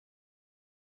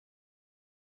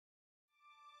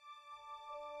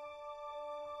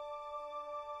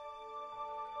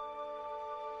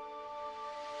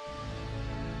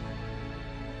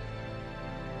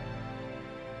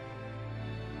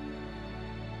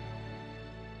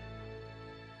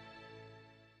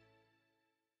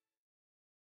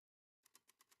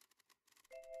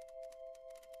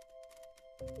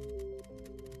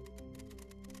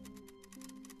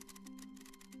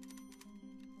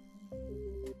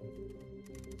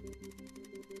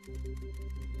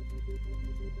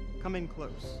Come in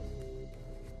close.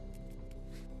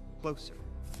 Closer.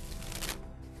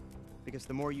 Because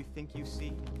the more you think you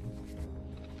see,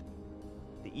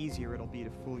 the easier it'll be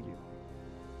to fool you.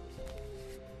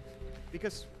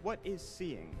 Because what is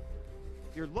seeing?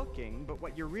 You're looking, but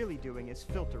what you're really doing is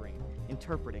filtering,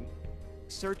 interpreting,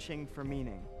 searching for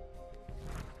meaning.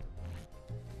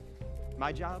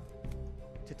 My job?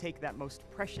 To take that most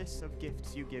precious of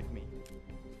gifts you give me,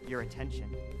 your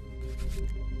attention,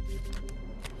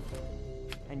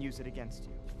 and use it against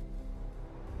you.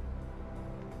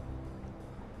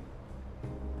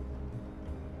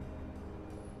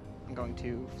 I'm going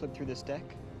to flip through this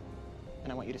deck,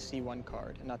 and I want you to see one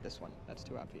card, and not this one. That's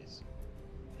too obvious.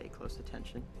 Pay close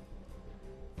attention.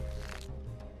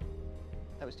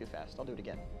 That was too fast. I'll do it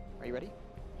again. Are you ready?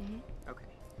 Mm-hmm. Okay.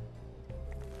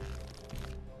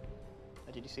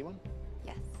 Did you see one?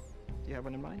 Yes. Do you have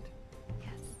one in mind?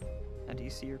 Yes. Now, do you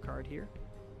see your card here?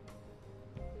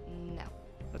 No.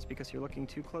 That's because you're looking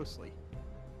too closely.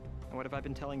 And what have I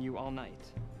been telling you all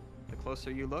night? The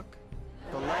closer you look,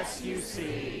 the less you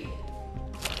see.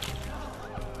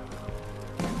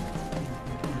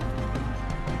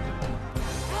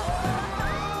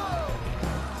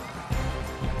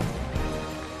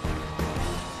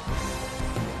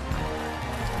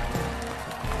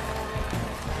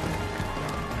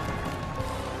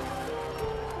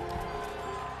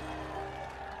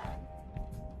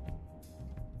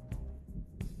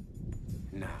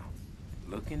 Now,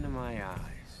 look into my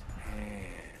eyes and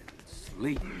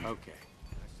sleep. Okay.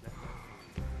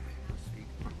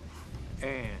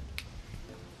 And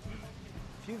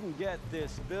if you can get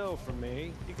this bill from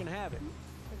me, you can have it.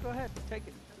 Go ahead, take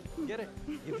it. Get it.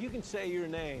 If you can say your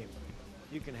name,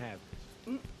 you can have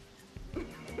it.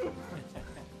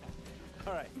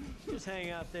 All right, just hang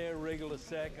out there, wriggle a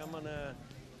sec. I'm gonna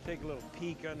take a little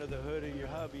peek under the hood of your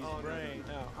hubby's brain.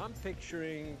 Now, I'm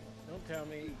picturing, don't tell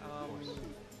me,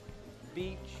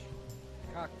 beach,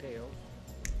 cocktails,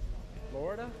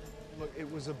 Florida? Look,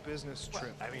 it was a business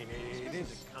trip. I mean, it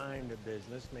is a kind of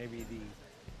business, maybe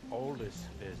the oldest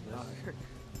business.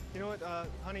 You know what,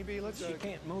 Honeybee, let's... She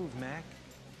can't move, Mac.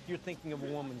 You're thinking of a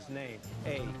woman's name.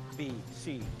 A, B,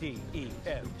 C, D, E,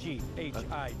 F, G, H,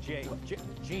 I, J,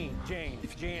 Jean, Jane,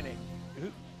 Janet.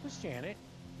 Who's Janet?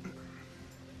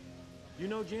 You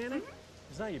know Janet?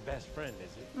 It's not your best friend,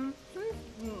 is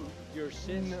it? Your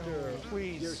sister. No,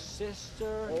 please. Your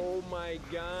sister? Oh, my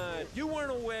God. You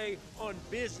weren't away on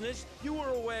business. You were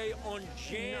away on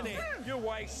Janet, your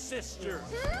wife's sister.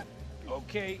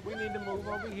 Okay, we need to move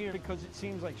over here because it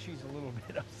seems like she's a little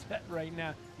bit upset right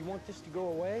now. You want this to go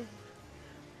away?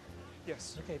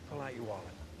 Yes. Okay, pull out your wallet.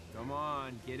 come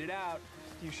on, get it out.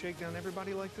 Do you shake down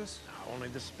everybody like this? Only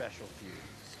the special few.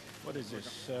 What is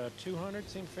this, 200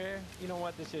 seem fair? You know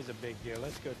what, this is a big deal.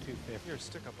 Let's go 250. You're a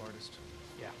stick-up artist.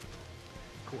 Yeah,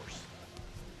 of course.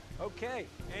 Okay,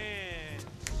 and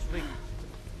sleep.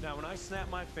 Now, when I snap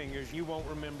my fingers, you won't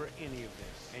remember any of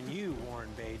this. And you, Warren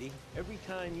Beatty, every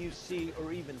time you see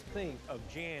or even think of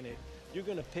Janet, you're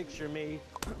gonna picture me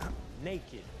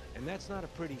naked. And that's not a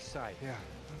pretty sight. Yeah.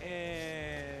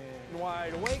 And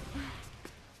wide awake.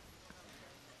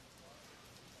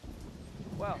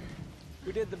 Well,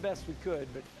 we did the best we could,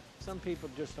 but some people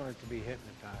just aren't to be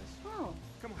hypnotized. Oh.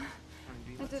 Come on.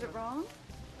 I did it wrong?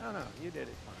 No, no, you did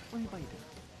it fine. What do you do?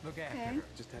 Look after Okay. her.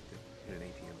 Just have to hit an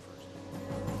ATM first.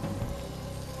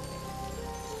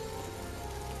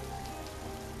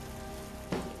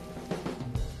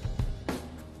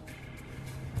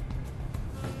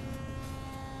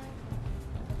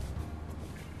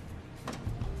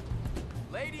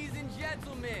 Ladies and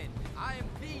gentlemen, I am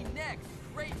the next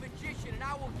great magician, and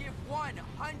I will give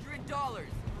 $100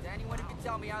 to anyone who can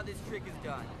tell me how this trick is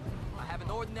done. I have an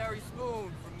ordinary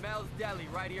spoon from Mel's Deli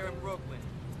right here in Brooklyn.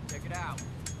 Check it out.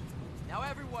 Now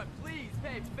everyone, please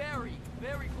pay very,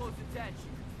 very close attention,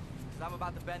 because I'm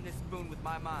about to bend this spoon with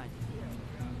my mind.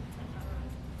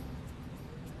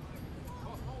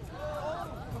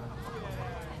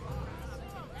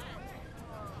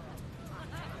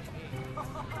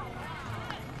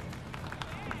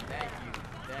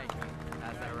 Thank you.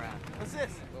 Pass that around. What's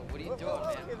this? Well, what are you doing, man?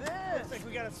 Look at this. Looks like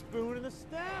we got a spoon and a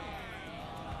stem.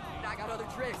 I got other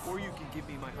tricks. Or you can give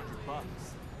me my $100.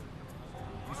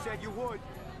 You said you would.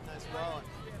 Nice wallet.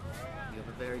 You have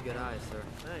a very good eye, sir.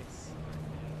 Thanks.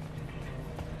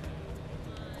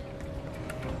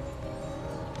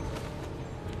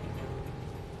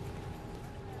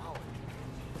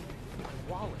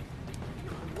 Wallet.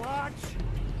 Watch.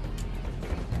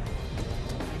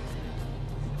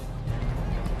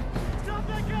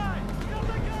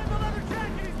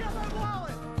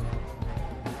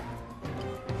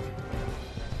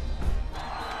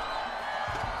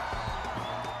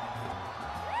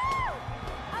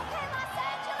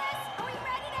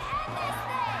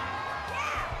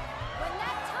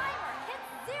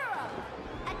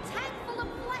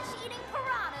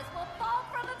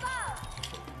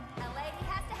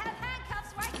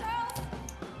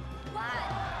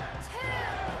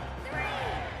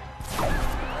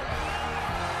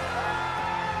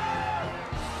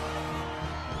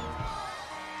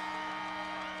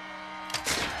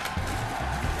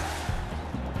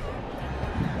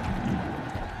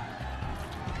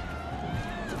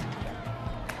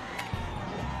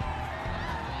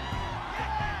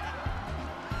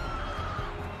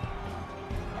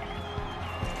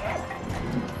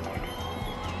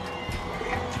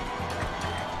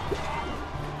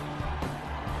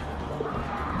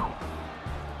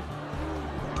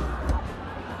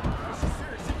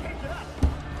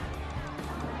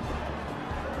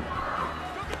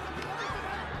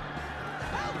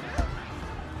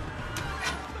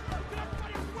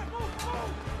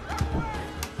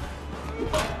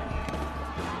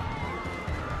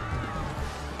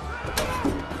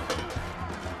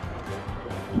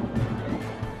 This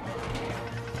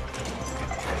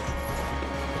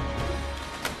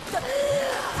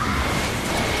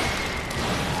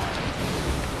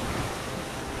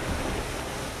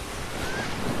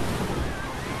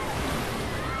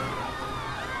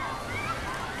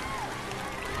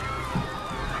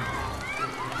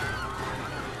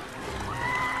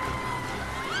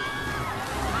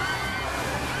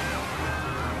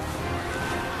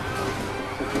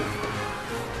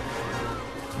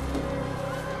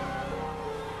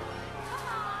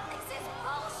is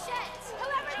bullshit!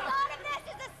 Whoever thought of this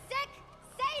is a sick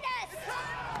sadist!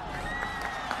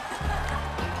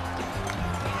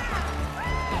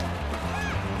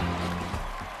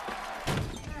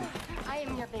 I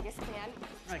am your biggest fan.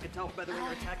 I can tell by the way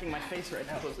you're attacking my face right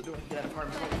now. Close the door. Get out of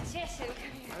harm's way. Magician,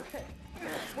 come here.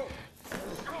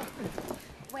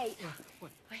 Wait.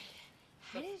 What?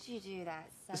 How did you do that,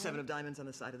 son? The 7 of diamonds on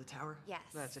the side of the tower? Yes.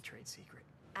 That's a trade secret.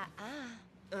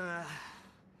 Uh-uh.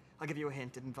 I'll give you a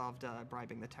hint. It involved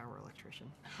bribing the tower electrician.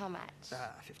 How much?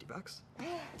 $50.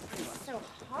 It's so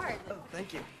hard. Oh,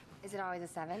 thank you. Is it always a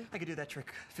 7? I could do that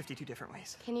trick 52 different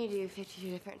ways. Can you do 52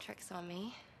 different tricks on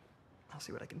me? I'll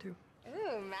see what I can do.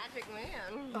 Ooh, magic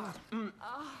man. Oh,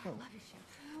 I love your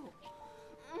shampoo.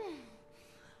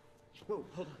 Whoa,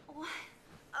 hold on.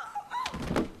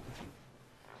 What?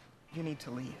 You need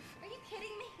to leave. Are you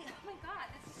kidding me? Oh my god,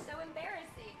 this is so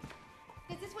embarrassing.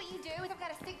 Is this what you do? Is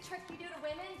that a sick trick you do to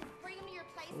women? Just bring them to your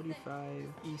place and then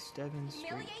 45 East Evans Street.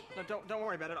 humiliate them? No, don't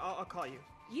worry about it. I'll call you.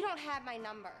 You don't have my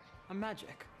number. I'm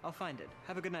magic. I'll find it.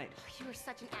 Have a good night. You are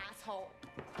such an asshole.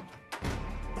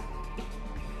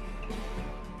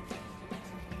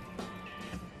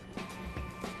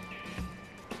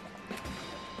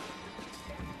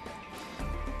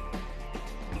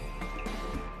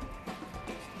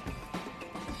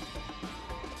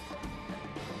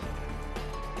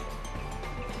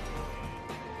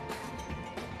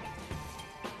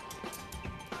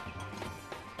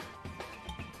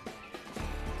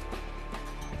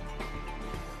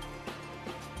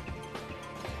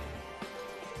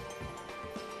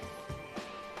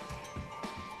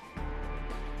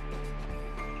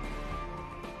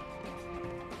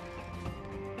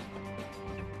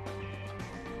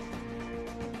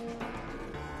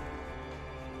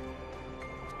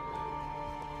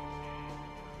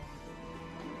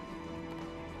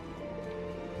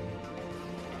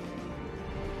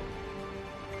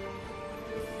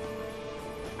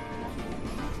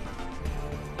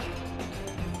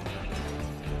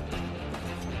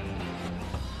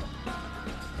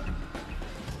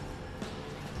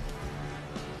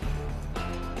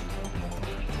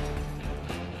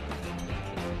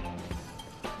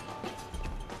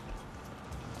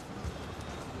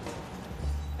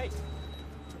 Hey.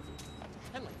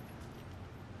 Henley.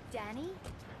 Danny?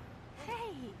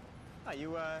 Hey. Oh,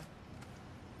 you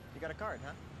got a card,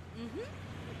 huh? Mm-hmm.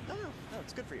 Oh, no,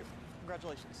 it's good for you.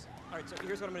 Congratulations. All right, so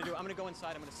here's what I'm gonna do. I'm gonna go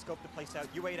inside. I'm gonna scope the place out.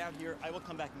 You wait out here. I will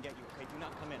come back and get you, okay? Do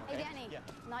not come in, okay? Hey, Danny. Yeah.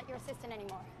 Not your assistant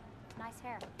anymore. Nice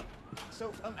hair.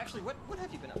 So, actually, what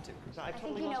have you been up to? So I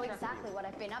think you know exactly what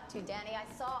I've been up to, Danny. I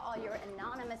saw all your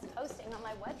anonymous posting on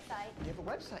my website. You have a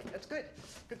website. That's good.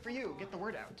 Good for you. Get the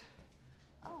word out.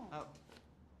 Oh.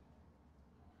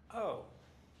 Oh,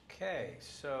 okay.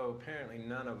 So apparently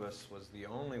none of us was the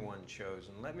only one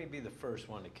chosen. Let me be the first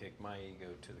one to kick my ego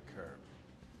to the curb.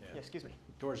 Yeah, excuse me.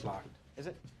 Door's locked. Is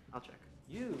it? I'll check.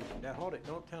 You, now hold it.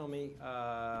 Don't tell me,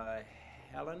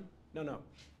 Helen? No,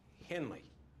 Henley.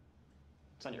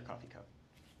 It's on your coffee cup.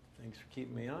 Thanks for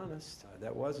keeping me honest.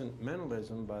 That wasn't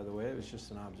mentalism, by the way. It was just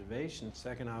an observation.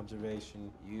 Second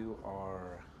observation, you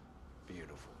are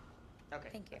beautiful. Okay.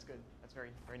 Thank you. That's good. That's very,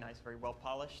 very nice. Very well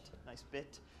polished. Nice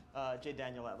bit. J.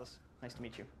 Daniel Atlas. Nice to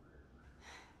meet you.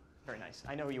 Very nice.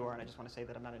 I know who you are, and I just want to say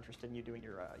that I'm not interested in you doing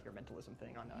your mentalism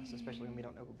thing on us, especially when we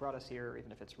don't know who brought us here, or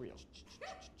even if it's real.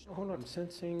 Hold on.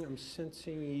 I'm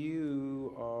sensing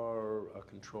you are a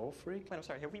control freak. Wait, I'm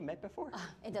sorry. Have we met before?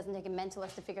 It doesn't take a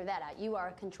mentalist to figure that out. You are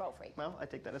a control freak. Well, I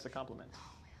take that as a compliment.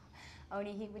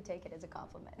 Only he would take it as a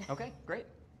compliment. Okay, great.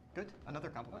 Good. Another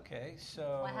compliment. Okay,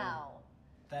 so Wow.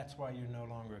 that's why you're no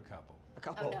longer a couple. A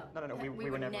couple. Oh, no. No. We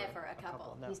were were never never a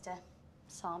couple. no. He used to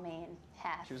saw me in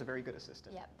half. She was a very good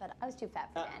assistant. Yeah, but I was too fat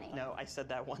for Danny. No, I said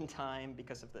that one time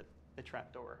because of the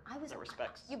trap door. No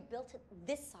respects. You built it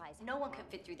this size. No one could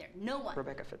fit through there. No one.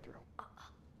 Rebecca fit through.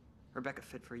 Rebecca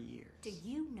fit for years. Do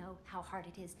you know how hard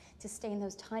it is to stay in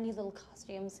those tiny little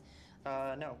costumes?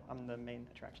 No, I'm the main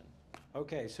attraction.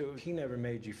 Okay, so he never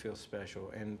made you feel special,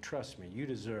 and trust me, you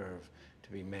deserve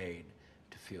to be made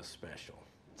to feel special.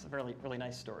 It's a really, really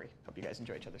nice story. Hope you guys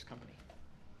enjoy each other's company.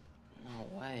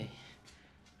 No way.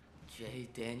 J.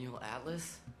 Daniel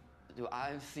Atlas? Dude,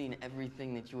 I've seen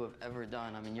everything that you have ever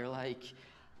done. I mean, you're like,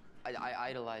 I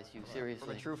idolize you, seriously.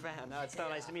 I'm a true fan. It's so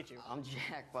nice to meet you. I'm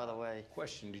Jack, by the way.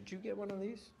 Question, did you get one of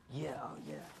these? Yeah, oh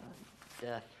yeah.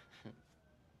 Death.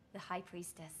 The High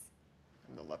Priestess.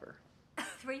 I'm the lover.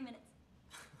 3 minutes.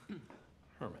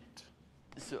 Hermit.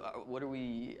 So, what are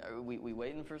we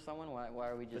waiting for someone? Why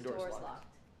are we just... The door's locked.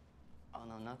 Oh,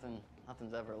 no,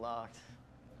 nothing's ever locked.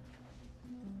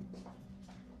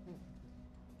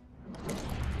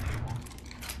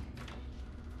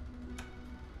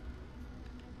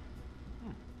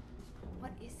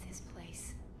 What is this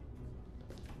place?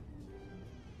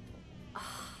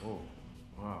 Oh,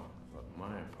 wow. But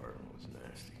my apartment was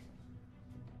nasty.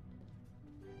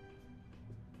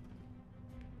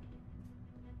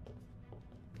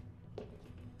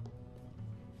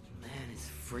 Man, it's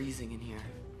freezing in here.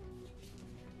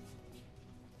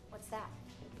 What's that?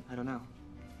 I don't know.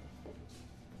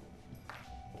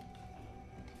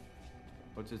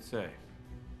 What's it say?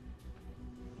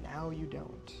 Now you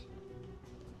don't.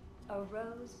 A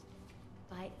rose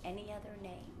by any other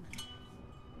name.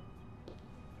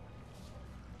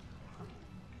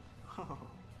 Oh.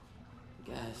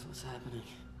 Guys, what's happening?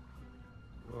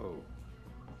 Whoa.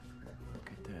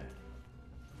 Look at that.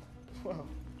 Whoa.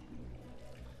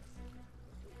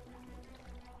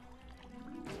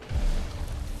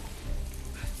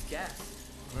 It's gas.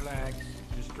 Relax.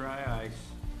 Just dry ice.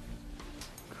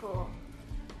 Cool.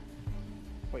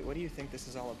 Wait, what do you think this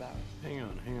is all about? Hang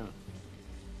on, hang on.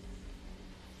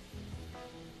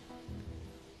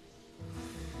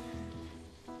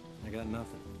 I got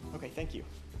nothing. Okay, thank you.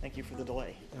 Thank you for the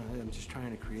delay. I'm just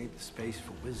trying to create the space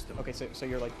for wisdom. Okay, so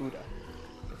you're like Buddha,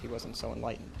 if he wasn't so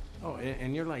enlightened. Oh,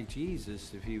 and you're like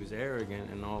Jesus if he was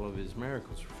arrogant and all of his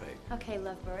miracles were fake. Okay,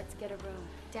 lovebirds, get a room.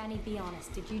 Danny, be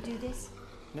honest. Did you do this?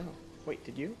 No. Wait,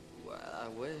 did you? Well, I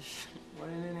wish. Why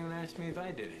didn't anyone ask me if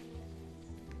I did it?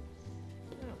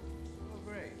 Oh, oh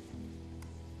great.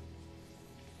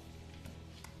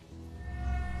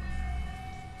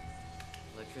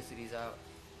 Electricity's out.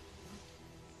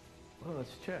 Well,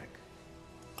 let's check.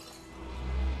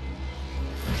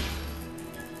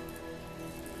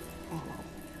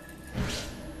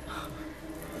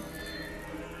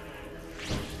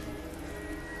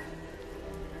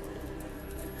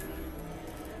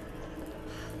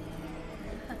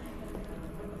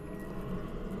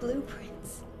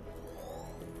 Blueprints.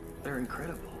 They're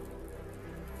incredible.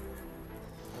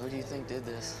 Who do you think did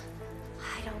this?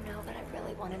 I don't know, but I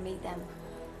really want to meet them.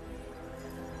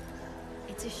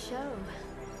 It's a show.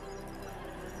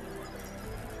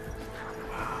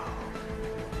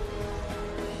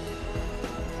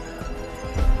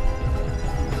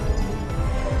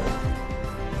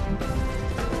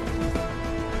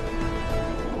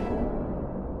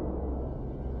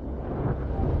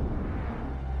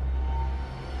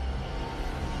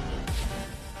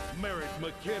 Merrick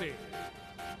McKinney,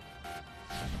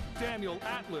 Daniel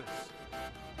Atlas,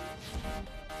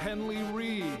 Henley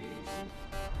Reeves,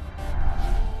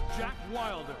 Jack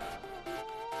Wilder,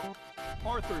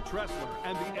 Arthur Tressler,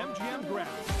 and the MGM Grand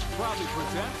proudly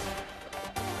presents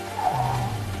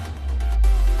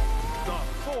The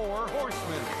Four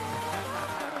Horsemen.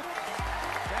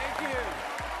 Thank you.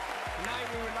 Tonight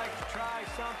we would like to try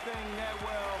something that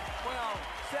will, well,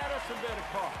 set us a bit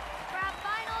apart. For our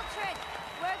final trick,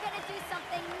 we're gonna do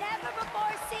something never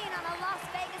before seen on a Las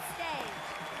Vegas stage.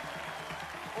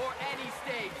 Or any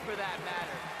stage, for that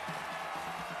matter.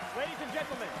 Ladies and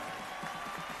gentlemen,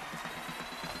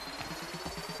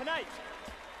 tonight,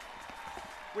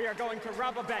 we are going to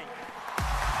rob a bank.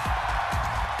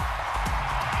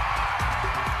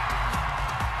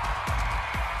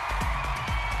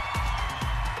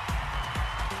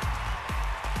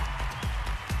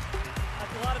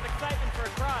 That's a lot of excitement for a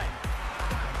crime.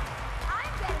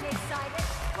 I'm getting excited.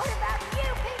 What about you,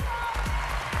 people?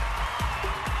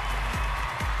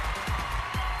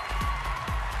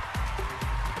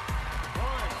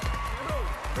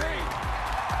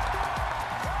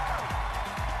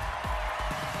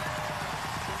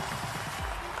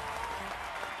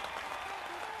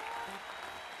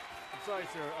 I'm sorry,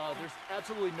 sir. There's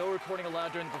absolutely no recording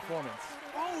allowed during the performance.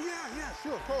 Oh, yeah,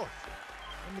 sure, of course.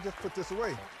 Let me just put this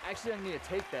away. Actually, I need to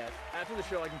take that. After the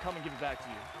show, I can come and give it back to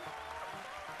you.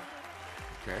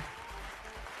 Okay.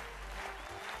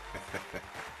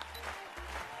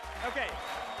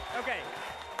 Okay.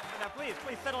 Now, please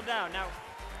settle down. Now,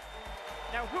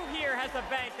 who here has a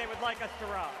bank they would like us to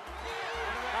rob?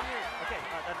 Okay,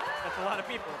 that's a lot of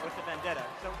people with the vendetta.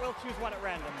 So we'll choose one at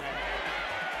random then.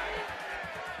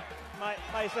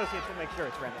 My associates will make sure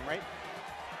it's random, right?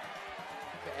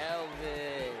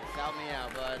 Elvis. Help me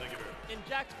out, bud. In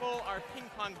Jack's bowl are ping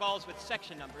pong balls with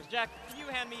section numbers. Jack, can you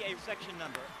hand me a section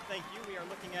number? Thank you. We are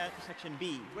looking at section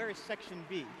B. Where is section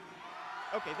B?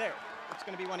 Okay, there. It's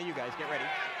going to be one of you guys. Get ready.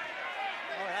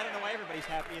 All right, I don't know why everybody's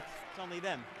happy. It's only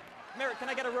them. Merritt, can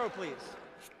I get a row, please?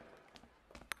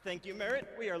 Thank you, Merritt.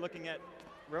 We are looking at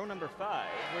row number 5.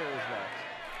 Where is that?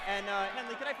 And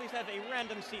Henley, can I please have a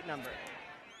random seat number?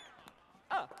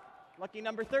 Ah, lucky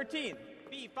number 13.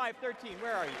 B513,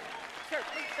 where are you? Sir,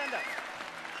 please stand up.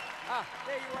 Ah,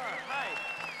 there you are. Hi.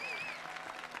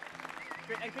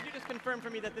 Great. And could you just confirm for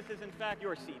me that this is in fact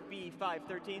your seat,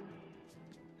 B513?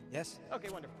 Yes. Okay,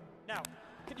 wonderful. Now,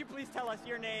 could you please tell us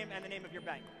your name and the name of your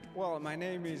bank? Well, my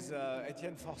name is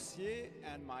Etienne Forcier,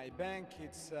 and my bank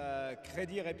it's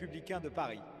Crédit Républicain de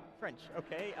Paris. French,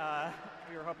 okay.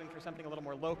 We were hoping for something a little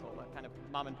more local, a kind of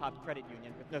mom-and-pop credit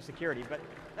union with no security, but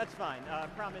that's fine.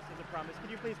 Promise is a promise.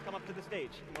 Could you please come up to the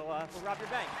stage? We'll rob your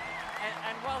bank.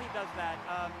 And while he does that,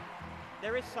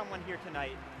 there is someone here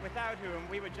tonight without whom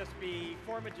we would just be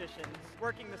 4 magicians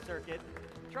working the circuit,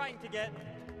 trying to get,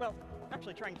 well,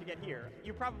 actually trying to get here.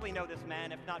 You probably know this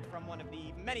man, if not from one of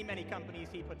the many, many companies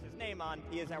he puts his name on.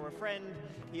 He is our friend.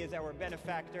 He is our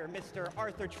benefactor, Mr.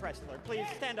 Arthur Tressler. Please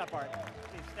stand up, Art.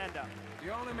 Please stand up.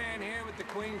 The only man here with the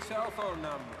Queen's cell phone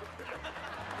number.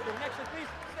 Actually, please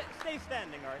stay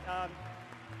standing, Art.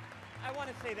 I want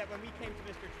to say that when we came to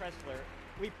Mr. Tressler,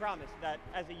 we promised that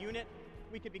as a unit,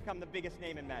 we could become the biggest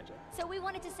name in magic. So we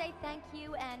wanted to say thank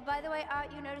you, and by the way,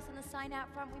 Art, you notice on the sign out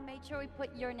front, we made sure we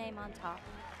put your name on top.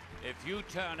 If you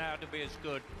turn out to be as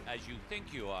good as you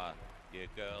think you are, dear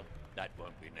girl, that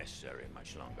won't be necessary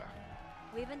much longer.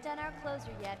 We haven't done our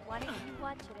closer yet. Why don't you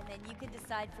watch it, and then you can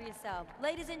decide for yourself.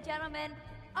 Ladies and gentlemen,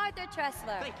 Arthur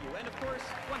Tressler. Thank you, and of course,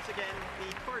 once again, the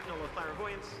Cardinal of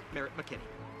Clairvoyance, Merritt McKinney.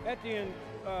 Etienne,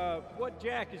 what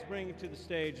Jack is bringing to the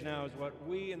stage now is what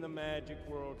we in the magic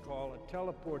world call a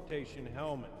teleportation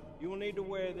helmet. You will need to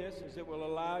wear this as it will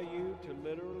allow you to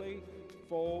literally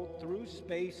fold through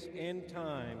space and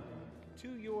time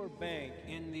to your bank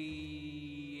in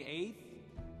the 8th,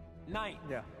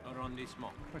 9th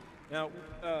arrondissement. Now,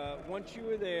 once you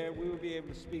are there, we will be able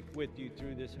to speak with you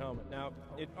through this helmet. Now,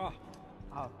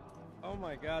 oh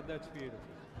my God, that's beautiful.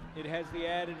 It has the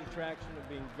added attraction of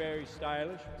being very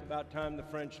stylish. It's about time the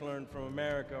French learned from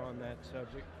America on that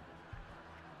subject.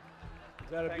 Is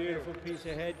that a beautiful piece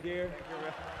of headgear?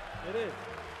 It is.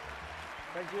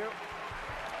 Thank you.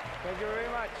 Thank you very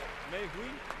much. Mais oui.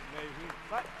 Mais oui.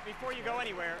 But before you go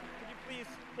anywhere, could you please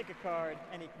pick a card,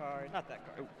 any card, not that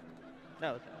card. Oh.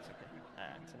 No, that's okay.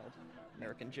 It's an old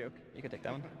American joke. You can take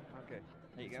that one. Okay.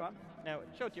 There you go. Now,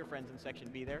 show it to your friends in section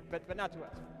B there, but not to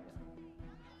us.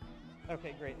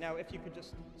 Okay, great. Now, if you could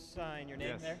just sign your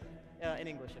name there, in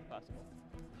English if possible.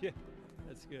 Yeah,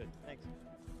 that's good. Thanks.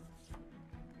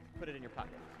 Put it in your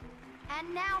pocket.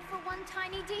 And now for one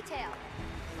tiny detail.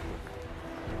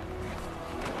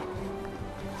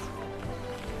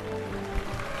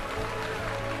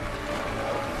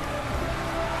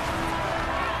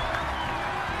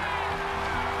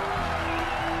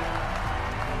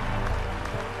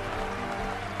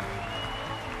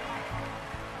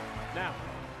 Now,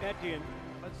 Etienne,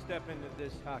 let's step into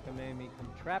this cockamamie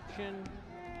contraption,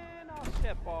 and I'll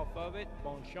step off of it.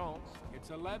 Bon chance. It's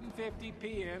 11:50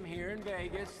 p.m. here in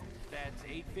Vegas. That's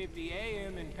 8:50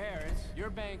 a.m. in Paris. Your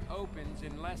bank opens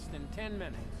in less than 10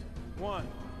 minutes. 1,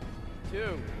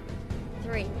 2,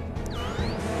 3.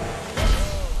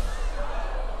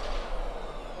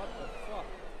 What the fuck?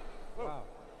 Wow.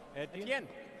 Etienne?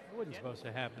 It wasn't supposed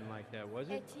to happen like that, was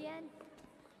it? Etienne?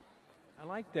 I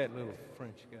like that little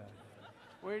French guy.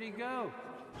 Where'd he go?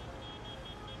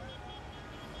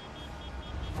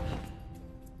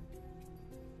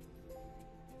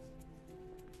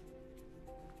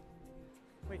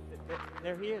 Wait,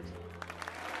 there he is.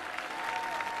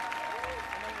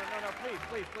 No, please.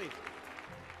 This is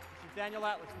Daniel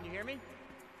Atlas. Can you hear me?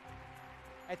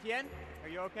 Etienne, are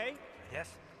you okay?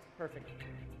 Yes. Perfect.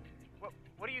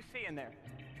 What do you see in there?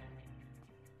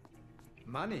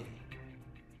 Money.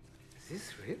 Is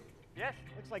this real? Yes,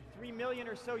 looks like 3 million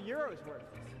or so euros worth.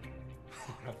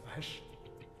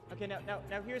 Okay,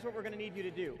 now here's what we're going to need you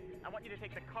to do. I want you to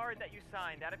take the card that you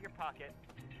signed out of your pocket,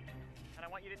 and I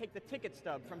want you to take the ticket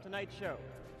stub from tonight's show,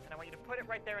 and I want you to put it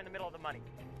right there in the middle of the money.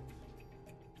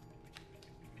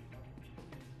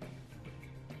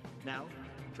 Now,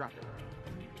 drop it.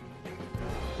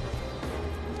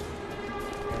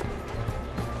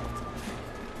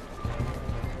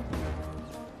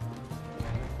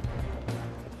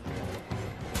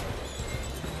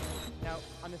 Now,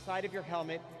 on the side of your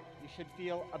helmet, you should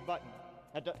feel a button.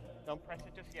 Don't press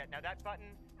it just yet. Now that button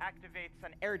activates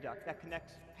an air duct that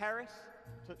connects Paris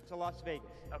to Las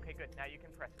Vegas. Okay, good. Now you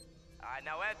can press it. All right,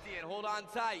 now Etienne, hold on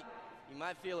tight. You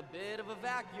might feel a bit of a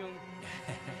vacuum.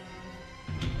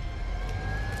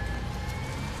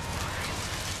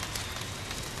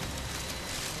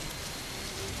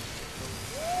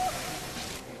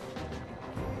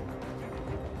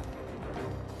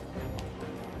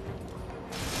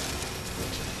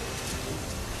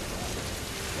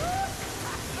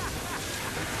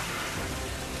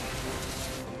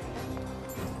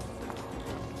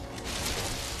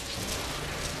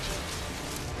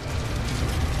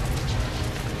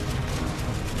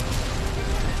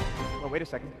 Wait a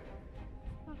second.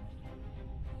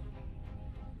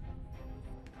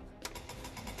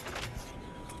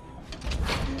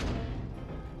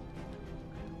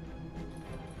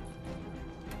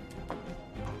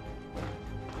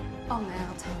 Oh man,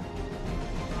 I'll tell him.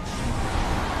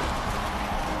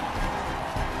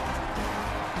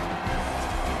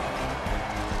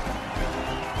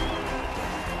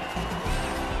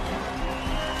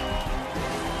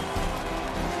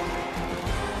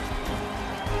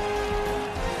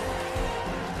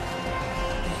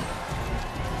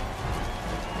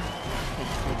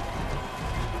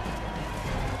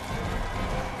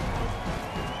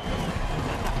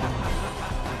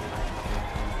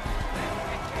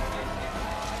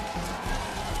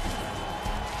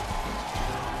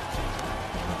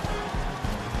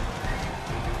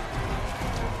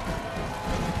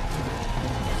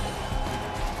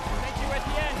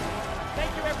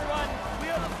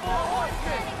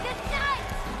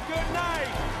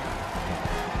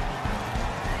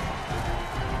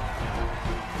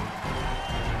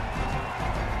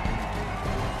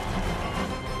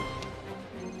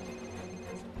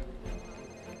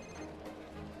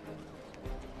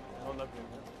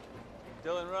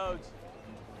 Dylan Rhodes.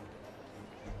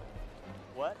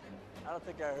 What? I don't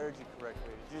think I heard you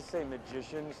correctly. Did you say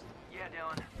magicians? Yeah,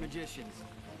 Dylan. Magicians.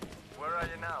 Where are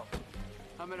you now?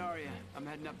 I'm at Aria. I'm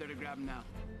heading up there to grab him now.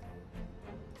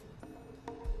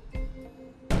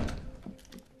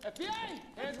 FBI!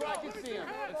 Hands where I can see him.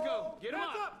 Let's go. Get him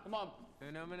up. Come on.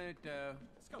 Uno minuto.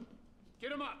 Let's go.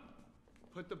 Get him up.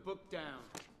 Put the book down.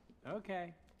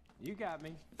 Okay. You got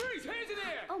me. Freeze! Hands in the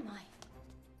air! Oh my.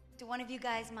 Do one of you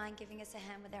guys mind giving us a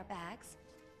hand with our bags?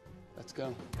 Let's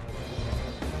go.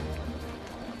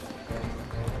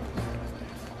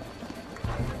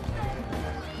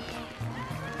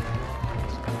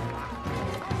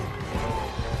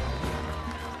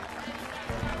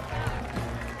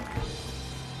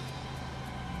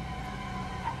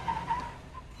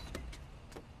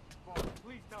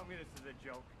 Please tell me this is a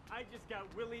joke. I just got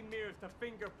Willie Mears to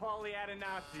finger Paulie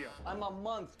Atanasio. I'm a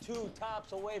month, 2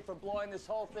 tops away from blowing this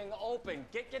whole thing open.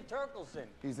 Get Turkelson.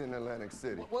 He's in Atlantic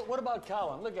City. What about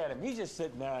Cowan? Look at him. He's just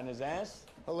sitting there on his ass.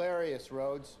 Hilarious,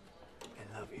 Rhodes.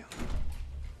 I love you,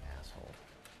 asshole.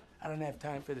 I don't have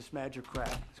time for this magic crap.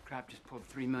 This crap just pulled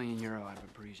 €3 million out of a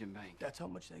Parisian bank. That's how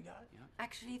much they got? Yeah.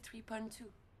 Actually, 3.2.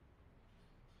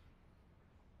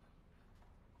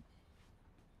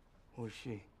 Who is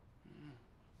she?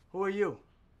 Who are you?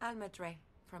 Alma Trey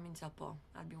from Interpol.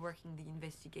 I'll be working the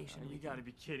investigation. You gotta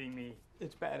be kidding me.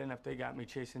 It's bad enough they got me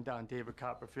chasing down David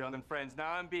Copperfield and friends.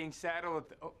 Now I'm being saddled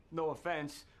with, oh, no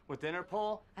offense, with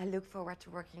Interpol. I look forward to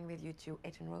working with you too,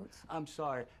 Ethan Rhodes. I'm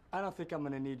sorry. I don't think I'm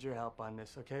gonna need your help on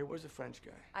this, okay? Where's the French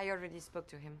guy? I already spoke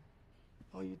to him.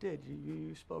 Oh, you did?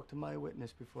 You spoke to my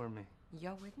witness before me.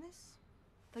 Your witness?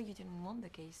 Though you didn't want the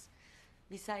case.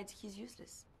 Besides, he's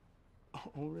useless.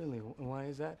 Oh, really? Why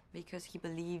is that? Because he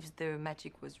believes the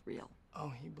magic was real. Oh,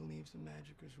 he believes the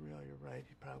magic is real. You're right.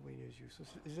 He probably is useless.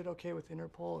 Is it okay with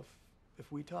Interpol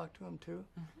if we talk to him too?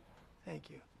 Mm-hmm. Thank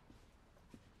you.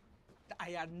 I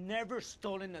have never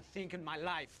stolen a thing in my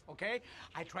life, okay?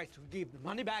 I tried to give the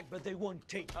money back, but they won't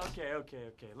take it. Okay.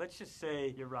 Let's just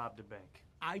say you robbed a bank.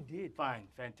 I did. Fine,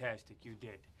 fantastic, you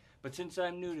did. But since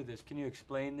I'm new to this, can you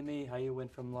explain to me how you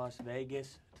went from Las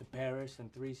Vegas to Paris in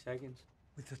 3 seconds?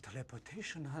 With the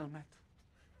teleportation helmet.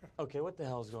 Okay, what the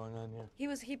hell's going on here? He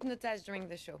was hypnotized during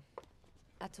the show.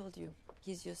 I told you,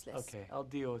 he's useless. Okay, I'll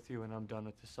deal with you when I'm done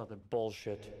with this other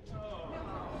bullshit.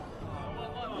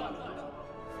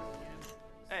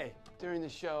 Hey. During the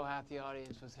show, half the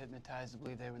audience was hypnotized to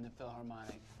believe they were in the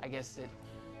Philharmonic. I guess that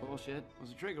bullshit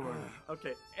was a trigger word.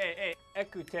 Okay, hey,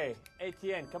 écoutez.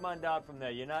 Etienne, come on down from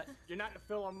there. You're not a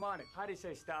Philharmonic. How do you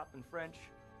say stop in French?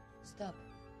 Stop.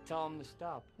 Tell him to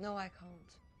stop. No, I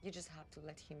can't. You just have to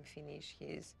let him finish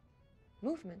his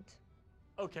movement.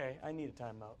 Okay, I need a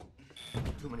timeout.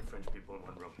 Too many French people in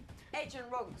one room. Agent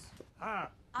Rhodes.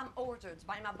 I'm ordered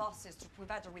by my bosses to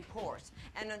provide a report,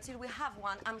 and until we have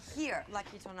one, I'm here, like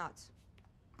it or not.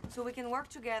 So we can work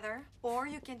together, or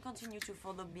you can continue to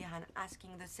follow behind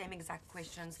asking the same exact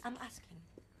questions I'm asking.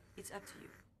 It's up to you.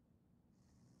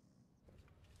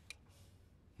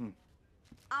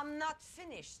 I'm not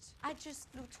finished. I just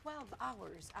flew 12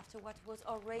 hours after what was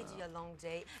already a long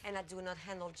day, and I do not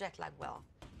handle jet lag well.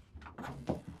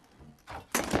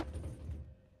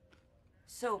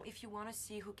 So, if you want to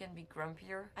see who can be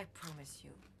grumpier, I promise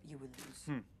you, you will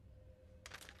lose.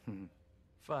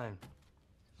 Fine.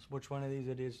 So which one of these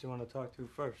idiots do you want to talk to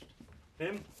first?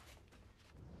 Him?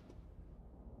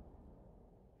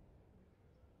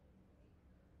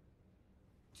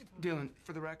 Dylan,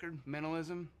 for the record,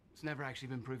 mentalism, it's never actually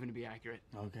been proven to be accurate.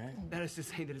 Okay. That is to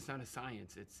say that it's not a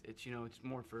science. It's you know, it's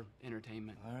more for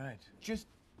entertainment. All right. Just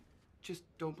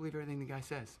don't believe everything the guy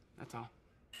says. That's all.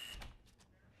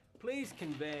 Please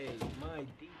convey my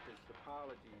deepest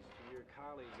apologies to your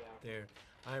colleague out there.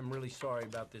 I'm really sorry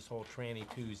about this whole Tranny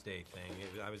Tuesday thing.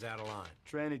 I was out of line.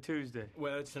 Tranny Tuesday.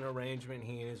 Well, it's an arrangement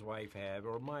he and his wife have,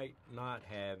 or might not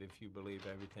have if you believe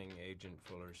everything Agent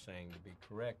Fuller's saying to be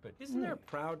correct. But isn't there a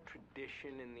proud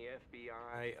tradition in the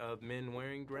FBI of men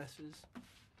wearing dresses?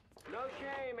 No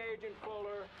shame, Agent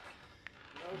Fuller.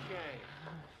 No shame.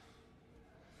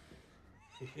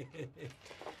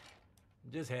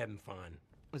 Just having fun.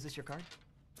 Was this your card?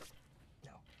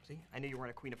 No. See? I knew you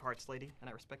weren't a Queen of Hearts lady, and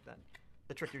I respect that.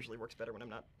 The trick usually works better when I'm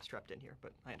not strapped in here,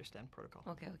 but I understand protocol.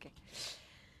 Okay.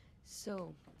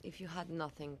 So, if you had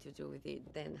nothing to do with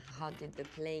it, then how did the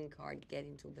playing card get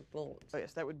into the vault? Oh,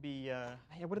 yes, that would be, yeah,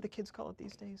 what do the kids call it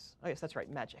these days? Oh, yes, that's right,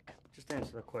 magic. Just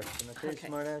answer the question, okay, Okay.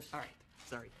 smartass? All right.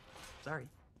 Sorry.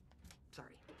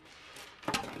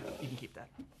 You can keep that.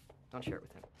 Don't share it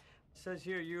with him. It says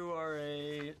here you are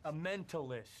a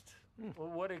mentalist. Well,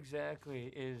 what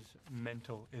exactly is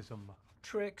mentalism?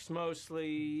 Tricks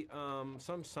mostly,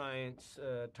 some science,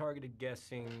 targeted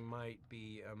guessing might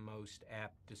be a most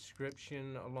apt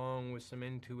description, along with some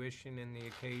intuition and the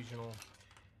occasional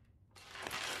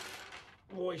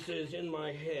voices in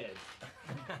my head.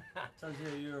 Says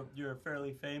here you're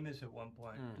fairly famous at one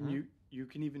point. You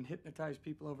can even hypnotize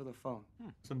people over the phone.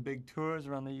 Some big tours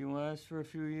around the U.S. for a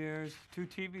few years, 2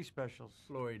 TV specials.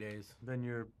 Glory days. Then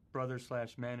your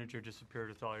brother/manager disappeared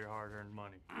with all your hard-earned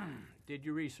money. Did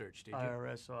your research, did you?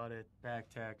 IRS audit, back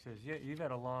taxes. Yeah, you've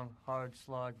had a long, hard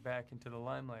slog back into the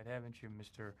limelight, haven't you,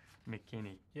 Mr.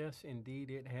 McKinney? Yes, indeed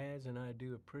it has, and I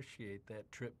do appreciate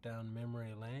that trip down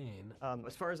memory lane.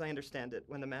 As far as I understand it,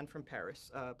 when the man from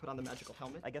Paris put on the magical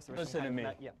helmet, I guess there was Listen some to me.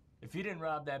 kind of yeah. If you didn't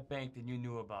rob that bank, then you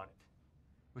knew about it,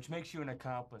 which makes you an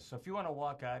accomplice. So if you want to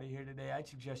walk out of here today, I'd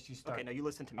suggest you start. Okay, now you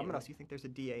listen to me. Unless you think there's a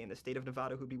DA in the state of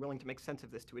Nevada who'd be willing to make sense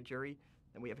of this to a jury,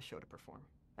 then we have a show to perform.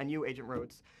 And you, Agent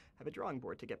Rhodes, have a drawing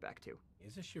board to get back to.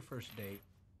 Is this your first date?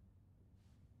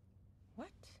 What?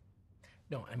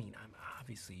 No, I mean,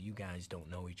 obviously you guys don't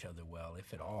know each other well,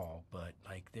 if at all, but,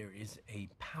 like, there is a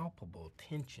palpable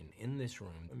tension in this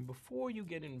room. And before you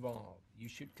get involved, you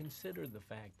should consider the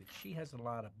fact that she has a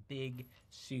lot of big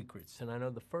secrets. And I know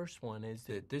the first one is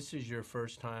that this is your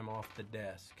first time off the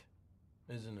desk,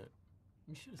 isn't it?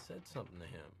 You should have said something to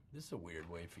him. This is a weird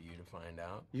way for you to find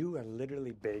out. You are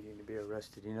literally begging to be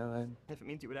arrested, you know that? If it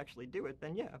means you would actually do it,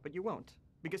 then yeah, but you won't.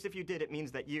 Because if you did, it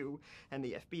means that you and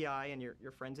the FBI and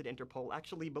your friends at Interpol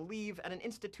actually believe at an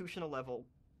institutional level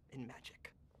in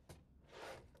magic.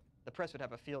 The press would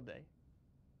have a field day.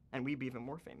 And we'd be even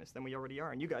more famous than we already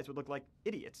are. And you guys would look like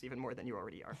idiots even more than you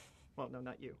already are. Well, no,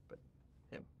 not you, but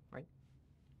him, right?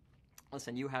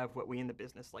 Listen, you have what we in the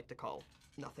business like to call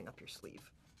nothing up your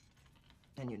sleeve.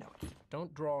 And you know it.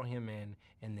 Don't draw him in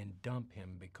and then dump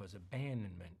him, because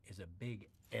abandonment is a big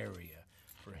area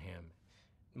for him.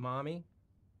 Mommy?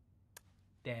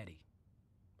 Daddy.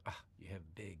 You have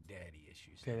big daddy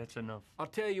issues. Okay, that's enough. I'll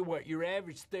tell you what, your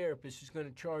average therapist is going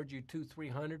to charge you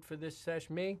 $200-300 for this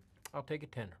session. Me, I'll take a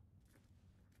tenner.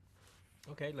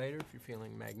 Okay, later, if you're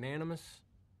feeling magnanimous,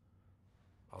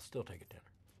 I'll still take a tenner.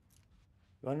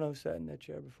 You want to know who sat in that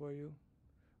chair before you?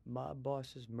 Mob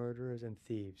bosses, murderers, and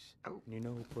thieves. Oh. And you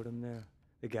know who put them there?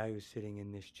 The guy who's sitting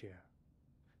in this chair.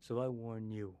 So I warn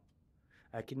you,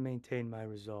 I can maintain my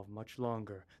resolve much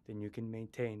longer than you can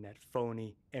maintain that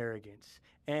phony arrogance.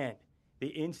 And the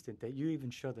instant that you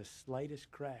even show the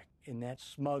slightest crack in that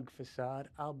smug facade,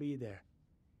 I'll be there.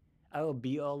 I will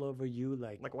be all over you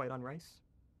like white on rice?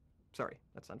 Sorry,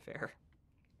 that's unfair.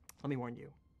 Let me warn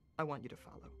you. I want you to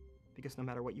follow. Because no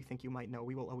matter what you think you might know,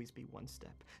 we will always be 1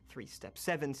 step, 3 steps,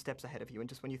 7 steps ahead of you. And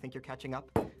just when you think you're catching up,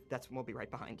 that's when we'll be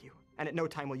right behind you. And at no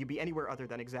time will you be anywhere other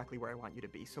than exactly where I want you to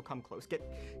be. So come close. Get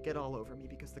all over me,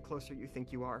 because the closer you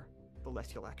think you are, the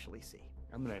less you'll actually see.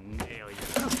 I'm gonna nail you.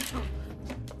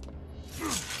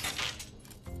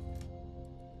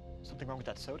 Something wrong with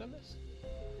that soda, miss?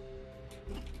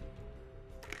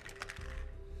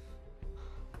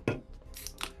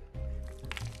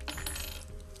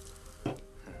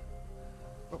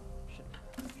 Oh, shit.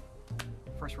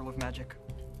 First rule of magic.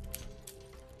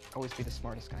 Always be the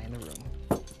smartest guy in the room.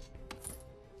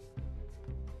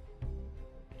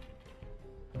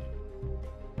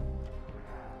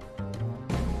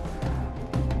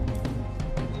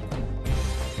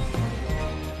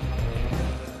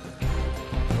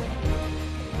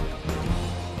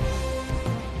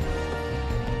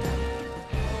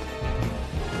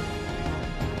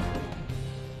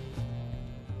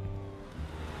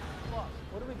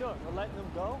 What are we doing? We're letting them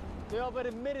go? They all but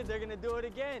admitted they're gonna do it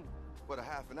again. But a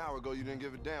half an hour ago, you didn't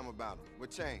give a damn about them.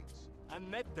 What changed? I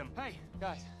met them. Hey,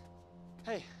 guys.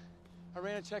 Hey, I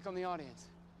ran a check on the audience.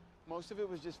 Most of it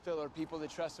was just filler, people that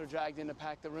Trust are dragged in to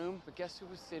pack the room. But guess who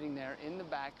was sitting there in the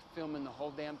back filming the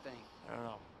whole damn thing? I don't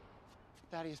know.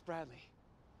 Thaddeus Bradley.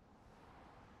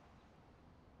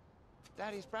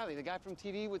 Thaddeus Bradley, the guy from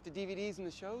TV with the DVDs and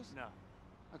the shows? No.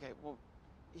 Okay, well,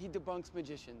 he debunks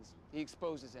magicians. He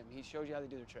exposes them. He shows you how they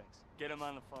do their tricks. Get him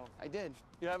on the phone. I did.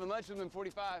 You're having lunch with him in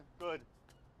 45. Good.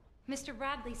 Mr.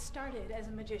 Bradley started as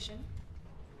a magician.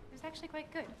 He was actually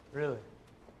quite good. Really?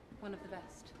 One of the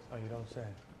best. Oh, you don't say.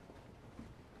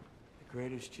 The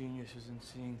greatest genius isn't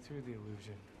seeing through the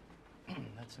illusion.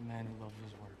 That's a man who loves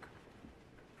his work.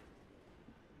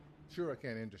 Sure, I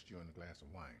can't interest you in a glass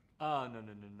of wine. Oh,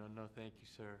 no, thank you,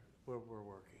 sir. We're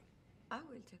working. I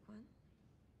will take one.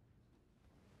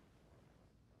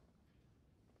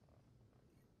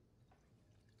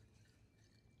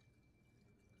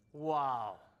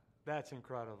 Wow, that's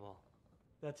incredible.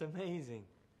 That's amazing.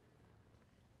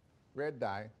 Red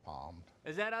dye, palmed.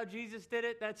 Is that how Jesus did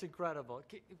it? That's incredible.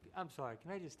 I'm sorry,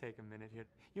 can I just take a minute here?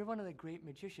 You're one of the great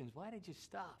magicians. Why did you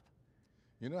stop?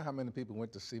 You know how many people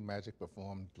went to see magic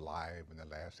performed live in the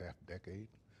last half-decade?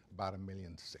 About 1.6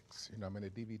 million. You know how many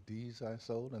DVDs I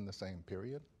sold in the same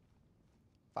period?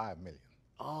 5 million.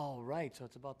 Oh, right, so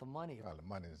it's about the money. Well, the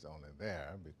money is only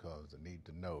there because the need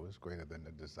to know is greater than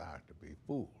the desire to be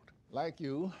fooled. Like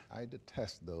you, I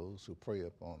detest those who prey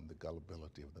upon the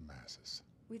gullibility of the masses.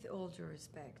 With all due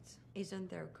respect, isn't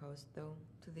there a cost, though,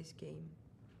 to this game?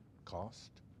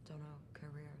 Cost? Don't know,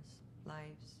 careers,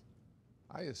 lives.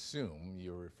 I assume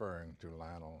you're referring to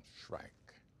Lionel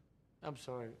Shrike. I'm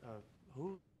sorry,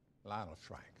 who? Lionel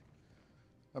Shrike,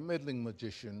 a middling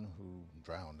magician who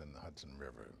drowned in the Hudson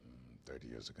River 30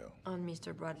 years ago. On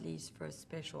Mr. Bradley's first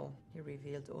special, he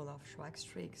revealed all of Shrike's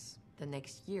tricks. The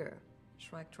next year,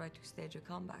 Shrike tried to stage a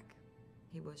comeback.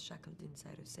 He was shackled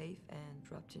inside a safe and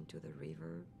dropped into the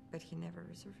river, but he never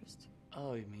resurfaced.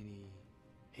 Oh, you mean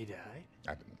he died?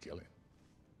 I didn't kill him.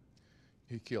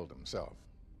 He killed himself,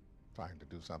 trying to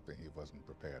do something he wasn't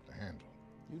prepared to handle.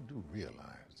 You do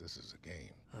realize this is a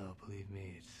game. Oh, believe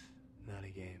me, it's not a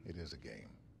game. It is a game.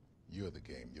 You're the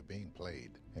game. You're being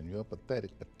played. And your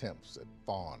pathetic attempts at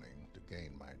fawning to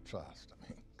gain my trust. I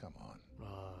mean, come on.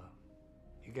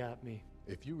 You got me.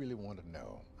 If you really want to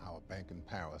know how a bank in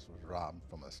Paris was robbed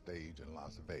from a stage in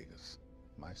Las Vegas,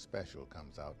 my special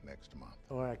comes out next month.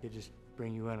 Or I could just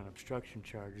bring you in on obstruction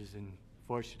charges and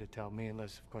force you to tell me,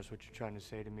 unless, of course, what you're trying to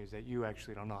say to me is that you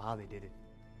actually don't know how they did it.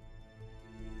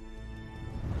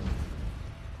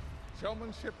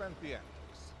 Showmanship and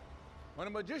theatrics. When a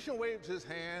magician waves his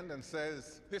hand and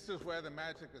says, "This is where the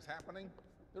magic is happening,"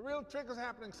 the real trick is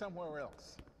happening somewhere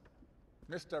else.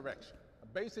 Misdirection, a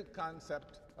basic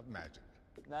concept of magic.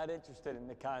 Not interested in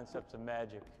the concepts of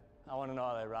magic. I want to know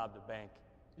how they robbed a bank.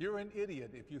 You're an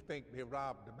idiot if you think they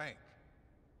robbed the bank.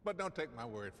 But don't take my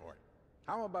word for it.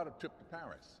 How about a trip to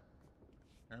Paris?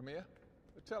 Hermia,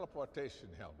 the teleportation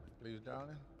helmet, please,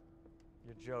 darling.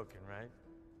 You're joking, right?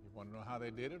 You want to know how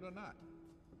they did it or not?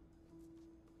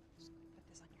 Put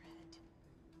this on your head.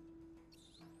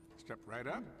 Step right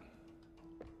up.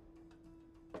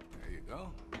 There you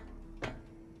go.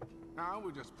 Now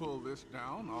we just pull this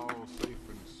down, all safe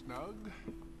and snug.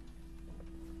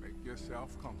 Make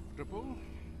yourself comfortable.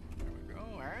 There we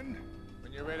go. And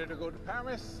when you're ready to go to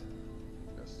Paris,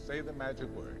 just say the magic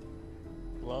word.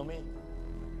 Blow me?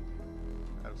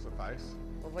 That'll suffice.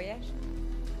 Bon voyage.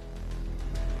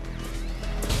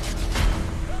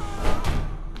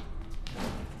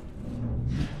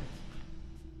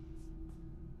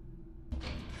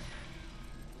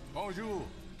 Bonjour.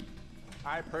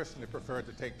 I personally prefer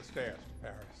to take the stairs to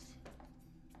Paris.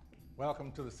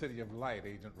 Welcome to the City of Light,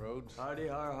 Agent Rhodes. Howdy,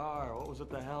 har har. What was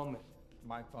with the helmet?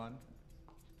 My fun.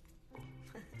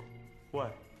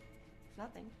 What?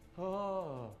 Nothing.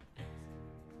 Oh.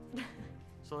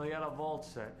 So they got a vault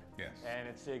set. Yes. And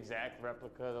it's the exact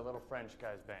replica of the little French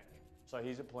guy's bank. So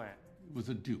he's a plant. It was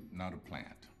a dupe, not a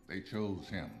plant. They chose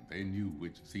him. They knew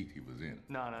which seat he was in.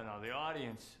 No. The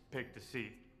audience picked the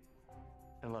seat.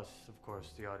 Unless, of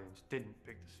course, the audience didn't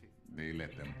pick the seat. They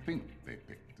let them think they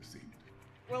picked the seat.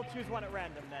 We'll choose one at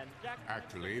random then. Jack?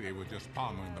 Actually, they were just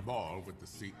palming the ball with the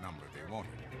seat number they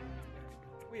wanted.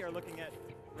 We are looking at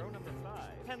row number 5.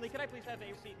 Henley, could I please have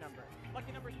a seat number?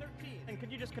 Lucky number 13. And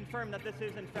could you just confirm that this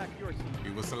is, in fact, your seat?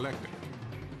 He was selected.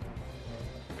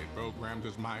 They programmed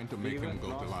his mind to make him go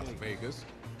to Las Vegas.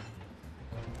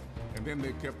 And then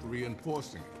they kept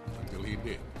reinforcing it until he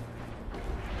did.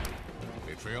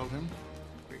 They trailed him.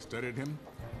 They studied him.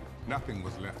 Nothing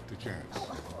was left to chance.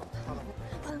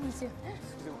 Follow me, sir.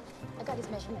 I got his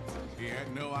measurements. He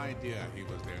had no idea he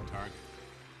was their target.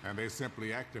 And they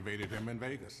simply activated him in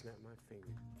Vegas.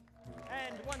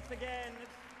 And once again,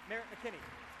 Merritt McKinney.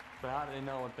 But how do they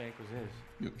know what bank was his?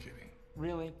 You're kidding.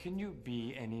 Really? Can you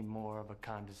be any more of a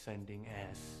condescending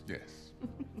ass? Yes.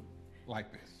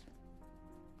 Like this.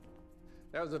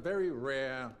 There was a very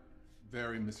rare,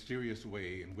 very mysterious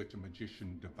way in which a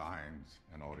magician divines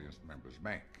an audience member's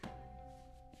bank.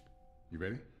 You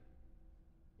ready?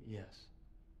 Yes.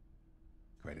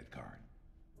 Credit card.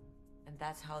 And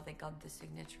that's how they got the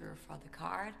signature for the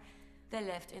card they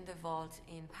left in the vault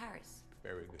in Paris.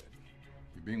 Very good.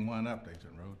 You're being one up,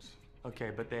 Agent Rhodes.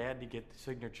 Okay, but they had to get the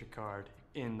signature card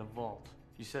in the vault.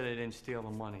 You said they didn't steal the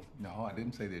money. No, I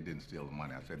didn't say they didn't steal the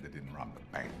money. I said they didn't rob the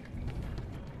bank.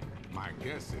 My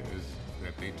guess is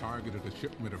that they targeted a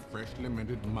shipment of freshly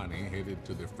minted money headed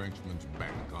to the Frenchman's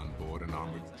bank on board an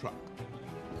armored truck.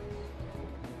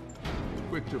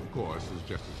 Which, of course, is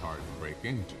just as hard to break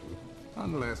into,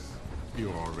 unless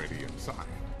you're already inside.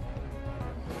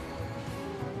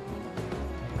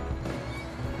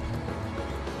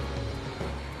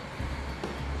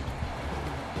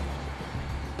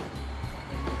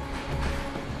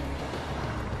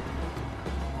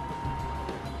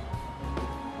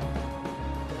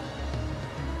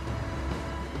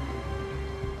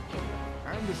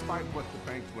 And despite what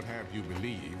the banks would have you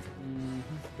believe,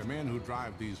 the men who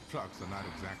drive these trucks are not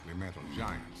exactly mental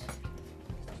giants.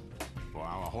 For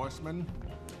our horsemen,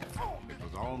 it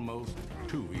was almost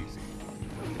too easy.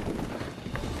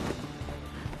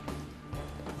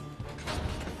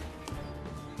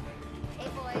 Hey,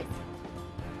 boys.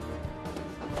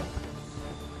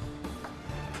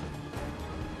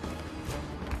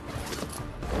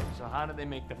 So how did they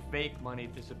make the fake money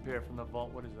disappear from the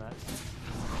vault? What is that?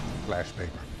 Flash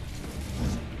paper.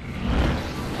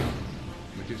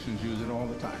 Magicians use it all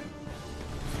the time.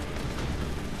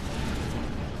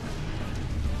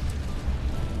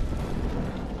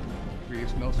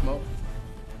 Creates no smoke,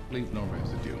 leaves no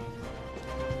residue.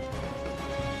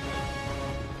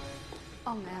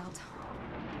 Oh, Meld.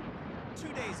 2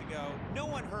 days ago, no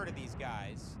one heard of these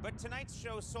guys, but tonight's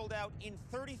show sold out in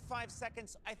 35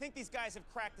 seconds. I think these guys have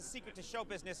cracked the secret to show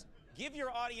business. Give your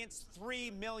audience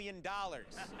 $3 million.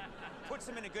 Puts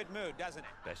them in a good mood, doesn't it?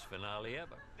 Best finale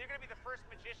ever. They're going to be the first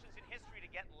magicians in history to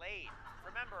get laid.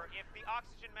 Remember, if the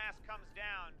oxygen mask comes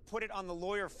down, put it on the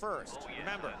lawyer first. Oh, yeah,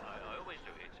 Remember. I always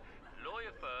do it.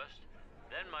 Lawyer first,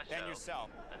 then myself. Then yourself.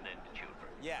 And then the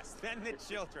children. Yes, then the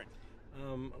children.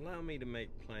 Allow me to make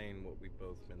plain what we've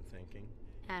both been thinking.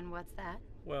 And what's that?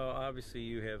 Well, obviously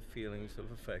you have feelings of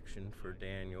affection for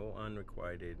Daniel,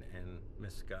 unrequited and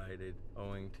misguided,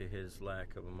 owing to his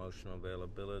lack of emotional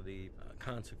availability.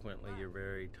 Consequently, you're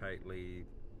very tightly,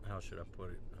 how should I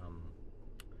put it,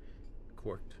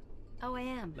 corked. Oh, I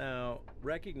am. Now,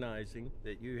 recognizing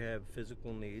that you have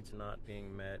physical needs not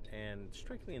being met, and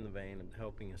strictly in the vein of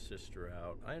helping a sister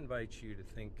out, I invite you to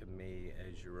think of me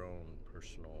as your own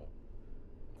personal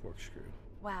corkscrew.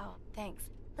 Wow, thanks.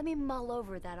 Let me mull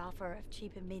over that offer of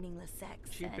cheap and meaningless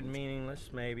sex. Cheap and meaningless,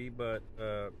 maybe, but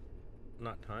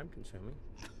not time-consuming.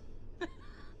 Get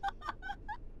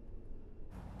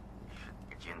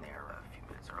you in there a few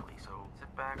minutes early, so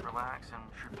sit back, relax, and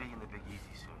should be in the Big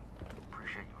Easy soon.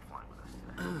 Appreciate you flying with us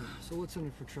today. So what's in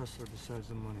it for Tressler besides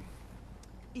the money?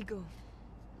 Ego.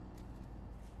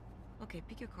 Okay,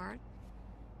 pick your card.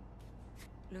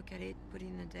 Look at it, put it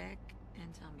in the deck,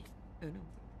 and tell me. Oh,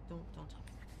 no, don't tell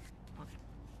me. Okay.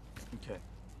 Okay.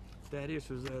 Thaddeus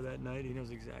was there that night. He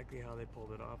knows exactly how they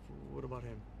pulled it off. What about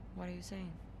him? What are you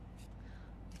saying?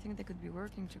 think they could be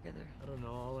working together? I don't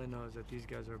know. All I know is that these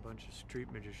guys are a bunch of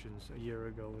street magicians a year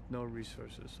ago with no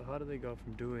resources. So how do they go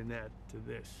from doing that to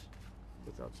this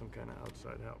without some kind of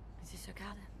outside help? Is this your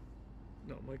card?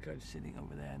 No, my card's sitting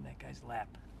over there in that guy's lap.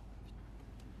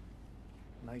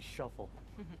 Nice shuffle.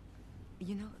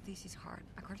 You know, this is hard.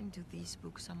 According to this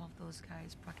book, some of those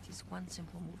guys practice one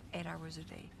simple move 8 hours a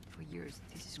day for years.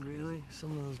 This is crazy. Really?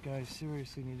 Some of those guys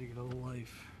seriously need to get a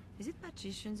life. Is it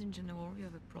magicians in general you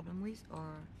have a problem with,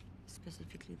 or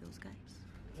specifically those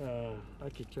guys? I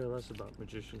could care less about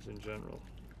magicians in general.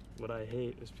 What I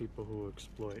hate is people who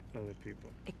exploit other people.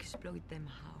 Exploit them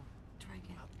how? Try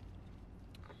again.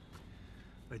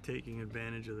 By taking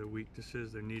advantage of their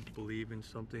weaknesses, their need to believe in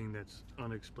something that's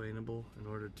unexplainable in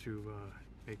order to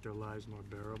make their lives more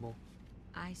bearable.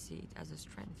 I see it as a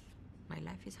strength. My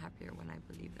life is happier when I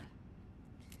believe that.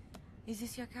 Is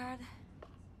this your card?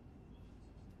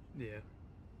 Yeah.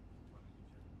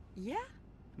 Yeah?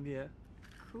 Yeah.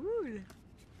 Cool.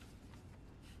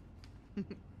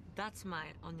 That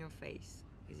smile on your face,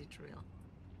 is it real?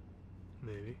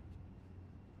 Maybe.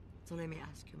 So let me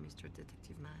ask you, Mr.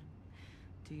 Detective Man.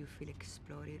 Do you feel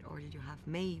exploited, or did you have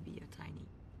maybe a tiny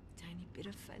bit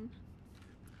of fun?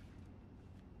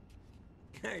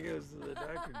 Guy goes to the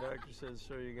doctor. Doctor says,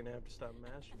 sir, you're gonna have to stop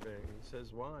masturbating. He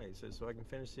says, why? He says, so I can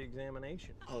finish the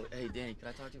examination. Oh, hey, Danny, can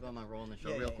I talk to you about my role in the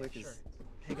show real quick? Sure.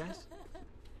 Hey, guys.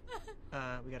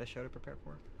 We got a show to prepare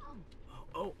for.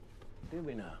 Oh, do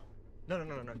we now? No,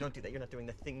 don't do that. You're not doing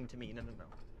the thing to me. No.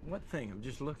 What thing? I'm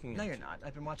just looking at No, you. you're not.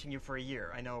 I've been watching you for a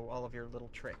year. I know all of your little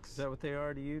tricks. Is that what they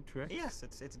are to you, tricks? Yes,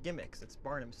 it's gimmicks. It's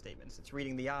Barnum statements. It's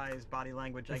reading the eyes, body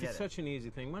language. I If get it's it. such an easy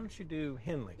thing, why don't you do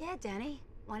Henley? Yeah, Danny.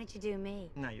 Why don't you do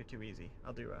me? No, you're too easy.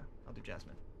 I'll do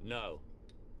Jasmine. No.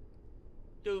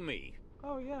 Do me.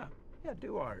 Oh, yeah. Yeah,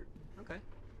 do Art. Okay.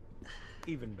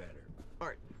 Even better.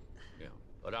 Art. Yeah.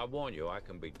 But I warn you, I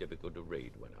can be difficult to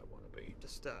read when I want to be.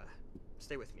 Just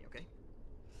stay with me, okay?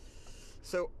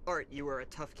 So, Art, you were a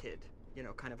tough kid. You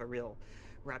know, kind of a real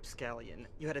rapscallion.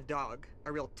 You had a dog,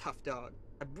 a real tough dog,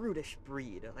 a brutish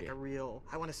breed, like a real,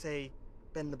 I want to say,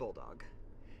 Ben the Bulldog.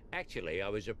 Actually, I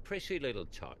was a prissy little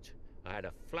tot. I had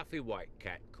a fluffy white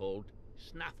cat called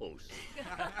Snuffles.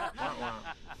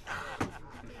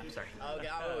 Sorry. Okay,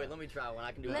 wait, let me try one.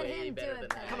 I can do Let way him do better it than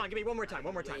better. that. Come on, give me one more time.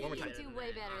 You do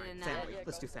way better than that. Family.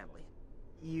 Let's do family.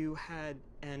 You had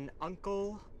an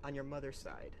uncle on your mother's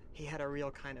side. He had a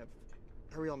real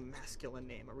masculine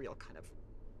name, a real kind of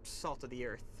salt of the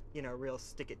earth, you know, real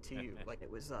stick it to you. Like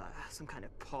it was some kind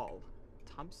of Paul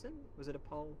Thompson? Was it a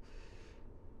Paul?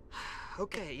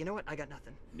 Okay, you know what? I got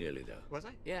nothing. Nearly though. Was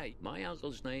I? Yeah, my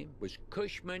uncle's name was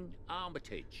Cushman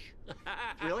Armitage.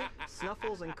 Really?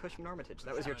 Snuffles and Cushman Armitage.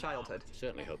 That was your childhood.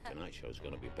 Certainly hope tonight's show's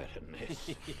going to be better than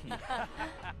this.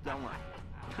 Don't worry.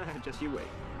 Just you wait.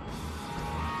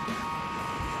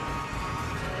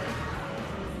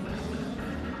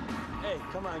 Hey,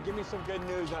 come on, give me some good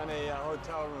news on a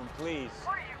hotel room, please.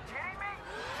 What are you kidding me?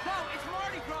 No, it's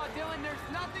Mardi Gras, Dylan. There's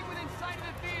nothing within sight of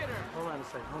the theater. Hold on a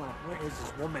second. Hold on. Where is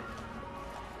this woman?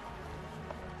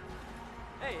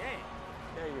 Hey,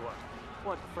 There you are.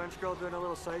 What, the French girl doing a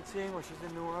little sightseeing while she's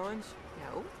in New Orleans?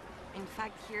 No. In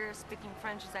fact, here, speaking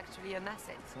French is actually an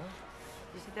asset. Huh?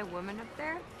 You see the woman up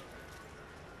there?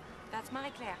 That's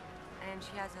Marie-Claire, and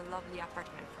she has a lovely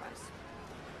apartment for us.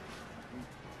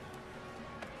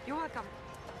 You're welcome.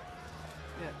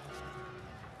 Yeah.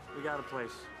 We got a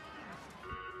place.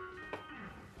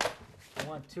 I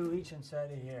want 2 each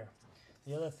inside of here.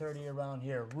 The other 30 around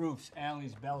here. Roofs,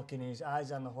 alleys, balconies,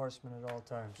 eyes on the horsemen at all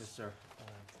times. Yes, sir.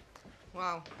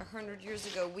 Wow, 100 years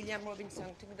ago, William Robinson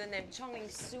took the name Chongling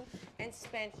Su and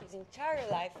spent his entire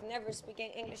life never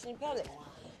speaking English in public.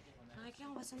 Marie-Claire,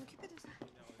 on va s'en occuper de ça.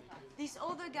 This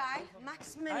other guy,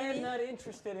 Max I Manley. am not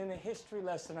interested in a history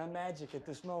lesson on magic at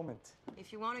this moment.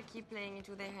 If you want to keep playing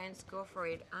into their hands, go for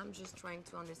it. I'm just trying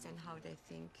to understand how they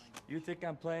think. You think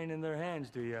I'm playing in their hands,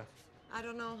 do you? I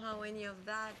don't know how any of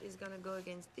that is gonna go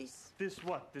against this. This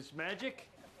what? This magic?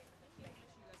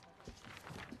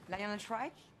 Lion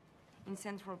Trike in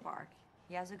Central Park.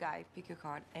 He has a guy pick a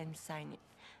card and sign it.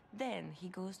 Then he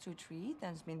goes to a tree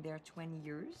that's been there 20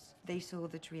 years. They saw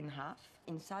the tree in half.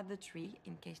 Inside the tree,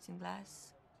 encased in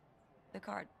glass, the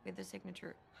card with the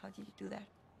signature. How did you do that?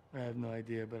 I have no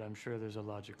idea, but I'm sure there's a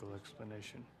logical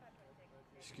explanation.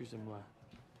 Excusez-moi.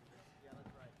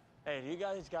 Hey, do you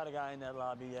guys got a guy in that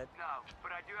lobby yet? No,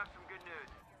 but I do have some good news.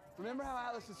 Remember how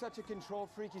Atlas is such a control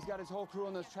freak? He's got his whole crew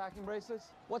on those tracking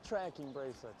bracelets? What tracking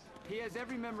bracelets? He has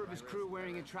every member of his crew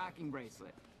wearing a tracking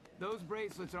bracelet. Those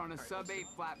bracelets are on a sub-8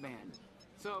 flat band.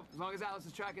 So, as long as Atlas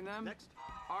is tracking them,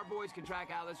 our boys can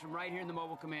track Atlas from right here in the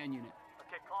mobile command unit.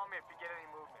 Okay, call me if you get any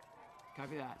movement.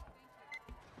 Copy that.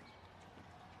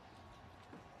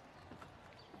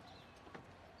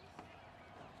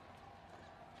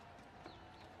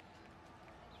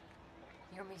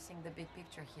 You're missing the big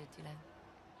picture here, Dylan.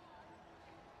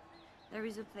 There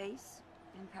is a place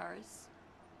in Paris,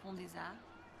 Pont des Arts.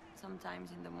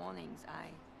 Sometimes in the mornings, I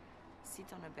sit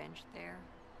on a bench there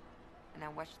and I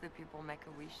watch the people make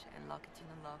a wish and lock it in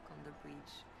a lock on the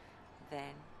bridge,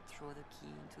 then throw the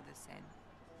key into the Seine.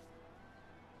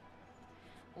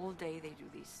 All day they do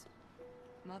this.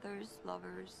 Mothers,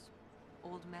 lovers,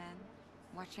 old men,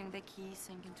 watching the key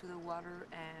sink into the water,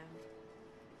 and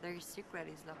their secret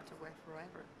is locked away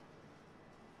forever.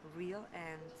 Real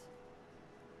and,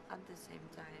 at the same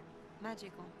time,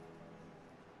 magical.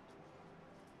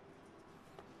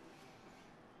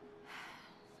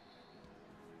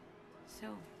 So,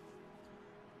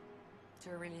 do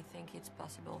you really think it's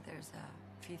possible there's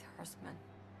a fifth horseman?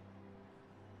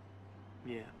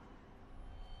 Yeah.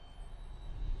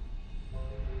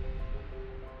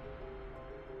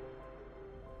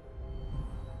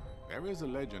 There is a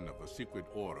legend of a secret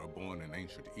order born in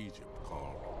ancient Egypt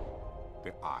called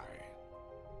the Eye.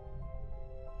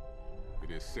 It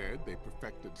is said they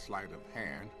perfected sleight of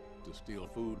hand to steal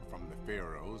food from the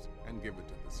pharaohs and give it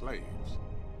to the slaves.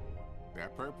 Their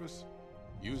purpose?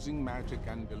 Using magic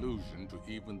and delusion to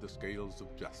even the scales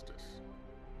of justice.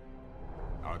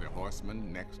 Are the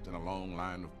horsemen next in a long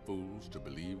line of fools to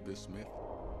believe this myth?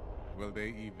 Will they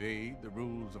evade the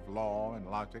rules of law and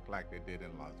logic like they did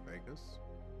in Las Vegas?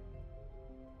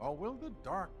 Or will the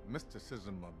dark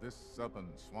mysticism of this southern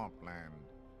swampland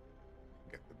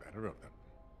get the better of them?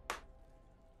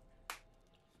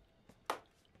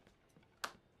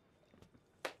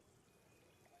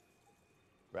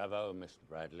 Bravo, Mr.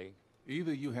 Bradley.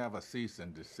 Either you have a cease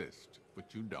and desist,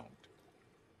 but you don't,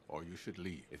 or you should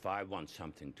leave. If I want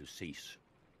something to cease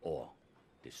or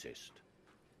desist,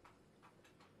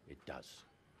 it does.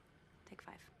 Take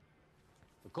 5.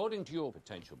 According to your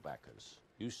potential backers,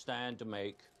 you stand to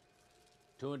make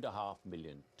 2.5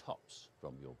 million tops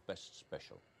from your best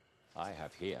special. I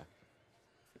have here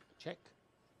a check.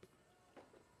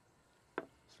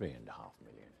 3.5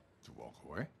 million. To walk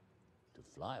away? To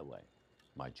fly away.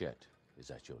 My jet is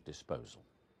at your disposal.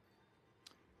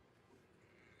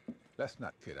 Let's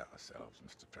not kid ourselves,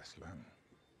 Mr. Tressler.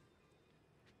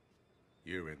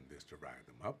 You're in this to ride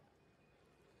them up.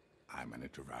 I'm in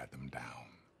it to ride them down.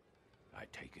 I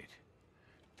take it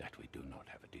that we do not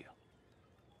have a deal.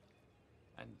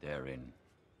 And therein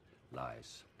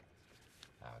lies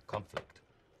our conflict.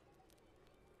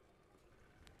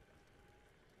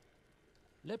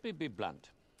 Let me be blunt.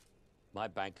 My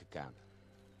bank account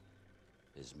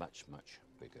is much, much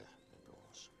bigger than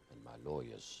yours, and my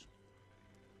lawyers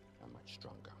are much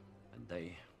stronger. And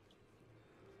they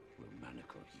will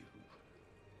manacle you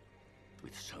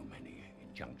with so many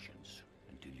injunctions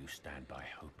until you stand by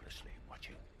hopelessly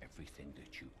watching everything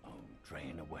that you own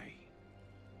drain away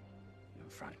in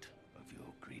front of your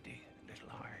greedy little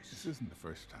eyes. This isn't the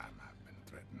first time I've been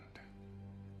threatened.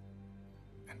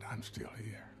 And I'm still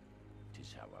here. It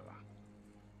is, however,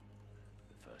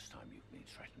 the first time you've been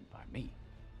threatened by me.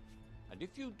 And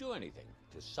if you do anything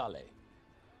to sully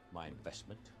my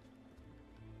investment,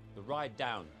 the ride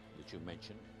down that you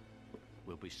mentioned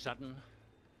will be sudden,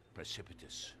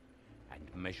 precipitous, and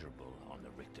measurable on the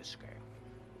Richter scale.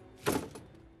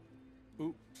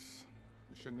 Oops.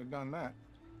 We shouldn't have done that.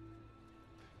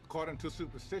 According to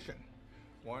superstition,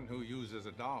 one who uses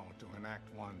a doll to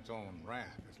enact one's own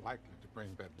wrath is likely to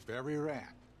bring that very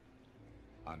wrath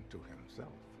unto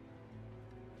himself.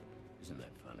 Isn't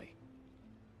that funny?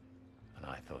 And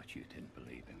I thought you didn't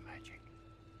believe in magic.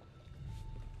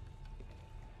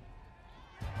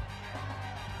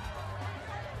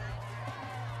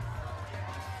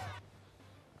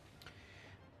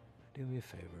 Do me a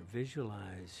favor,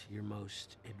 visualize your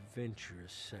most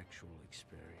adventurous sexual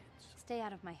experience. Stay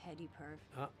out of my head, you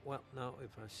perv. Well, no,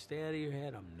 if I stay out of your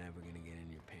head, I'm never going to get in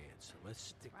your pants. So let's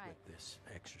stick Right. with this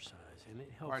exercise, and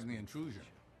it helps. Pardon the me. intrusion.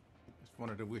 Just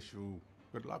wanted to wish you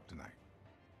good luck tonight.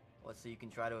 What, so you can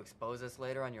try to expose us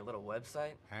later on your little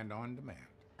website? And on demand.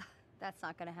 That's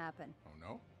not gonna happen. Oh,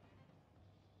 no?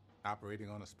 Operating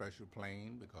on a special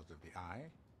plane because of the eye?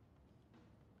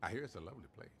 I hear it's a lovely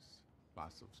place.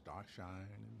 Lots of starshine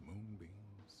and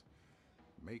moonbeams.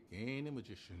 Make any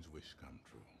magician's wish come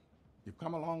true. You've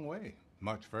come a long way.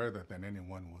 Much further than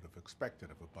anyone would have expected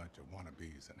of a bunch of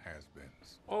wannabes and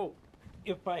has-beens. Oh,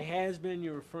 if by has been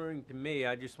you're referring to me,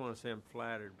 I just want to say I'm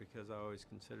flattered because I always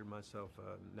considered myself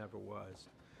never was.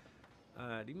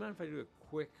 Do you mind if I do a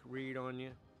quick read on you?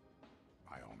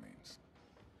 By all means.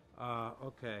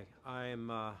 Okay.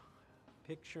 I'm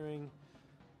picturing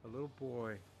A little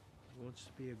boy who wants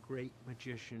to be a great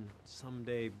magician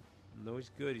someday. Though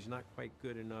he's good, he's not quite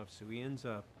good enough, so he ends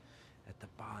up at the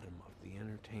bottom of the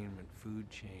entertainment food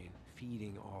chain,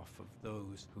 feeding off of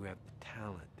those who have the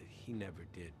talent that he never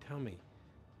did. Tell me,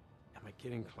 am I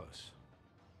getting close?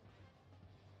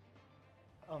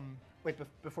 Wait,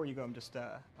 before you go,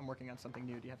 I'm working on something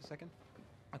new. Do you have a second?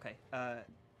 Okay,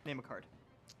 name a card.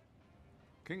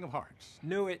 King of Hearts.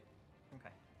 Knew it. Okay.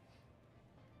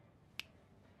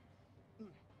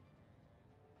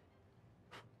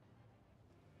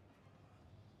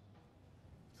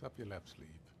 It's up your left sleeve.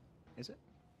 Is it?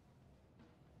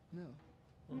 No.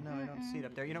 No, I don't see it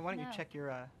up there. You know, why don't you No. check your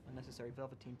unnecessary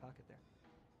velveteen pocket there?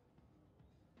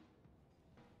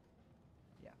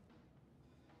 Yeah.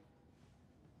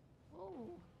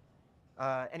 Ooh.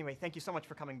 Anyway, thank you so much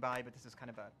for coming by, but this is kind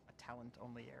of a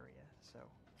talent-only area, so...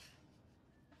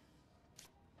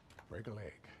 Break a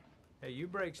leg. Hey, you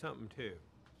break something too.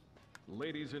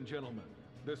 Ladies and gentlemen,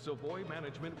 the Savoy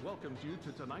Management welcomes you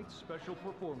to tonight's special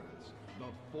performance,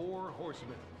 The Four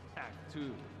Horsemen, Act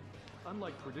 2.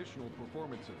 Unlike traditional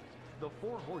performances, the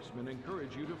Four Horsemen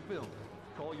encourage you to film,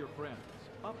 call your friends,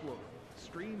 upload,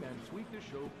 stream, and tweet the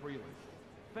show freely.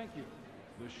 Thank you.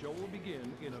 The show will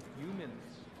begin in a few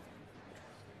minutes.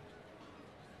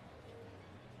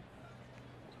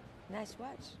 Nice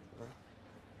watch.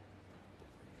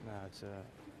 No, it's a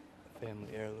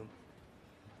family heirloom.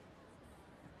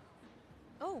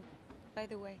 Oh, by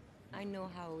the way, I know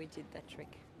how we did that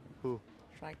trick. Who?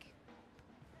 Shrek.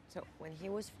 So, when he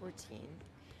was 14,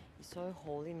 he saw a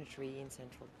hole in a tree in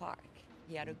Central Park.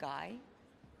 He had a guy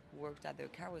who worked at the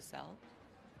carousel,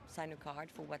 sign a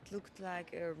card for what looked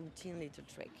like a routine little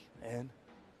trick. And?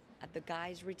 At the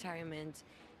guy's retirement,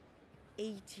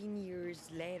 18 years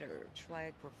later,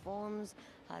 Shrek performs,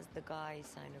 has the guy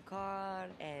sign a card,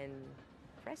 and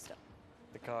presto.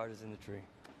 The card is in the tree.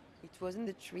 It was in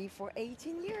the tree for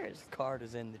 18 years. The card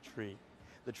is in the tree.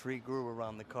 The tree grew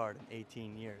around the card in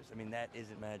 18 years. I mean, that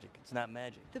isn't magic. It's not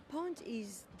magic. The point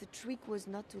is, the trick was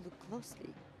not to look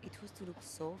closely. It was to look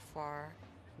so far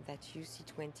that you see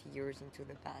 20 years into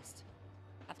the past.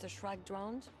 After Shrek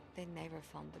drowned, they never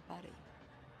found the body.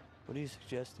 What are you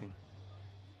suggesting?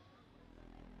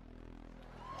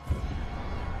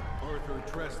 Arthur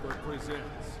Tressler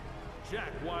presents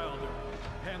Jack Wilder,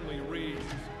 Henley Reeves,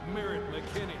 Merritt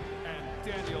McKinney, and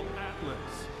Daniel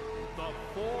Atlas, The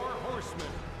Four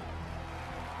Horsemen.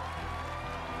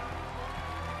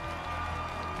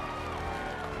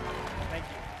 Thank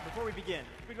you. Before we begin,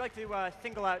 we'd like to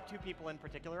single out two people in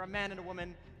particular, a man and a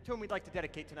woman, to whom we'd like to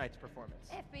dedicate tonight's performance.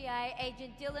 FBI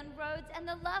agent Dylan Rhodes and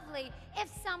the lovely, if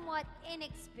somewhat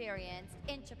inexperienced,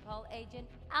 Interpol agent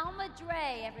Alma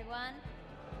Dre, everyone.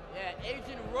 Yeah,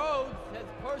 Agent Rhodes has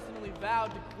personally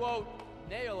vowed to, quote,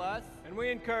 nail us. And we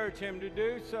encourage him to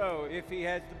do so if he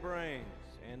has the brains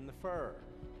and the fur.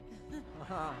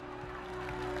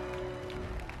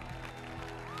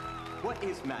 What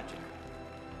is magic?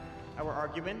 Our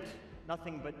argument,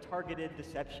 nothing but targeted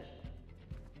deception.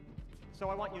 So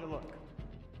I want you to look.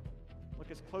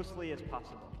 Look as closely as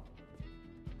possible.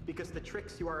 Because the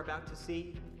tricks you are about to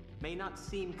see may not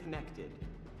seem connected,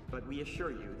 but we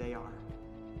assure you they are.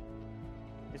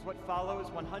 Is what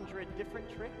follows 100 different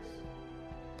tricks?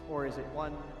 Or is it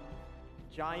one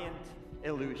giant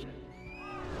illusion?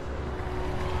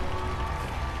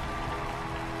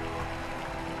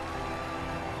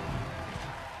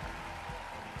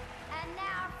 And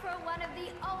now for one of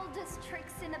the oldest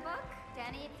tricks in the book.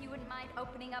 Danny, if you wouldn't mind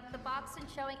opening up the box and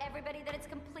showing everybody that it's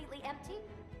completely empty.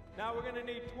 Now we're gonna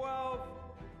need 12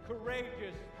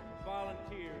 courageous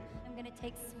volunteers. I'm gonna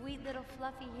take sweet little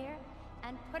Fluffy here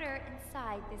and put her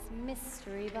inside this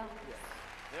mystery box.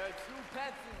 There are two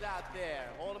pencils out there.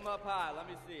 Hold them up high. Let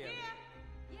me see them.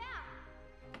 Yeah.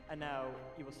 And now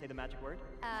you will say the magic word.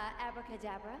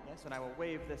 Abracadabra. Yes, and I will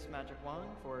wave this magic wand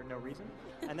for no reason.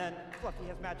 And then Fluffy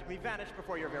has magically vanished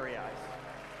before your very eyes.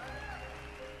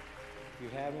 If you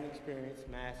haven't experienced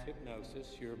mass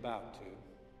hypnosis, you're about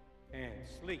to. And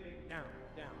sleep, down,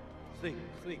 down. Sleep,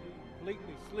 sleep,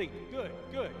 completely sleep. Good,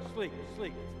 good, sleep,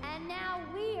 sleep. And now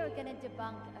we are gonna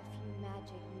debunk a few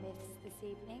magic myths this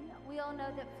evening. We all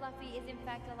know that Fluffy is in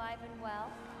fact alive and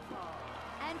well.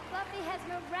 And Fluffy has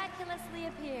miraculously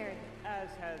appeared. As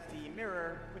has the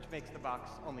mirror, which makes the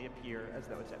box only appear as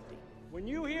though it's empty. When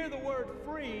you hear the word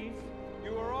freeze,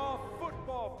 you are all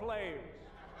football players.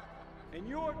 And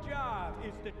your job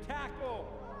is to tackle,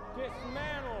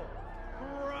 dismantle,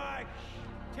 crush,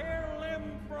 tear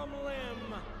limb from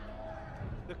limb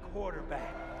the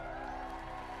quarterback.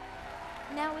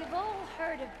 Now we've all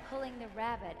heard of pulling the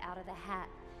rabbit out of the hat.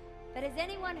 But has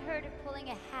anyone heard of pulling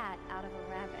a hat out of a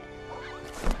rabbit?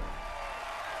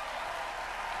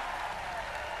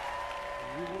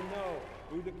 You will know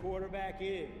who the quarterback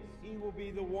is. He will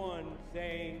be the one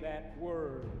saying that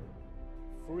word.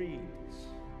 Freeze.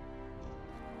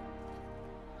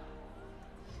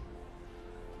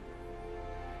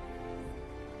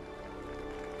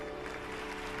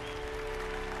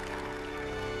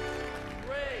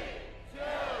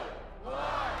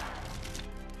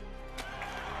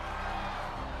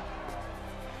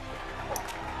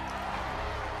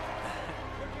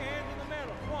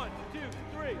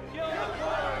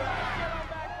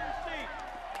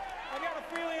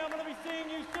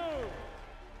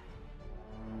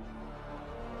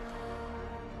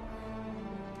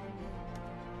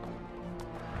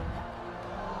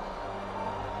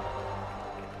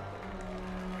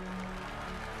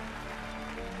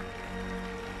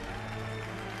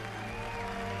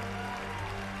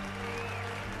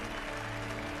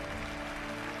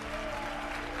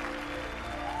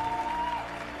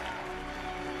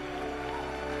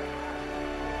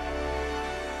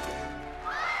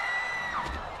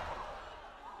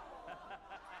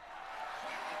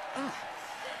 I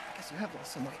guess you have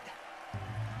lost some weight.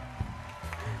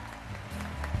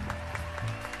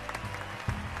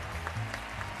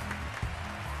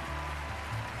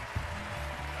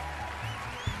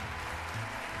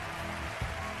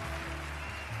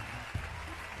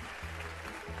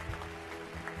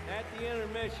 At the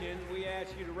intermission, we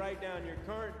ask you to write down your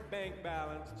current bank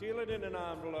balance, seal it in an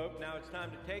envelope. Now it's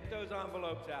time to take those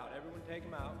envelopes out. Everyone take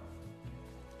them out.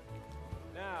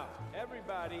 Now,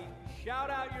 everybody, shout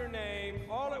out your name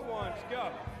all at once.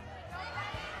 Go.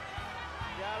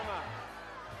 Shout them out.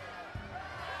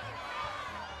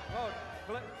 Oh,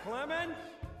 Clemens?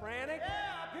 Frantic?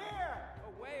 Yeah, up here.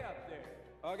 Oh, way up there.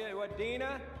 Okay, what,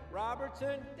 Dina?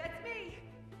 Robertson? That's me.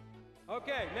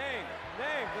 Okay, names,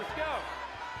 let's go.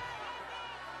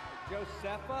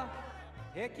 Josepha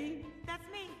Hickey? That's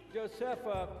me.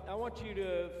 Josepha, I want you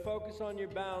to focus on your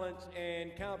balance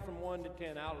and count from 1 to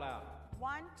 10 out loud.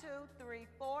 1, 2, 3,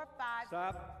 4, 5.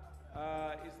 Stop.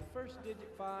 Is the first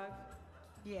digit 5?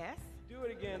 Yes. Do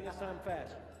it again, this time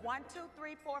faster. 1, 2,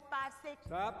 3, 4, 5, 6.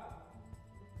 Stop.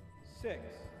 6.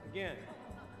 Again.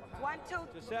 1, 2.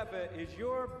 Josepha, is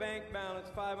your bank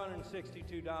balance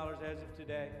 $562 as of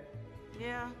today?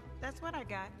 Yeah, that's what I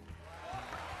got.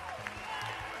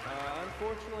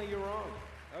 Unfortunately, you're wrong.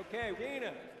 Okay,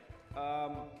 Dina.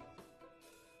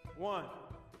 1,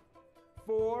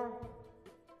 4,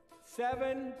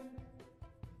 7,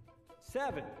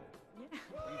 7. Yeah.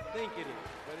 You think it is,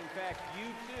 but in fact, you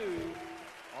too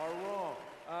are wrong.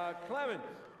 Clemens,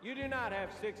 you do not have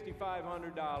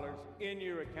 $6,500 in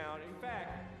your account. In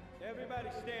fact, everybody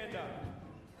stand up.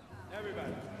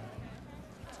 Everybody.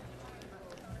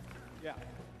 Yeah.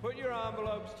 Put your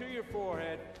envelopes to your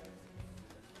forehead.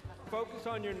 Focus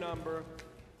on your number.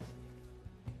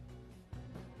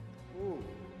 Ooh.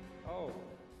 Oh,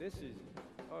 this is,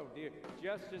 oh dear,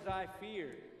 just as I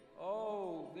feared.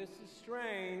 Oh, this is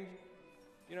strange.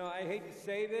 You know, I hate to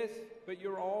say this, but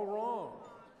you're all wrong.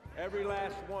 Every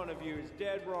last one of you is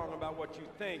dead wrong about what you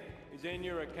think is in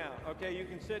your account. Okay, you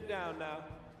can sit down now.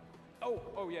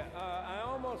 Oh yeah, I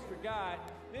almost forgot.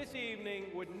 This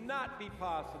evening would not be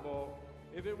possible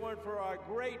if it weren't for our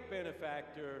great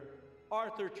benefactor,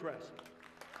 Arthur Tressel.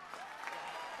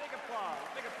 Big applause,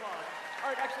 big applause.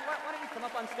 Art, actually, why don't you come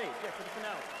up on stage? Yeah, for the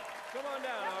finale. Come on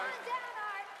down, Come Art. on down,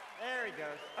 Art. There he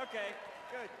goes. Okay,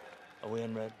 good. Are we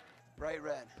in red? Bright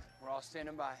red. We're all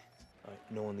standing by. All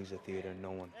right, no one leaves the theater,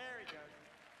 no one. There he goes.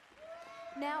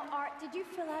 Now, Art, did you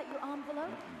fill out your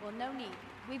envelope? Well, no need.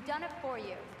 We've done it for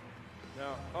you.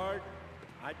 Now, Art,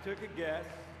 I took a guess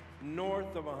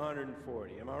north of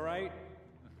 140. Am I right?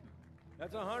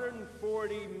 That's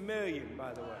 140 million,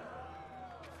 by the way.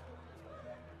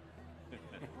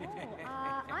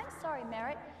 I'm sorry,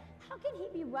 Merritt. How can he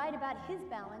be right about his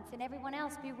balance and everyone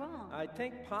else be wrong? I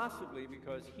think possibly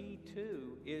because he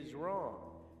too is wrong.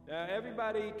 Now,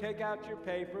 everybody take out your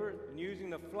paper and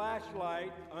using the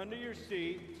flashlight under your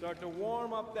seat, start to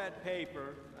warm up that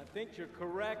paper. I think your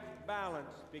correct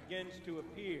balance begins to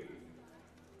appear.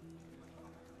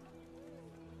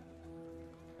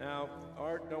 Now,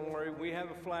 Art, don't worry, we have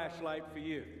a flashlight for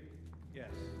you. Yes.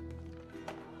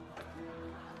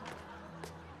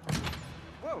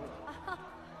 Whoa.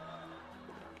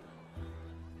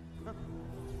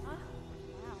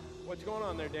 What's going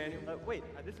on there, Daniel? Wait,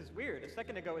 this is weird. A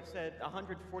second ago it said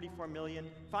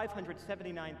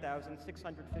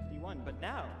 144,579,651, but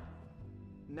now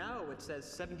it says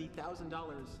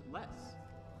 $70,000 less.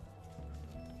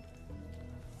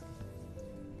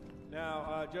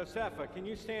 Now, Josepha, can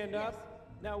you stand up?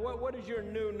 Now, what is your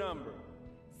new number?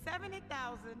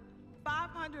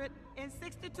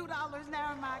 $70,562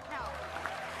 now in my account.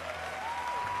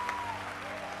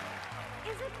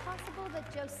 Is it possible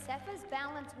that Josepha's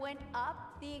balance went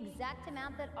up the exact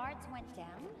amount that Art's went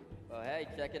down? Well, hey,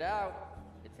 check it out.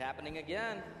 It's happening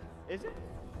again. Is it?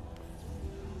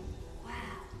 Wow.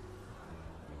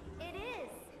 It is.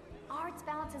 Art's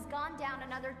balance has gone down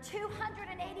another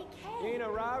 $280K. Nina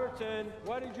Robertson,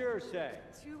 what did yours say?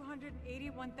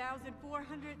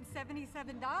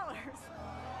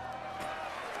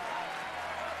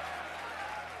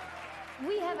 $281,477.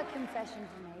 We have a confession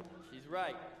to make. She's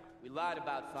right. We lied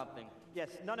about something.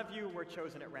 Yes, none of you were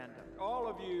chosen at random. All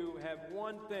of you have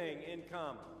one thing in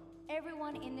common.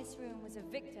 Everyone in this room was a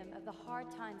victim of the hard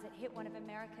times that hit one of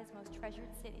America's most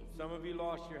treasured cities. Some of you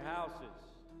lost your houses,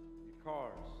 your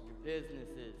cars, your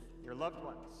businesses, your loved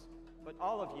ones. But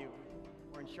all of you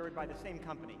were insured by the same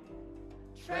company.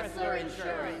 Tressler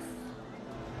Insurance.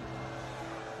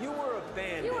 You were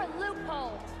abandoned. You were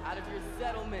loopholed. Out of your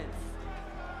settlements.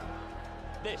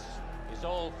 This is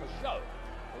all for show,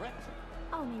 correct?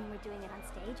 Oh, meaning we're doing it on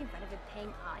stage in front of a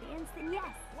paying audience? Then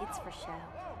yes, it's for show.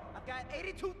 I've got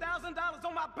 $82,000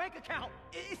 on my bank account.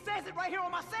 It says it right here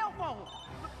on my cell phone.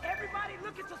 Look, everybody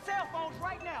look at your cell phones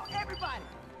right now. Everybody.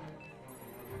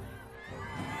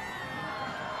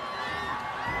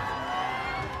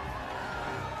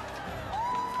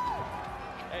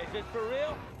 Hey, is this for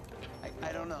real?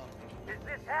 I don't know. Is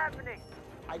this happening?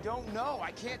 I don't know.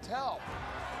 I can't tell.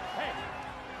 Hey,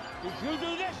 did you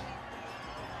do this?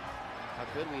 How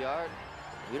good we are.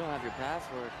 We don't have your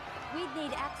password. We'd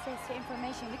need access to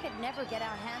information we could never get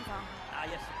our hands on.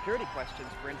 Yes, security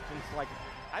questions, for instance, like,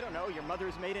 I don't know, your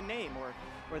mother's maiden name or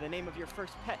the name of your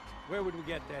first pet. Where would we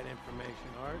get that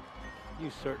information, Art? You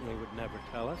certainly would never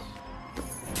tell us.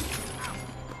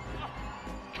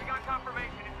 We got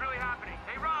confirmation. It's really happening.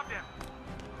 They robbed him.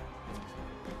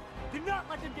 Do not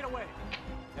let them get away.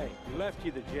 Hey, we left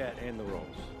you the jet and the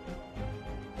rolls.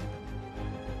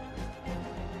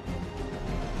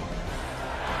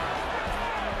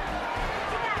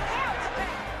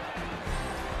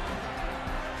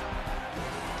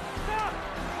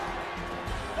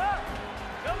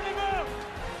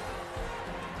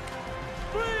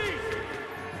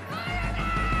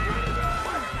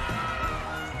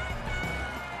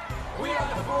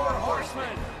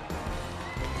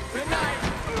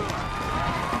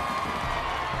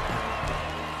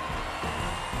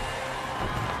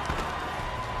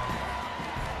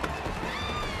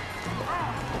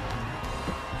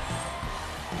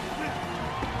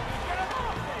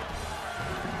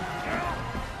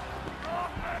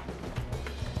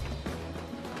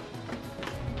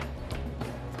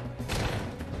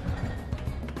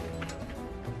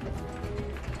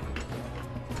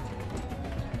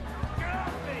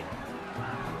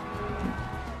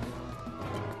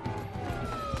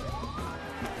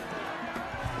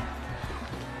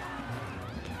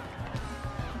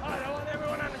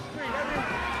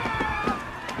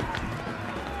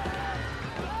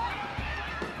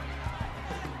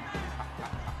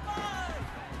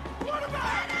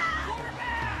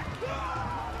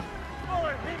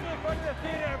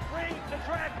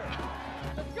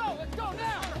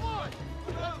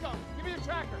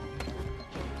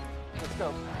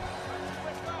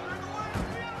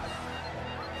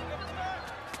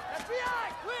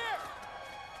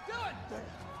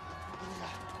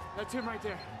 That's him right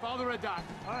there. Follow the red dot.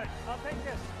 All right, I'll take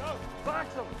this. Go.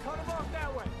 Box him. Cut him off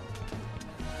that way.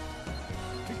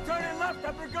 He's turning left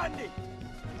up Burgundy.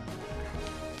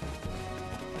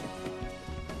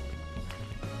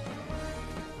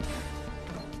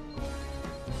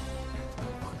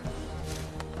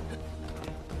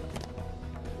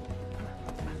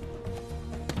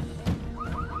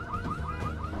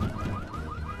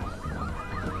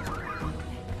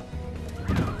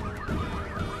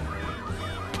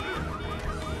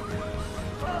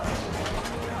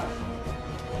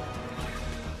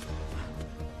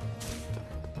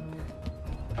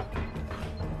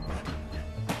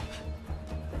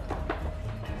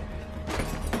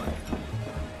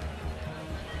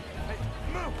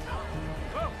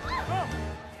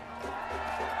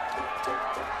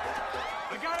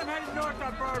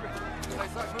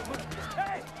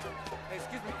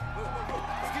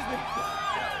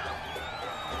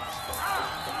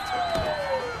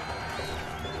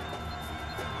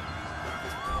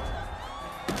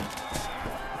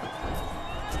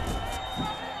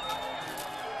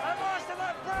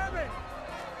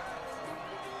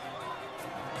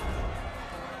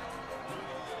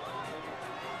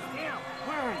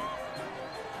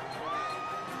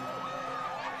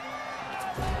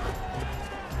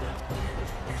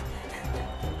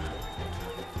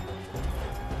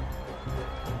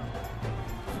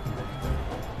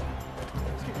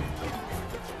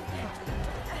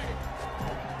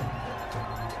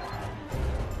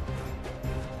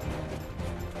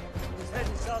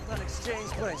 on Exchange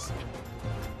Place.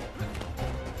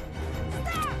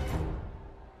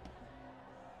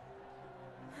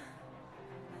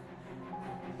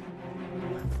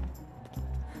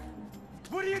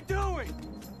 What are you doing?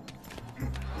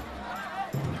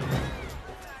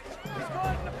 He's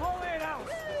going to Napoleon House.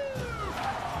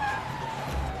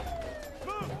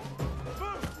 Move!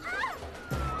 Move!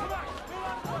 Come on! Move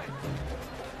out of the way!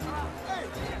 Hey!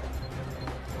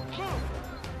 Move!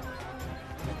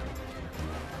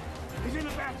 He's in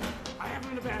the bathroom. I have him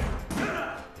in the bathroom.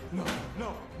 No,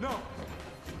 no, no.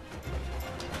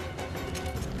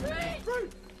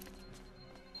 Freeze!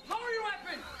 Lower your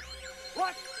weapon!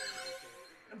 What?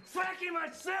 I'm tracking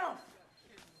myself!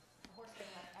 The horsemen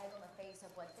have egg on the face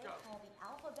of what they call the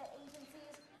alphabet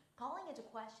agencies, calling into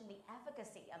question the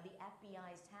efficacy of the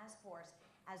FBI's task force,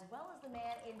 as well as the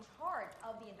man in charge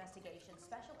of the investigation,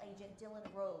 Special Agent Dylan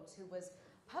Rhodes, who was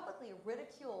publicly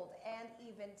ridiculed and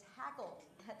even tackled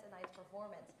at tonight's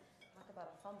performance. Talk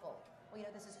about a fumble. Well, you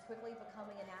know, this is quickly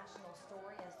becoming a national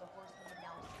story as the horsemen have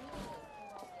now seemingly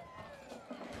pulled off the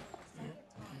second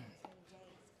time in 10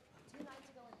 days. 2 nights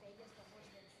ago in Vegas, the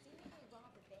horsemen seemingly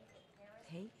robbed a bank in Paris.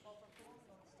 Hey. While performing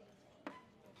on stage.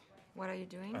 What are you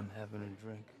doing? I'm having a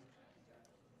drink.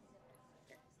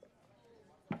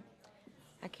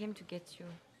 I came to get you.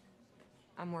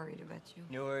 I'm worried about you.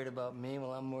 You're worried about me?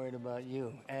 Well, I'm worried about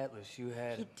you. Atlas, you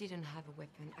had He him. didn't have a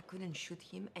weapon. I couldn't shoot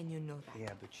him, and you know that.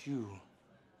 Yeah, but you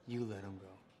let him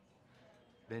go.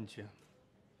 Didn't you?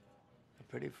 A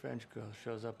pretty French girl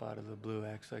shows up out of the blue,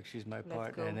 acts like she's my Let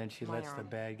partner, go and then she my lets the arm.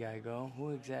 bad guy go.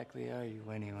 Who exactly are you,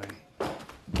 anyway?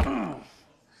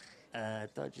 I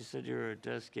thought you said you were a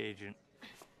desk agent.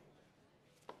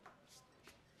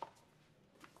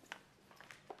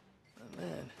 Oh,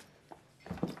 man.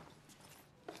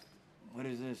 What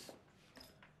is this?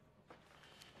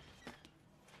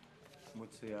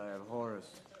 What's the Eye of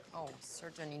Horus? Oh,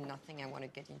 certainly nothing I want to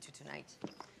get into tonight.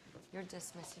 You're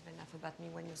dismissive enough about me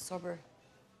when you're sober.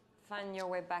 Find your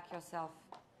way back yourself.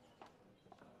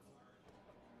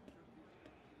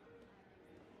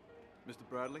 Mr.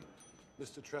 Bradley,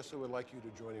 Mr. Tressa would like you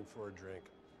to join him for a drink.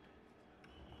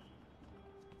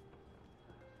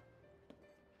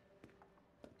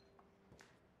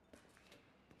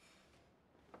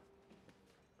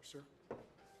 Sir?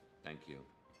 Thank you.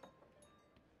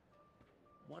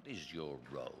 What is your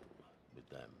role with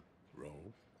them?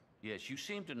 Role? Yes, you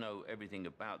seem to know everything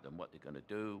about them, what they're going to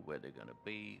do, where they're going to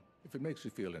be. If it makes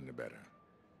you feel any better,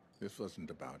 this wasn't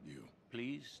about you.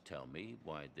 Please tell me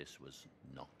why this was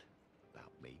not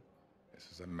about me. This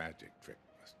is a magic trick,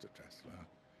 Mr. Tesla.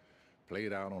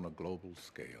 Played out on a global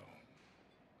scale.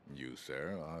 You,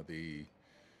 sir, are the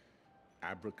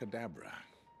abracadabra.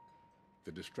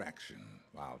 The distraction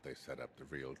while they set up the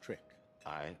real trick.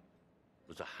 I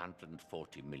was a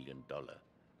 $140 million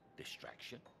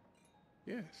distraction.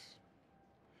 Yes.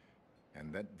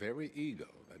 And that very ego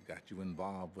that got you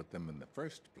involved with them in the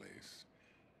first place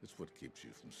is what keeps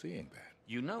you from seeing that.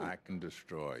 You know... I can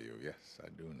destroy you. Yes, I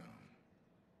do know.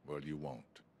 Well, you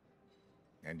won't.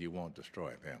 And you won't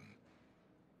destroy them.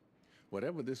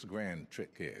 Whatever this grand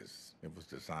trick is, it was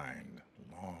designed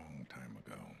a long time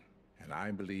ago. And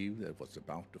I believe that what's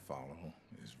about to follow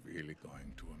is really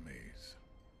going to amaze.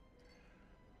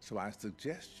 So I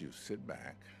suggest you sit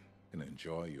back and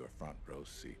enjoy your front row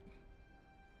seat.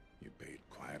 You paid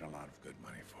quite a lot of good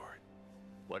money for it.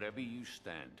 Whatever you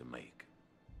stand to make,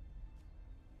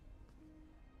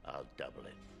 I'll double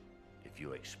it if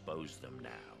you expose them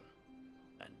now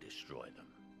and destroy them.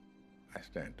 I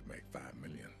stand to make $5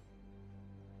 million.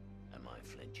 Am I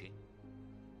flinching?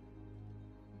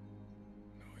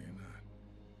 No, you're not.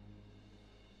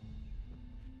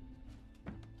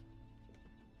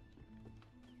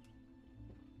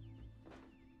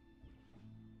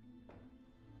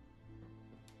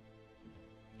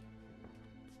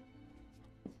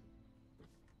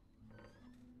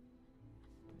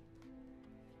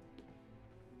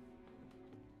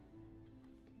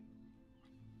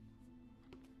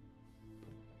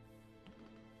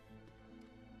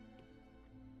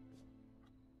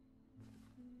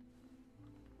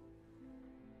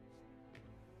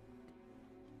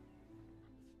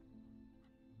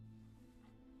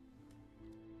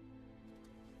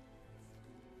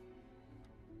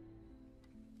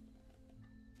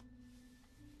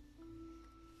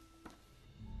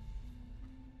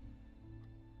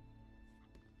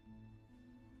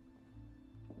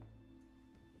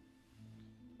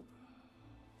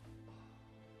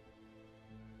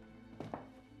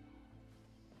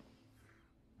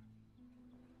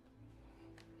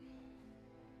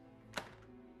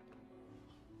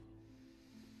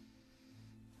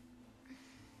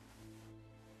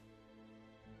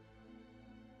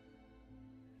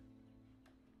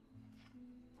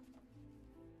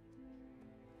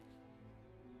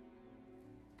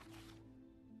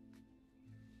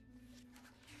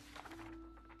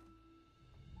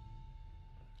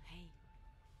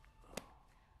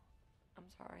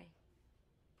 sorry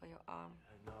for your arm.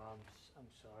 No, I'm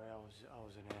sorry. I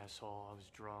was an asshole. I was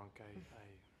drunk.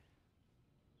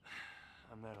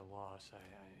 I'm at a loss.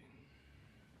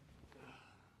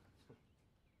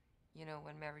 You know,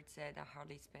 when Merritt said I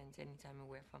hardly spent any time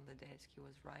away from the desk, he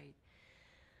was right.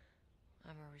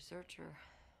 I'm a researcher.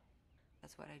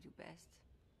 That's what I do best.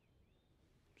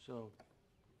 So,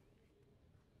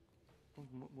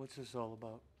 what's this all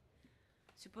about?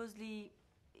 Supposedly,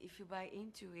 if you buy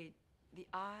into it, the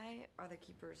Eye are the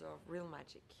keepers of real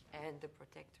magic and the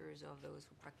protectors of those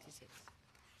who practice it.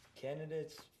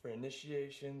 Candidates for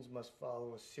initiations must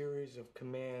follow a series of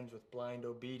commands with blind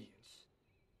obedience.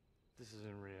 This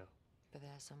isn't real. But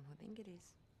there are some who think it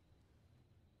is.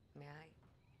 May I?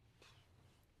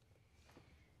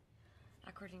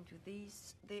 According to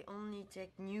these, they only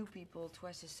take new people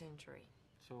twice a century.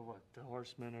 So what, the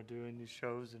horsemen are doing these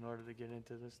shows in order to get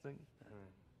into this thing?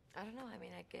 I don't know. I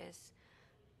mean, I guess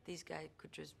these guys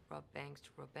could just rob banks to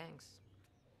rob banks.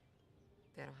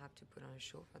 They don't have to put on a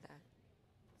show for that.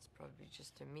 It's probably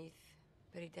just a myth,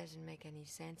 but it doesn't make any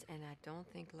sense, and I don't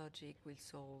think logic will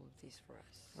solve this for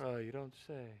us. Oh, you don't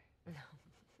say. No.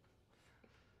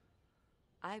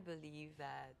 I believe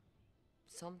that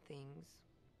some things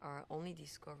are only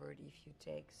discovered if you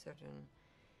take certain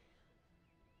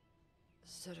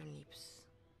leaps.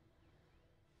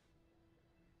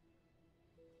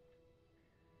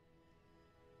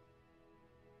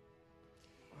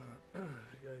 You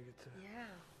gotta get to...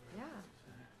 Yeah.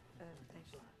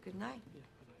 Thanks. Good night.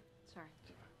 Sorry.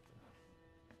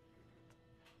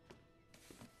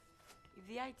 If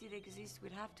the eye did exist,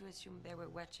 we'd have to assume they were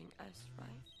watching us, right?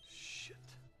 Shit.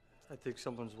 I think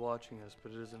someone's watching us,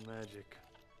 but it isn't magic.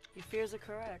 Your fears are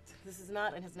correct. This is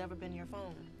not and has never been your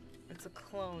phone. It's a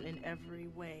clone in every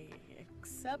way,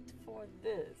 except for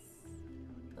this.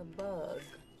 A bug.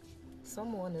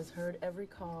 Someone has heard every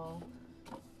call,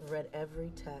 read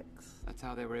every text. That's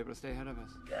how they were able to stay ahead of us.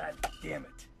 God damn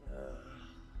it.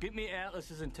 Get me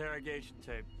Atlas's interrogation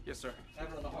tape. Yes, sir. Have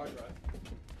it on the hard drive.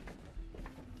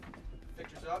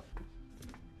 Pictures up.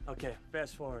 Okay,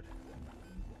 fast forward.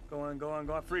 Go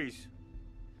on, freeze.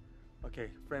 Okay,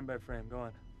 frame by frame, go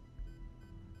on.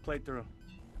 Play through.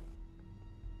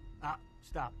 Ah,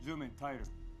 stop, zoom in, tighter.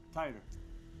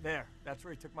 There, that's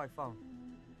where he took my phone.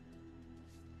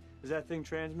 Is that thing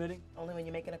transmitting? Only when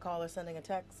you're making a call or sending a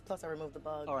text, plus I removed the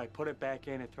bug. All right, put it back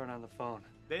in and turn on the phone.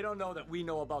 They don't know that we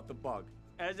know about the bug.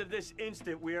 As of this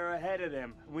instant, we are ahead of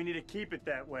them. We need to keep it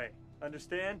that way.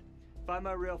 Understand? Find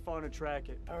my real phone and track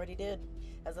it. Already did.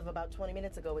 As of about 20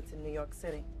 minutes ago, it's in New York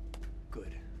City.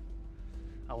 Good.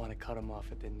 I want to cut them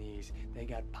off at the knees. They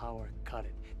got power, cut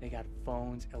it. They got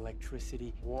phones,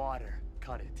 electricity, water,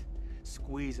 cut it.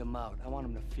 Squeeze them out. I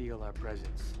want them to feel our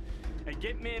presence. And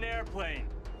get me an airplane.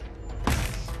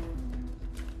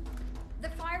 The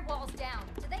firewall's down.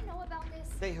 Do they know about this?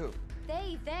 They who?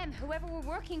 They, them, whoever we're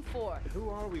working for. Who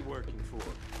are we working for?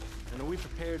 And are we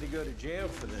prepared to go to jail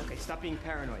for this? Okay, stop being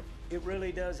paranoid. It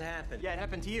really does happen. Yeah, it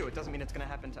happened to you. It doesn't mean it's gonna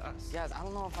happen to us. Guys, I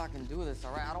don't know if I can do this,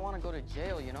 all right? I don't want to go to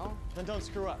jail, you know? Then don't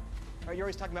screw up. All right, you're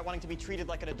always talking about wanting to be treated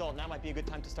like an adult. Now might be a good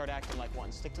time to start acting like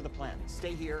one. Stick to the plan.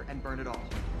 Stay here and burn it all.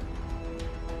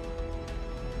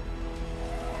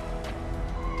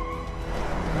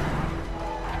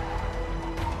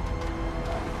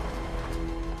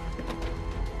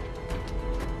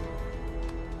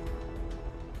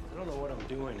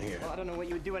 Doing here? Well, I don't know what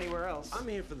you would do anywhere else. I'm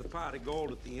here for the pot of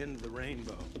gold at the end of the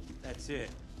rainbow. That's it.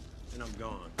 And I'm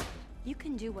gone. You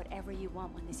can do whatever you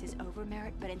want when this is over,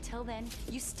 Merritt, but until then,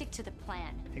 you stick to the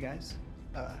plan. Hey, guys.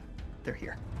 They're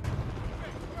here.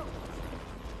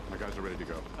 My guys are ready to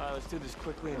go. Let's do this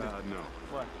quickly. And no.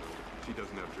 What? She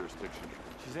doesn't have jurisdiction.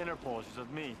 She's Interpol. She's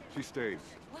with me. She stays.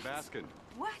 What? Baskin.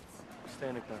 What? Stay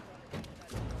in the car.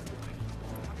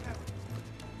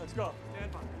 Let's go.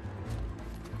 Stand by.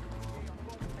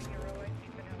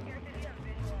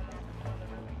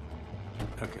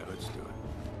 Okay, let's do it.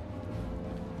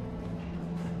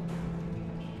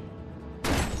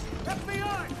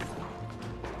 FBI!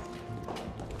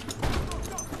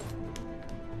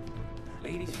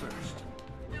 Ladies first.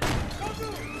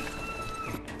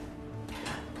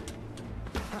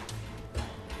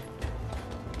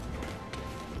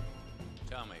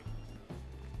 Tell me,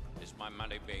 is my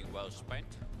money being well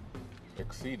spent?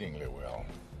 Exceedingly well.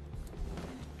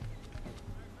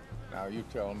 Now you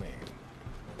tell me,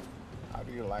 how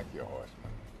do you like your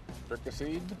horsemen?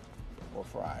 Fricasseed or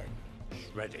fried?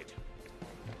 Shredded.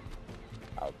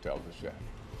 I'll tell the chef.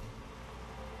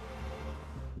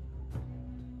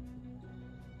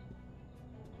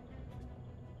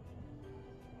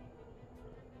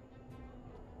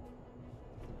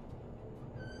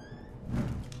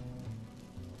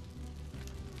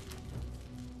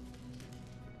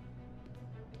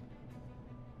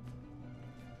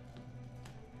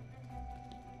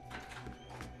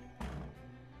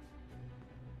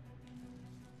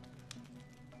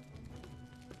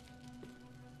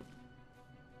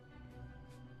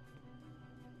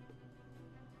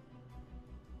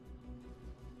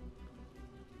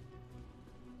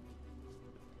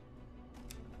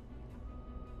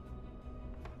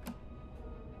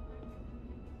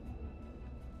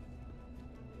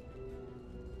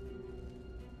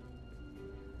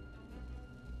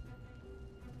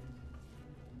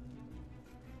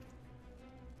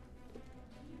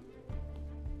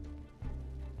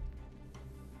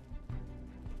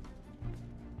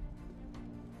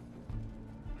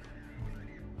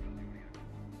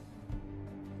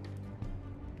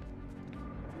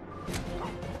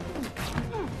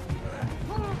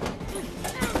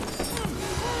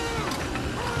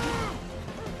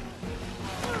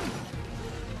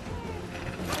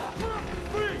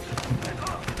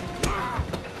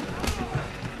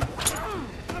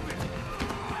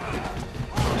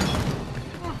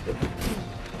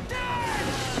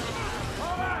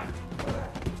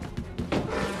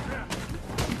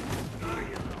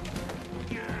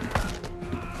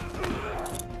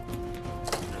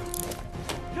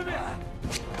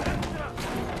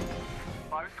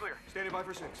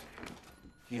 for 6.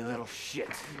 You little shit.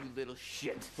 You little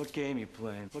shit. What game you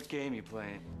playing? What game you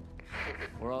playing?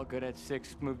 We're all good at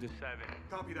 6. Move to 7.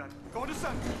 Copy that. Go to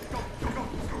 7. Go, go, go.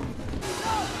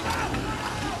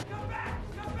 Come back!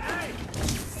 Come back! Hey!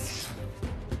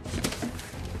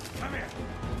 Come here.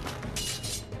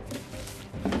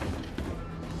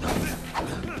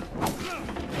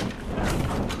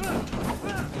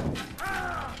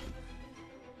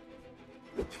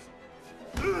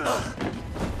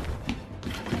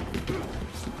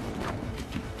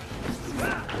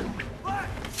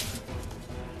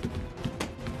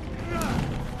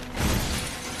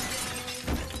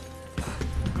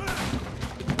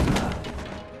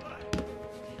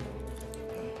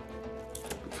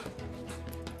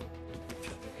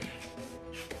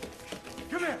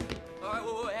 Come here. All right,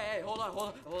 wait, hey, hold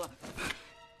on.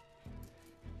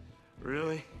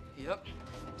 Really? Yep.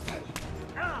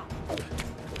 Now!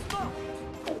 Stop!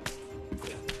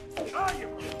 Are you?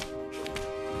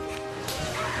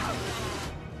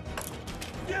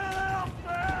 Get up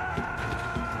there!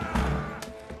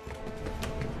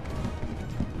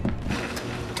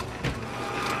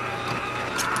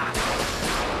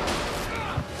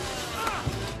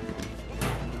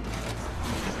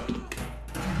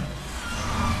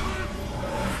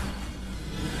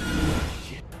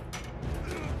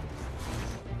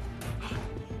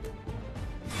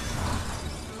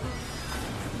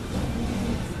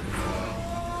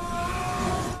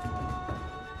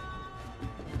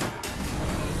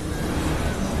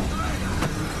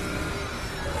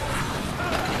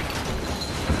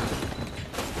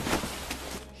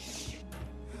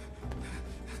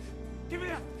 Give me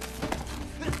that!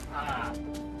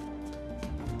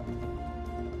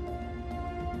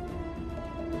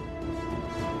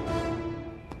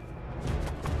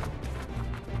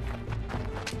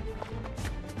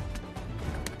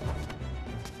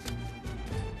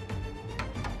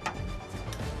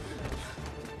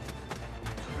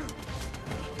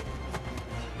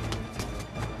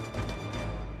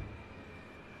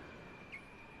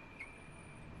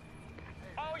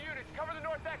 All units, cover the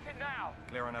north exit now.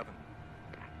 Clear on Evan.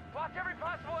 Block every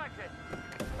possible exit.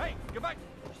 Hey, get back!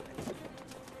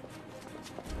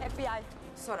 FBI.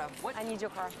 Sort of. What? I need your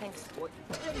car. Thanks. What?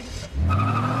 Stop!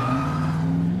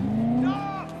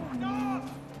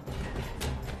 Stop!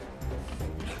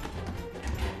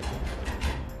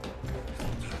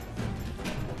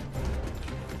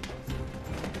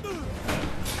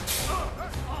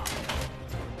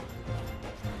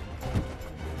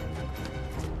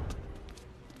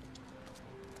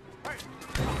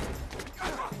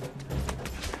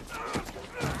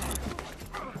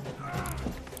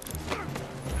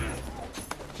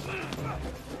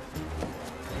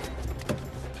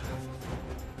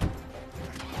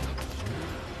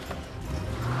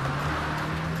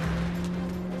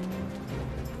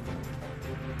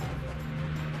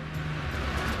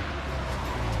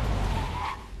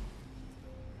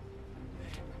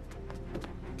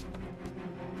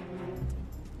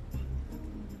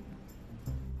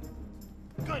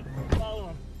 Good. Follow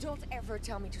him. Don't ever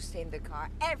tell me to stay in the car.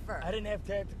 Ever. I didn't have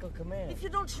tactical command. If you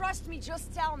don't trust me,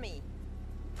 just tell me.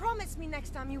 Promise me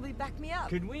next time you will back me up.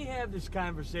 Can we have this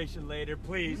conversation later,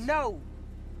 please? No.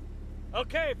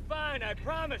 Okay, fine. I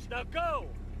promise. Now go.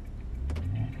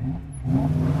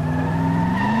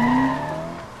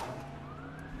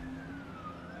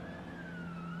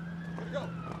 Where'd go?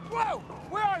 Whoa!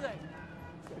 Where are they?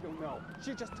 I don't know.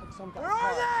 She just took some guy's Where are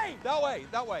car. they? That way,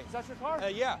 that way. Is that your car?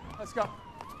 Yeah. Let's go.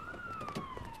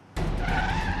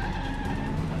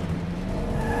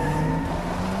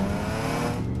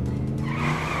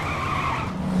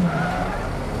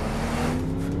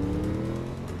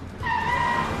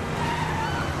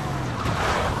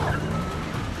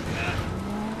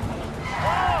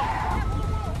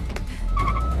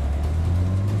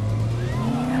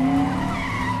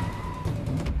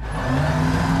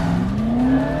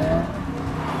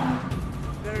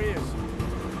 There he is.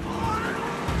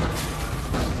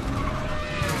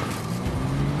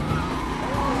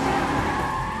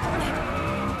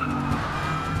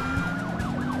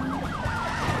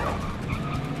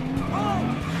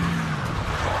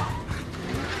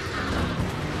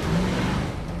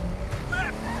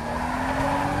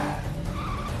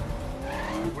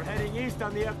 We're heading east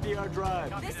on the FDR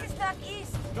Drive. This is not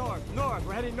east. North.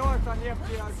 We're heading north on the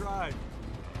FDR Drive.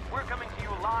 We're coming to you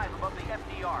live above the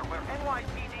FDR, where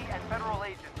NYPD and federal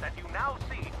agents that you now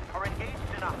see are engaged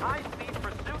in a high-speed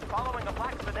pursuit following a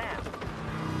black sedan.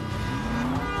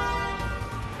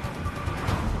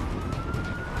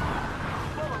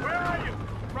 Bullet, where are you?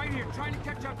 Right here, trying to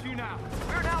catch up to you now.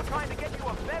 We're now trying to get you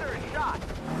a better shot.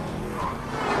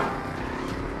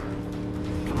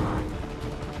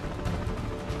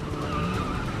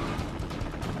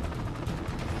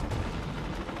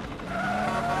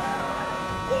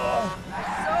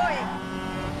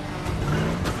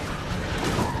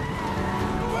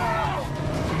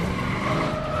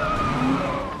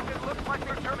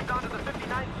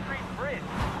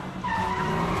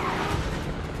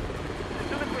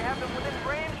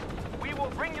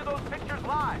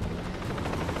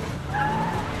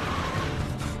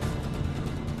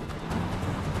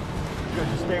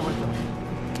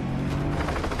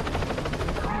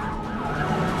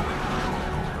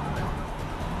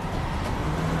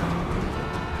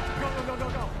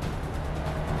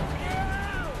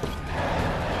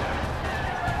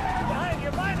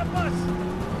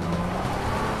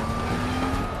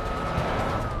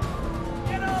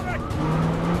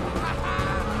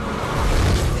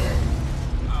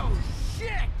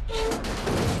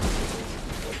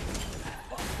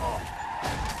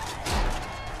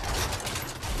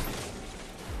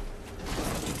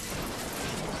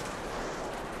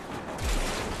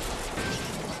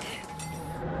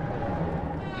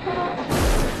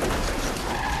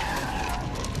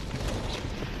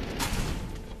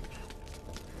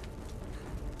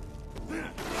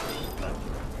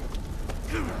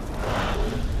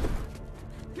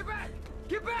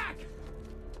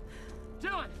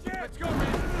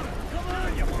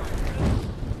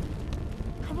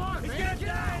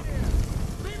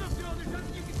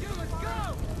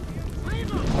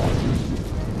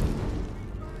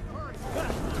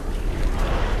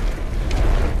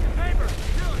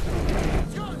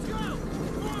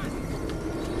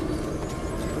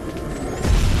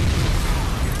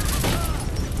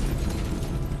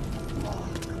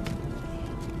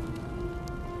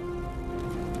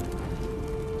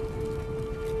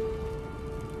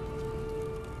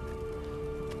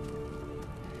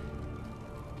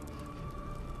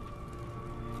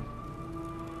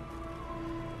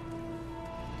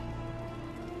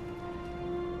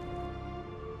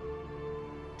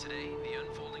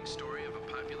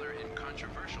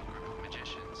 controversial group of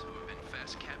magicians who have been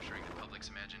fast capturing the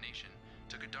public's imagination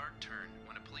took a dark turn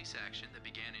when a police action that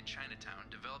began in Chinatown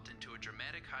developed into a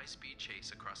dramatic high-speed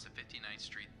chase across the 59th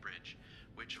Street Bridge,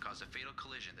 which caused a fatal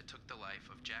collision that took the life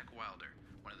of Jack Wilder,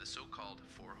 one of the so-called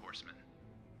Four Horsemen.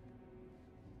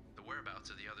 The whereabouts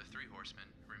of the other three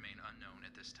horsemen remain unknown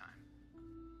at this time.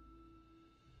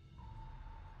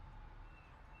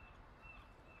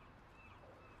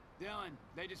 Dylan,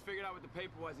 they just figured out what the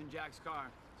paper was in Jack's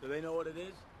car. So they know what it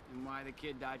is? And why the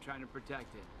kid died trying to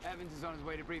protect it. Evans is on his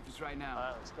way to brief us right now. All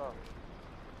right, let's go.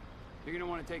 You're gonna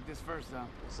want to take this first, though.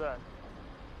 What's that?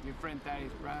 Your friend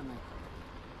Thaddeus Bradley.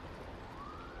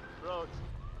 Rhodes,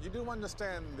 you do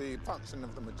understand the function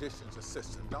of the magician's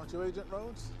assistant, don't you, Agent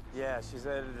Rhodes? Yeah, she's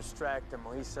there to distract him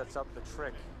while he sets up the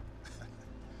trick.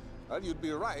 Well, you'd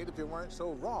be right if you weren't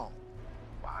so wrong.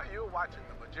 While you're watching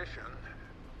the magician,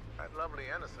 that lovely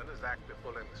innocent is actually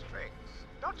pulling the strings.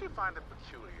 Don't you find it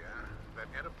peculiar that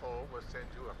Interpol will send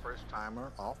you a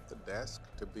first-timer off the desk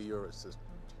to be your assistant?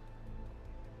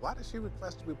 Why did she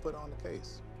request to be put on the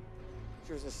case?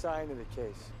 She was assigned to the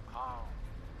case. Oh,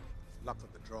 luck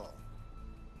of the draw.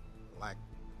 Like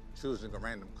choosing a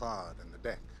random card in the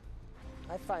deck.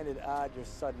 I find it odd, your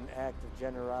sudden act of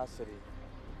generosity.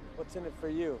 What's in it for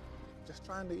you? Just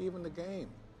trying to even the game.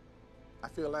 I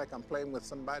feel like I'm playing with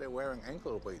somebody wearing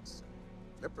ankle weights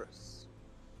and flippers.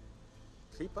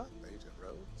 Keep up, Agent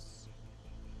Rhodes.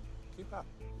 Keep up.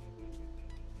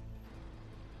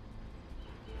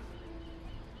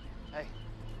 Hey,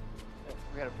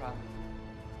 we got a problem.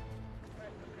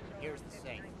 Here's the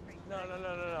safe.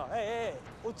 No. Hey,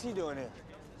 what's he doing here?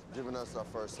 Giving us our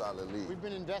first solid lead. We've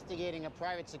been investigating a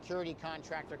private security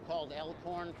contractor called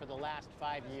Elkhorn for the last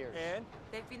 5 years. And?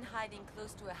 They've been hiding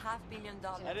close to $500 million.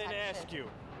 I didn't ask you.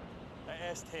 I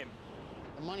asked him.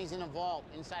 The money's in a vault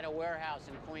inside a warehouse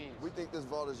in Queens. We think this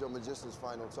vault is your magician's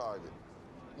final target.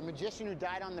 The magician who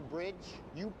died on the bridge,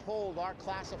 you pulled our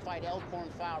classified Elkhorn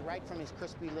file right from his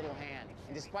crispy little hand.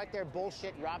 And despite their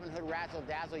bullshit Robin Hood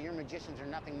razzle-dazzle, your magicians are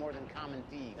nothing more than common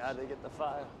thieves. How'd they get the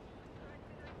file?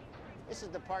 This is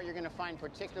the part you're going to find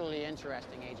particularly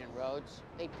interesting, Agent Rhodes.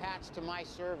 They patched to my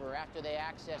server after they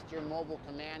accessed your mobile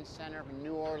command center in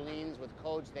New Orleans with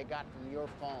codes they got from your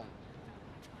phone.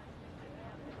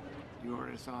 You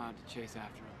ordered us all out to chase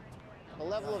after him. The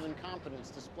level of incompetence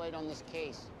displayed on this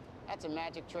case, that's a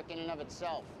magic trick in and of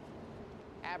itself.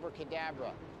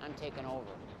 Abracadabra, I'm taking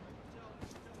over.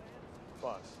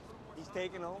 Boss, he's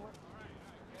taking over?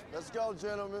 Let's go,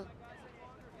 gentlemen.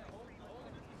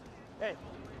 Hey,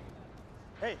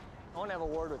 I want to have a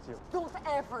word with you. Don't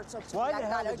ever talk to me Why like the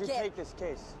hell that did you again. take this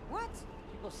case? What?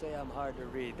 People say I'm hard to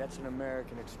read. That's an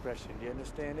American expression. Do you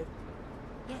understand it?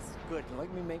 Yes. Good. Now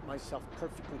let me make myself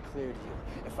perfectly clear to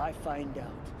you. If I find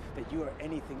out that you are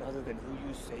anything other than who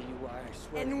you say you are, I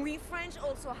swear. And we French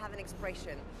also have an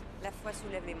expression. La foi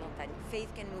soulève les montagnes.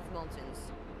 Faith can move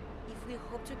mountains. If we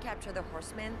hope to capture the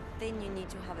horsemen, then you need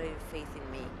to have a little faith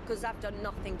in me. Because I've done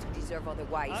nothing to deserve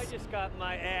otherwise. I just got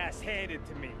my ass handed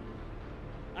to me.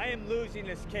 I am losing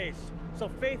this case. So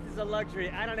faith is a luxury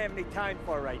I don't have any time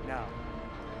for right now.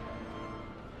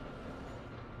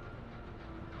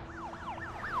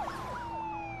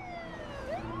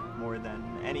 More than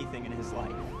anything in his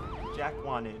life, Jack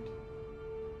wanted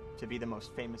to be the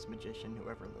most famous magician who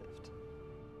ever lived.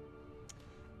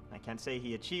 I can't say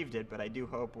he achieved it, but I do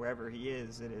hope wherever he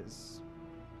is, it is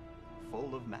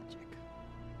full of magic.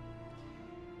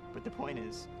 But the point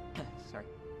is,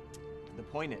 the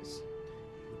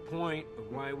point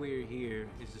of why we're here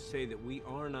is to say that we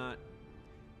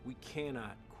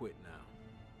cannot quit now.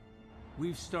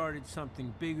 We've started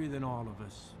something bigger than all of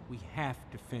us. We have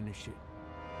to finish it.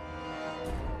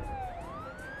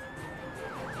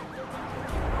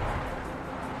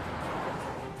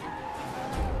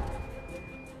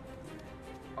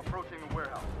 Approaching the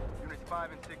warehouse. Units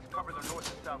 5 and 6 cover the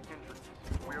north and south entrances.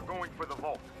 We are going for the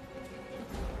vault.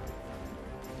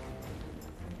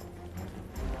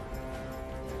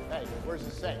 Hey, where's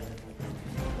the safe?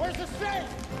 Where's the safe?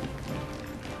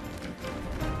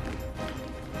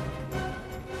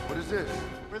 What is this?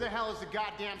 Where the hell is the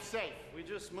goddamn safe? We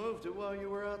just moved it while you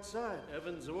were outside.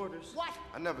 Evans' orders. What?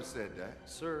 I never said that.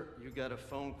 Sir, you got a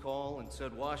phone call and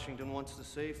said Washington wants the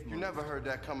safe moved. You never heard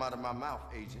that come out of my mouth,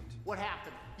 Agent. What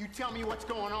happened? You tell me what's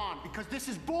going on, because this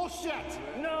is bullshit!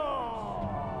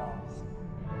 No!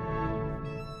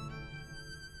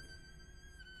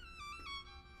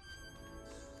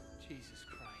 Jesus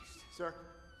Christ.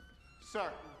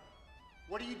 Sir,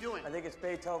 what are you doing? I think it's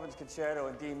Beethoven's Concerto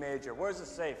in D major. Where's the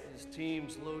safe? His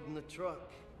team's loading the truck.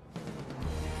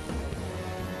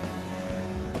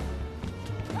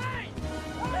 Hey!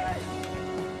 Hey!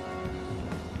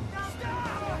 Downstairs!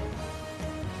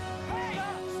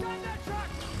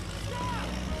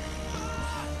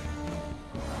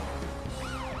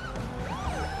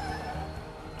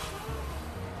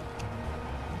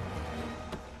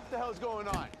 hell's going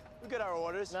on? We got our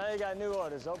orders. Now you got new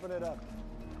orders. Open it up.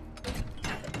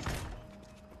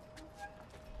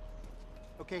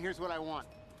 Okay, here's what I want.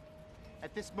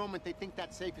 At this moment, they think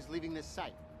that safe is leaving this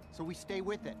site. So we stay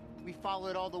with it. We follow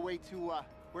it all the way to,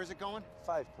 where's it going?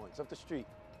 5 Points, up the street.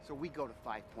 So we go to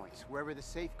 5 Points. Wherever the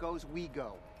safe goes, we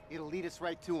go. It'll lead us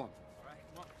right to them. All right,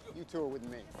 come on. You two are with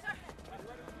me.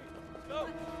 Let's go.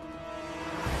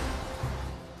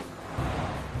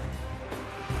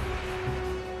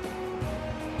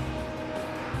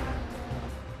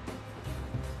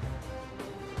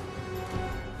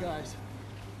 Guys,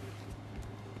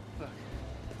 look,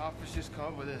 office just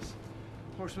called with this.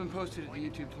 Horseman posted it to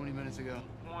YouTube 20 minutes ago.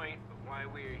 The point of why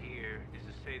we're here is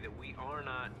to say that we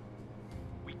cannot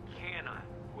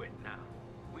quit now.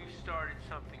 We've started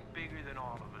something bigger than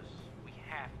all of us. We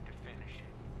have to finish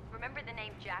it. Remember the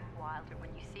name Jack Wilder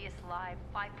when you see us live,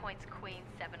 5 Points, Queens,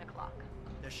 7 o'clock.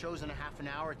 The show's in a half an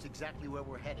hour. It's exactly where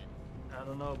we're headed. I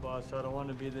don't know, boss. I don't want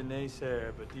to be the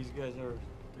naysayer, but these guys they're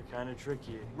kind of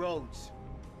tricky. Rhodes.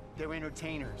 They're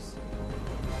entertainers.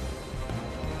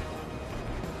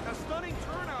 A stunning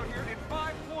turnout here in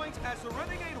 5 Points as the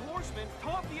Renegade Horsemen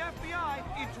taunt the FBI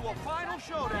into a final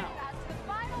showdown. That's the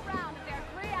final round of their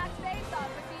 3-act face-off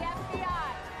with the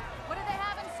FBI. What do they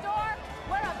have in store?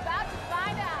 We're about to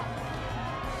find out.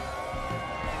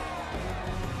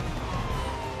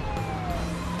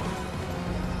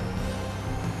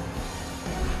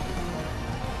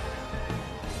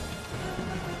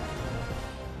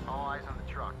 All eyes on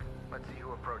the truck. Let's see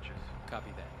who approaches.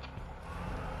 Copy that.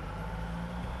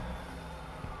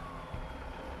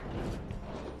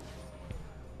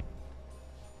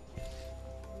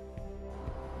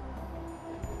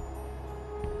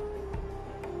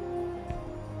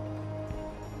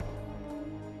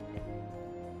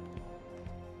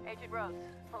 Agent Rhodes,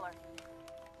 Fuller.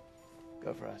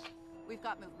 Go for us. We've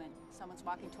got movement. Someone's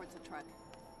walking towards the truck.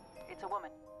 It's a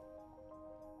woman.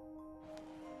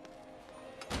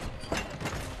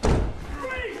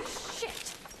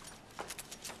 Shit!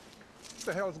 What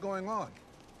the hell's going on?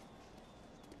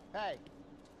 Hey,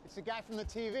 it's the guy from the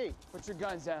TV. Put your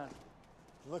guns down.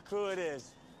 Look who it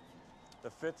is. The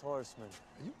 5th Horseman.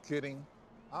 Are you kidding?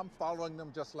 I'm following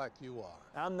them just like you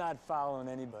are. I'm not following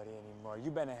anybody anymore.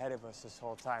 You've been ahead of us this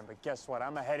whole time, but guess what?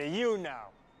 I'm ahead of you now.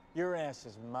 Your ass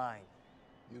is mine.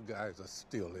 You guys are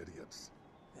still idiots.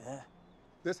 Yeah?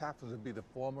 This happens to be the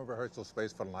former rehearsal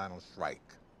space for Lionel Shrike.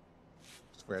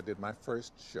 It's where I did my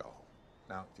first show.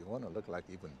 Now, if you want to look like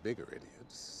even bigger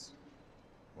idiots,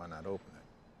 why not open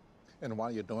it? And while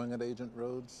you're doing it, Agent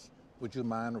Rhodes, would you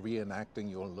mind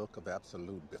reenacting your look of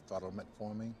absolute befuddlement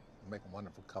for me? Make a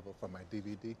wonderful cover for my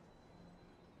DVD.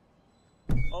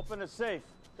 Open the safe.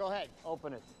 Go ahead.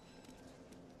 Open it.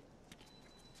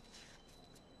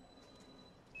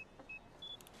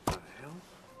 What the hell?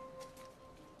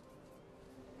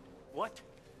 What?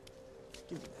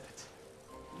 Give me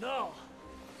that. No!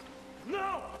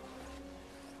 No!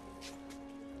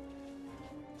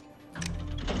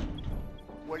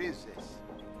 What is this?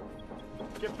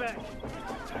 Get back!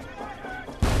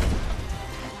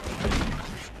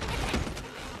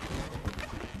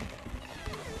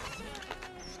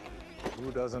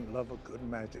 Who doesn't love a good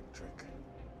magic trick?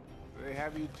 They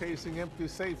have you chasing empty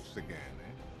safes again,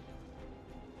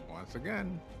 eh? Once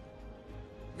again,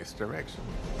 misdirection.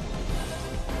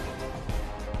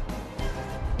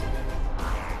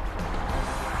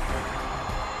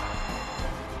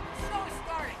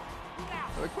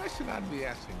 The question I'd be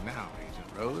asking now, Agent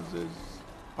Rhodes, is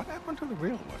what happened to the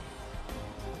real one?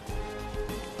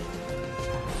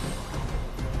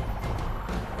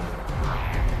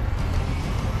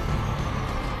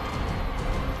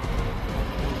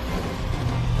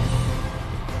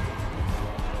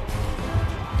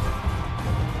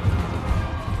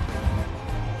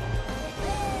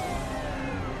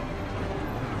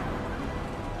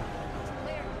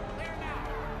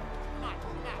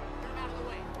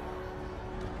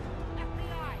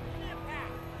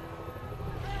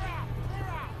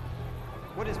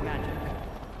 What is magic?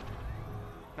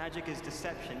 Magic is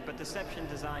deception, but deception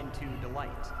designed to delight,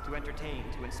 to entertain,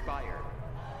 to inspire.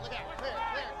 Look out! Clear,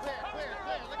 clear, clear, clear,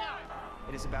 clear! Look out!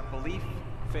 It is about belief,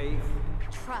 Faith.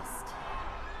 Trust.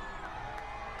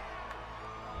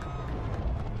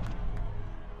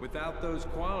 Without those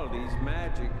qualities,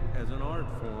 magic as an art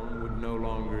form would no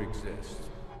longer exist.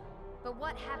 But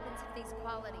what happens if these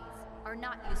qualities are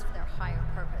not used for their higher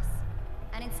purpose,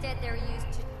 and instead they're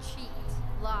used to cheat,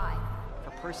 lie?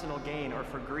 for personal gain, or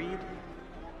for greed,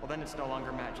 well, then it's no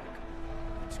longer magic.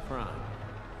 It's crime.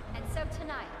 And so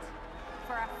tonight,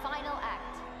 for our final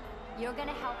act, you're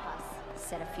gonna help us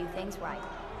set a few things right.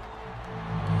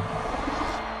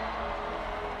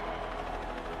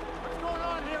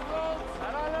 on here, Rhodes?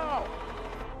 I don't know.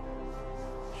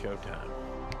 Showtime.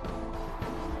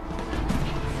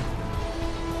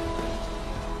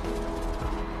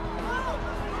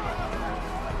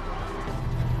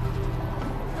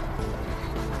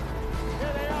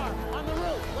 There they are, on the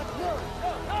roof. Let's move.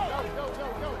 Go.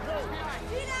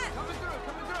 Coming through.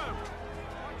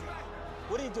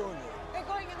 What are you doing here? They're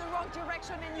going in the wrong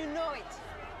direction and you know it.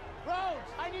 Rhodes,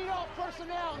 I need all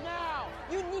personnel now.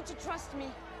 You need to trust me.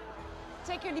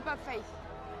 Take a leap of faith.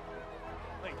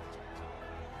 Wait.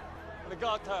 The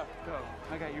Gautar. Go.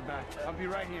 I got your back. I'll be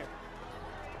right here.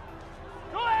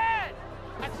 Go ahead!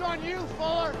 That's on you,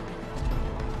 Fuller.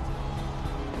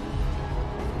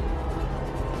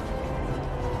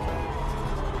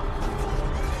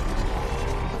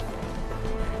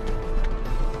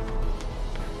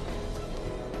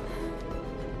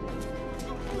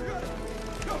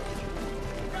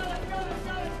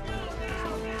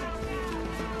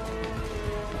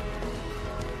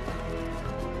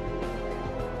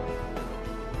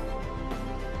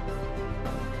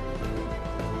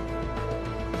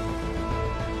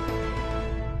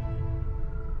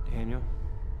 Daniel?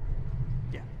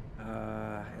 Yeah.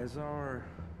 As our,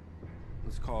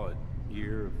 let's call it,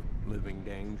 year of living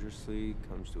dangerously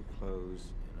comes to a close,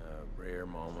 in a rare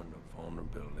moment of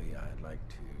vulnerability, I'd like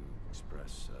to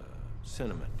express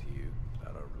sentiment to you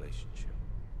about our relationship.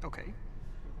 Okay.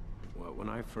 Well, when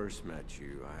I first met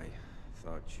you, I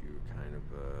thought you were kind of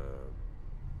a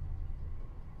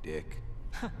dick.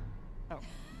 Oh.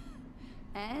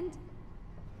 And?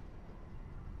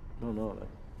 No,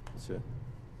 that's it.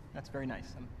 That's very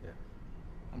nice.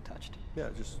 I'm touched. Yeah,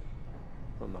 just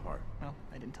from the heart. Well,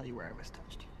 I didn't tell you where I was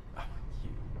touched. Oh,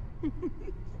 you.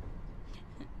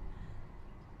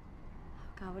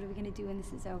 God, what are we gonna do when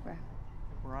this is over?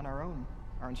 We're on our own.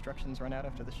 Our instructions run out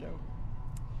after the show.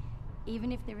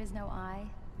 Even if there is no I,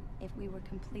 if we were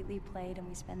completely played and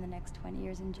we spend the next 20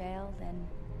 years in jail, then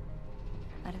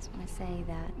I just want to say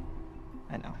that.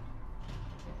 I know.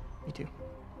 Me too.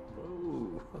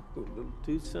 Whoa, a little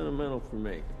too sentimental for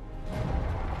me.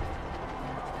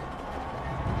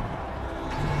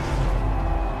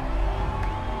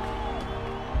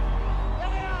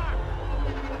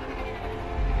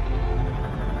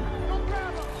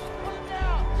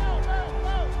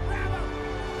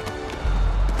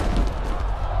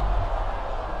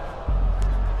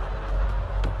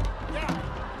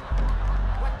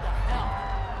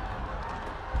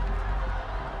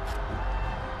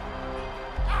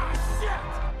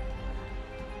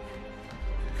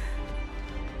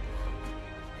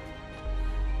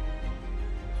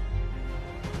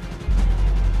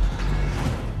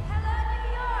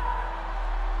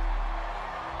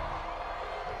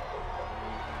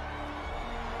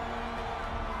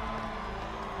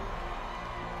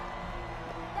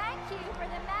 Thank you for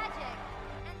the magic,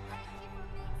 and thank you for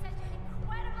being such an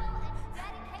incredible and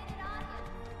dedicated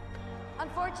audience.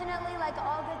 Unfortunately, like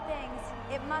all good things,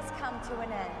 it must come to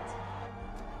an end.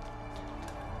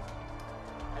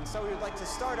 And so we'd like to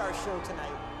start our show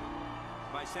tonight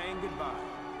by saying goodbye.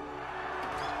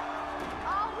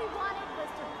 All we wanted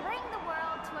was to bring the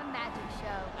world to a magic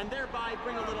show. and thereby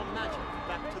bring a little magic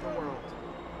back to the world.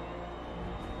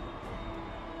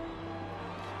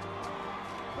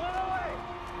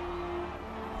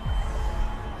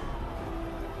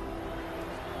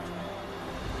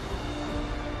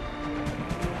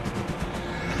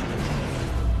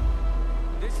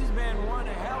 This has been one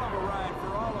hell of a ride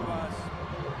for all of us.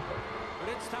 But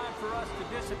it's time for us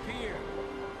to disappear.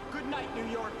 Good night, New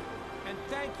York. And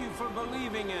thank you for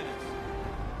believing in us.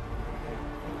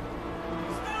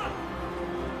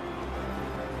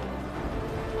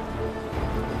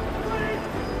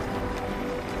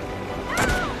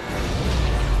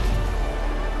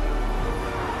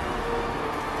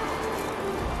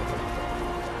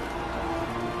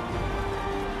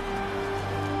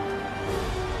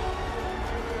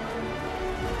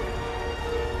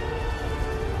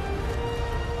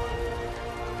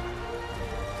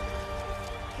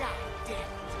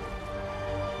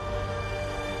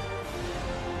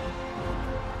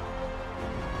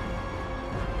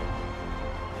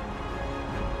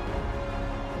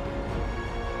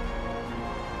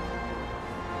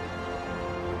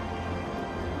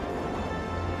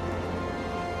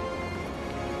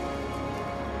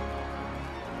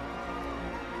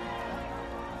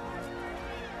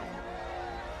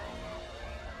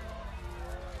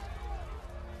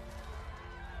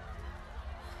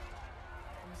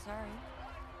 I'm sorry.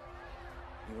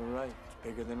 You were right. It's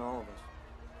bigger than all of us.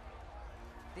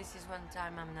 This is one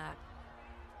time I'm not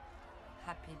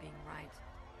happy being right.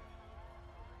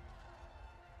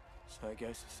 So I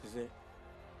guess this is it.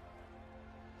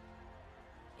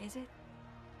 Is it?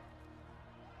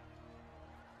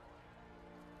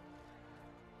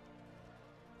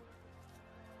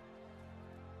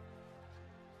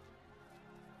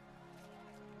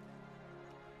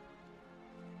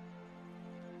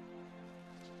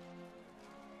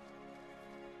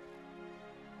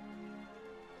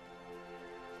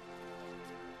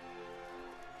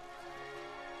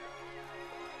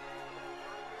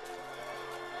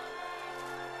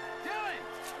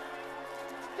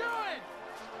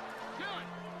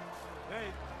 Hey.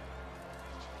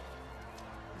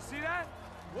 You see that?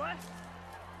 What?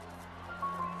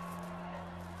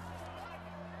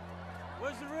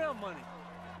 Where's the real money?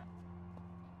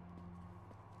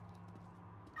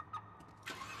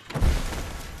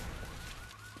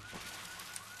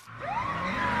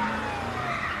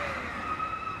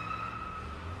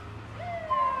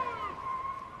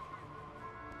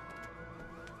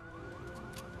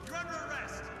 You're under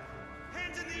arrest.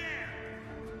 Hands in the air.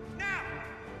 Now!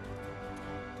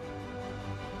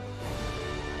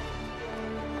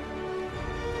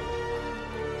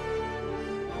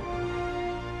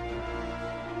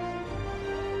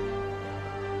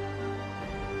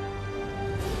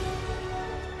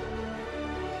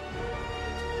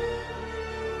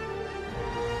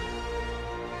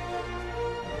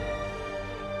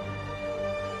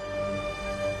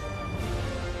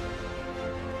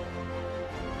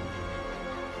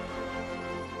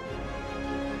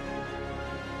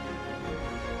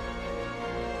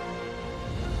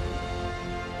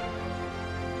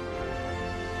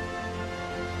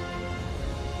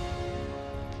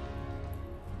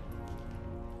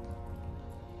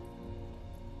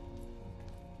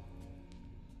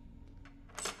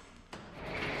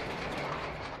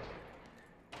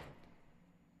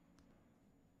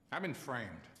 I've been framed.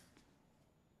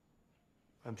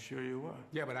 I'm sure you were.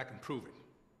 Yeah, but I can prove it.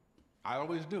 I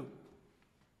always do.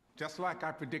 Just like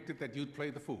I predicted that you'd play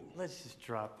the fool. Let's just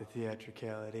drop the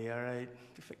theatricality, all right?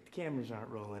 The cameras aren't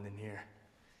rolling in here.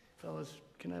 Fellas,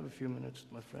 can I have a few minutes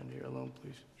with my friend here alone,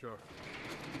 please? Sure.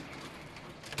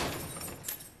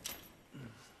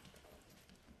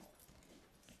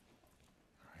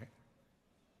 All right.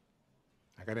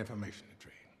 I got information to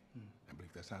trade. I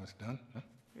believe that's how it's done, huh?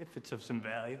 If it's of some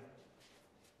value.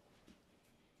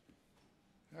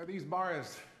 These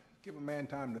bars give a man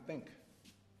time to think.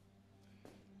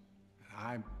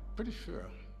 I'm pretty sure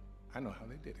I know how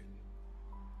they did it.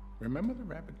 Remember the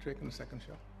rabbit trick in the second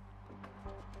show?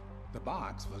 The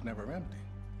box was never empty.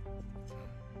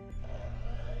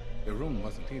 The room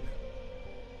wasn't either.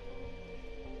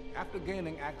 After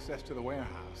gaining access to the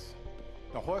warehouse,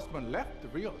 the horseman left the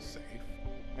real safe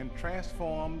and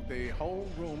transformed the whole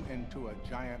room into a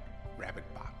giant rabbit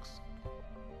box.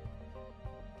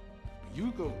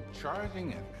 You go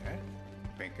charging in there,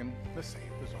 thinking the safe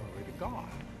is already gone.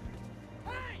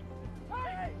 Hey!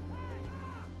 Hey!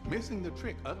 Missing the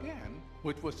trick again,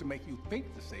 which was to make you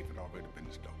think the safe had already been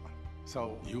stolen.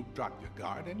 So you drop your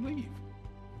guard and leave.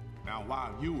 Now,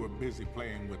 while you were busy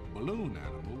playing with balloon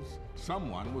animals,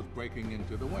 someone was breaking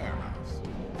into the warehouse.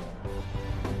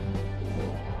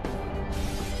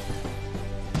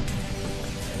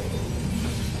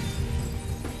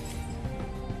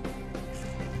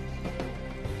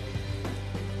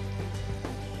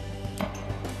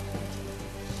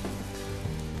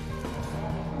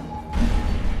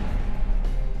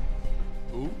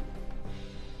 Who?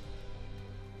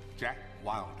 Jack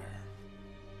Wilder.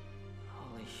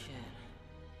 Holy shit.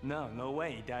 No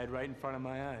way. He died right in front of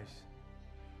my eyes.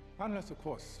 Unless, of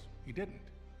course, he didn't.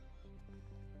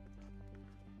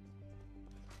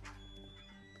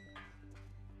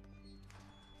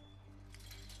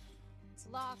 It's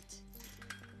locked.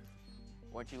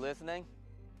 Weren't you listening?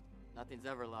 Nothing's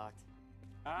ever locked.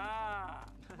 Ah!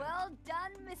 Well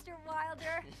done, Mr.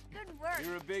 Wilder. Good work.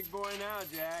 You're a big boy now,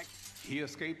 Jack. He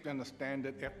escaped in a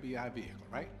standard FBI vehicle,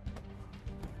 right?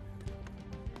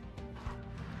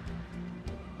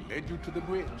 Led you to the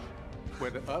bridge,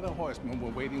 where the other horsemen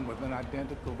were waiting with an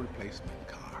identical replacement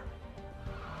car.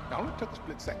 It only took a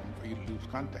split second for you to lose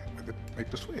contact with it, make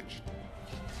the switch.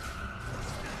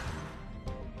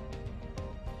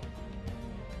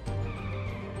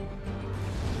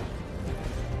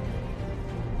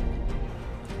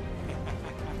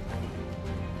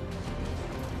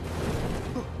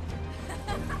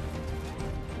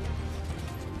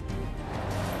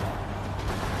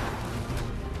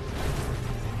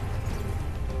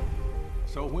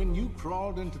 So when you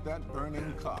crawled into that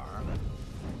burning car,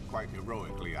 quite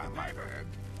heroically, I might add,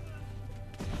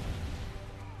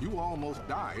 you almost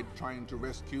died trying to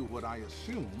rescue what I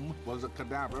assume was a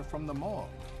cadaver from the morgue.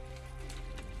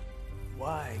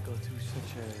 Why go through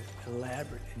such an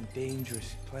elaborate and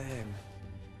dangerous plan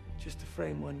just to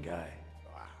frame one guy.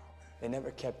 Wow. They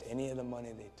never kept any of the money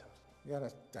they took. Yeah,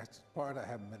 that's the part I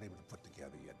haven't been able to put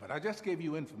together yet. But I just gave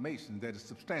you information that is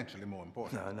substantially more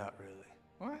important. No, not really.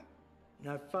 What?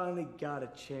 And I finally got a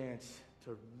chance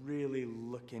to really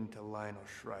look into Lionel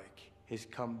Shrike, his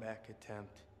comeback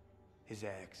attempt, his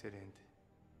accident.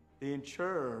 The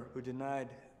insurer who denied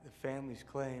the family's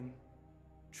claim,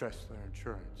 Tressler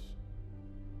Insurance.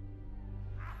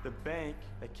 The bank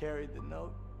that carried the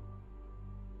note,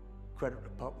 Credit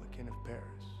Republican of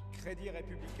Paris. Crédit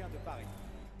Républicain de Paris.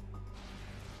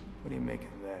 What do you make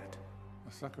of that?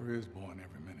 A sucker is born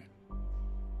every minute.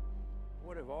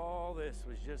 What if all this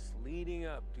was just leading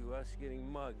up to us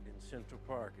getting mugged in Central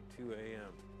Park at 2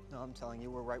 a.m.? No, I'm telling you,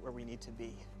 we're right where we need to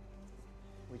be.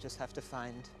 We just have to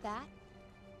find That?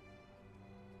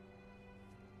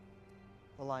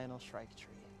 the Lionel Shrike tree.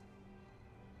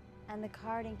 And the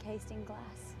card encased in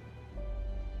glass.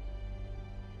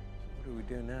 What do we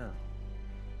do now?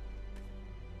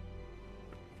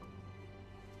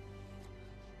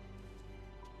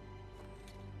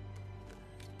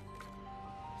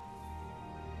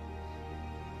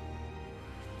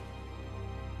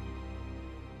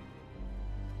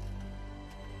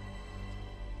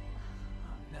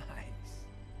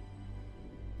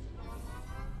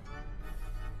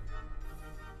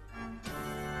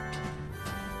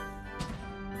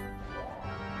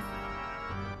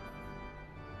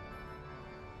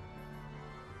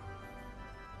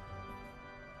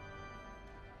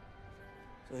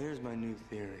 So here's my new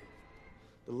theory.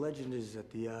 The legend is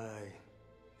that the eye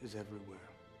is everywhere,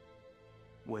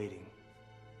 waiting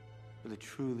for the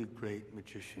truly great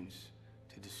magicians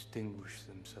to distinguish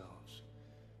themselves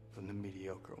from the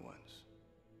mediocre ones.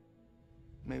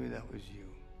 Maybe that was you.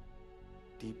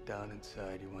 Deep down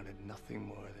inside, you wanted nothing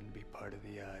more than to be part of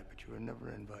the eye, but you were never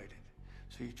invited.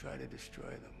 So you try to destroy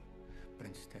them. But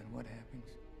instead, what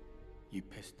happens? You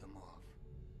piss them off.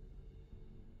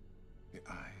 The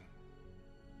eye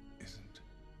isn't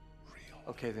real.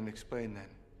 Okay, then explain then.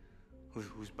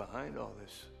 Who's behind all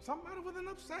this? Somebody with an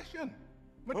obsession.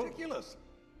 Meticulous.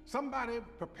 Somebody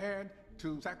prepared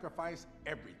to sacrifice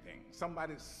everything.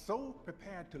 Somebody so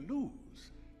prepared to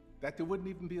lose that there wouldn't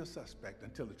even be a suspect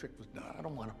until the trick was done. I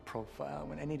don't want a profile.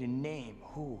 I need a name.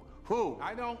 Who? Who?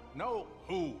 I don't know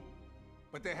who.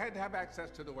 But they had to have access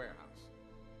to the warehouse.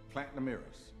 Planting the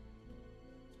mirrors.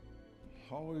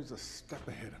 Always a step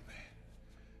ahead of me.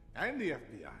 And the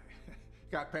FBI.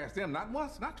 Got past them not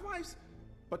once, not twice,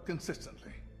 but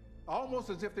consistently. Almost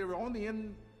as if they were on the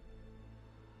end.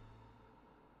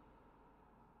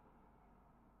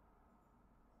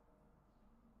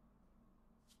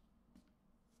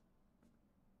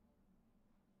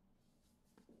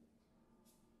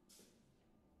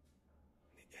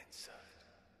 The inside.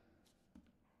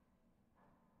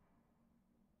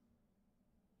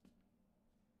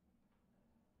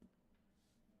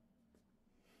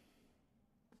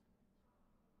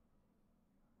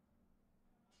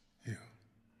 You.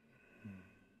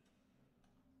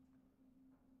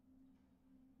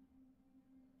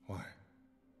 Why?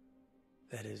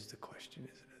 That is the question,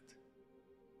 isn't it?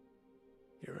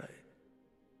 You're right.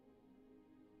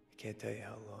 I can't tell you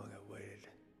how long I waited to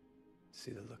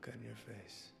see the look on your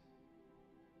face.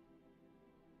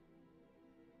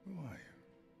 Who are you?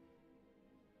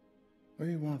 What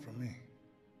do you want from me?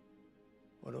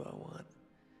 What do I want?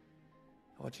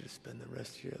 I want you to spend the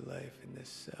rest of your life in this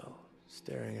cell,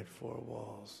 staring at four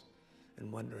walls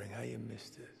and wondering how you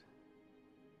missed it.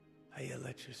 How you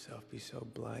let yourself be so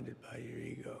blinded by your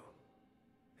ego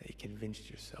that you convinced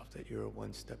yourself that you were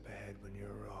one step ahead when you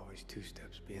were always two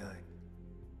steps behind.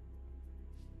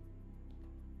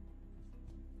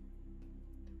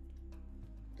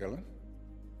 Dylan?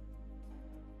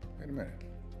 Wait a minute.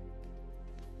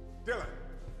 Dylan,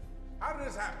 how did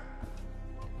this happen?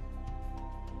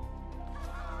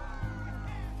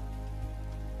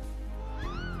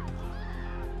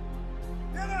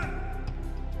 Dylan!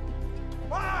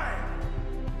 Why?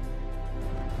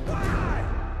 Why?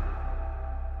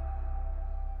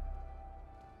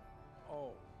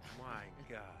 Oh, my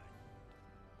God.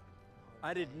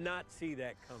 I did not see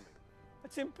that coming.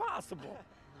 That's impossible.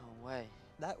 No way.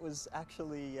 That was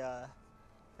actually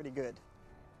pretty good.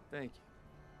 Thank you.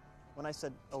 When I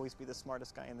said always be the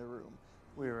smartest guy in the room.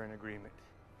 We were in agreement.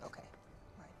 Okay,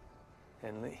 right.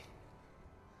 Henley,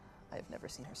 I have never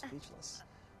seen her speechless.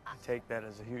 I take that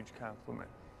as a huge compliment.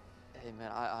 Hey,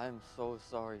 man, I'm so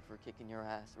sorry for kicking your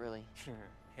ass, really.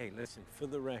 Hey, listen, for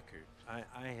the record,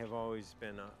 I have always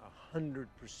been a 100%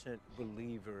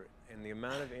 believer in the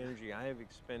amount of energy I have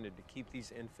expended to keep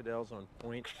these infidels on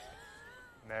point.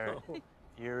 Merritt,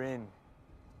 you're in.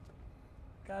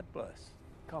 God bless.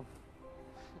 Come.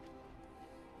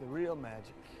 The real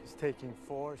magic is taking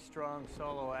 4 strong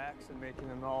solo acts and making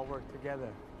them all work together.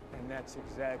 And that's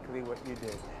exactly what you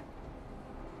did.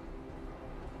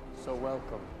 So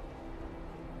welcome.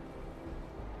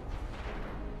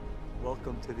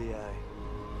 Welcome to the Eye.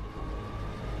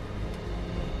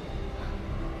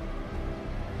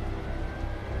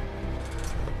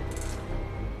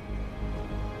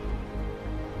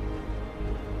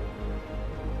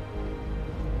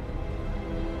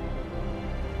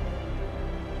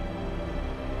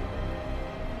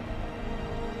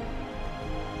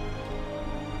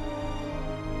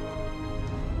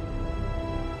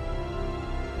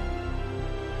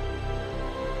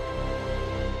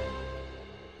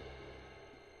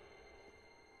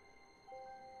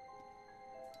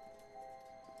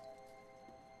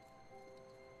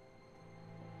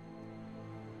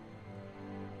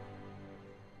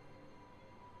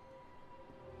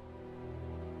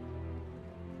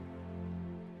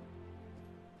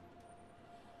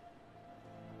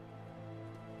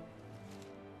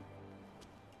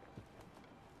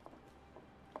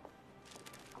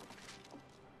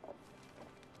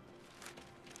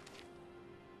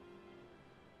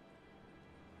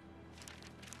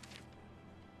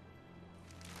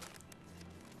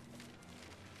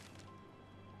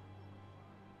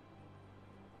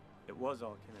 It was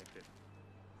all connected.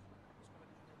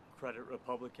 Credit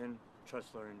Republican,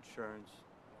 Tressler Insurance.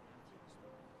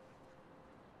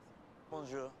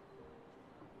 Bonjour.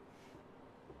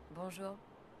 Bonjour.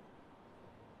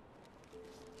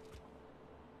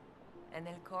 And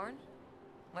Elkhorn?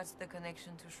 What's the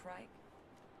connection to Shrike?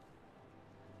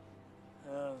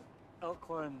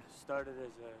 Elkhorn started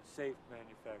as a safe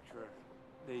manufacturer.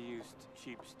 They used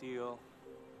cheap steel.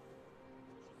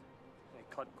 They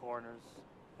cut corners.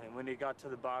 And when he got to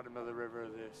the bottom of the river,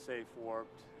 the safe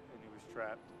warped and he was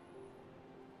trapped.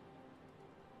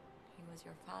 He was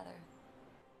your father.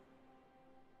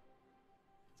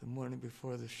 The morning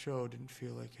before the show didn't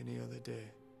feel like any other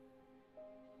day.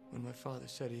 When my father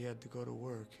said he had to go to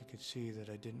work, he could see that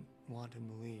I didn't want him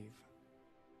to leave.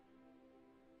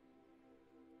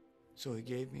 So he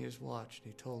gave me his watch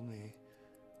and he told me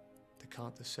to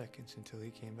count the seconds until he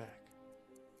came back.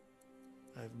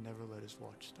 I've never let his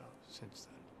watch stop since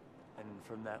then. And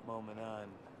from that moment on,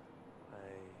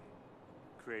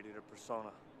 I created a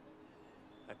persona.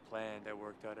 I planned, I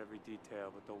worked out every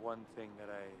detail, but the one thing that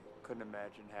I couldn't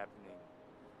imagine happening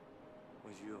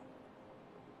was you.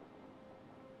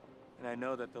 And I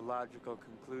know that the logical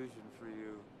conclusion for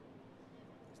you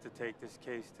is to take this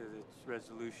case to its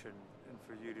resolution and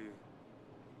for you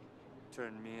to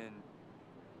turn me in.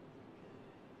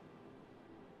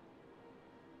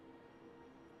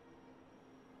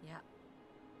 Yeah.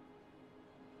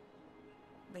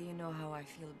 But you know how I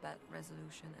feel about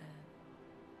resolution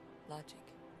and logic.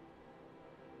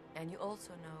 And you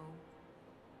also know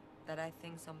that I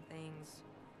think some things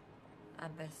are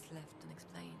best left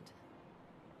unexplained.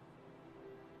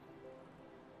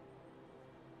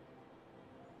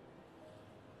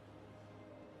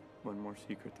 One more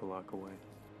secret to lock away.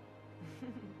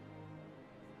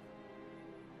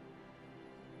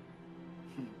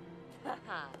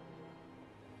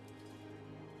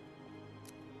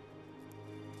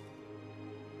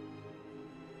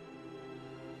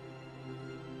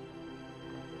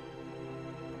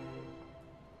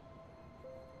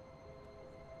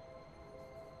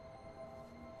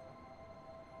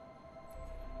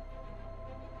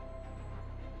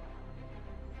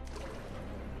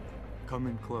 Come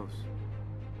in close.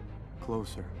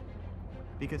 Closer.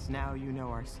 Because now you know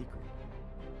our secret.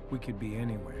 We could be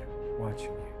anywhere,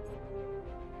 watching you.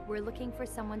 We're looking for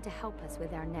someone to help us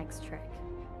with our next trick.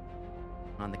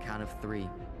 On the count of 3,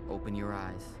 open your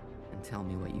eyes and tell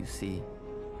me what you see.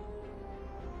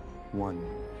 1,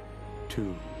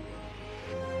 2.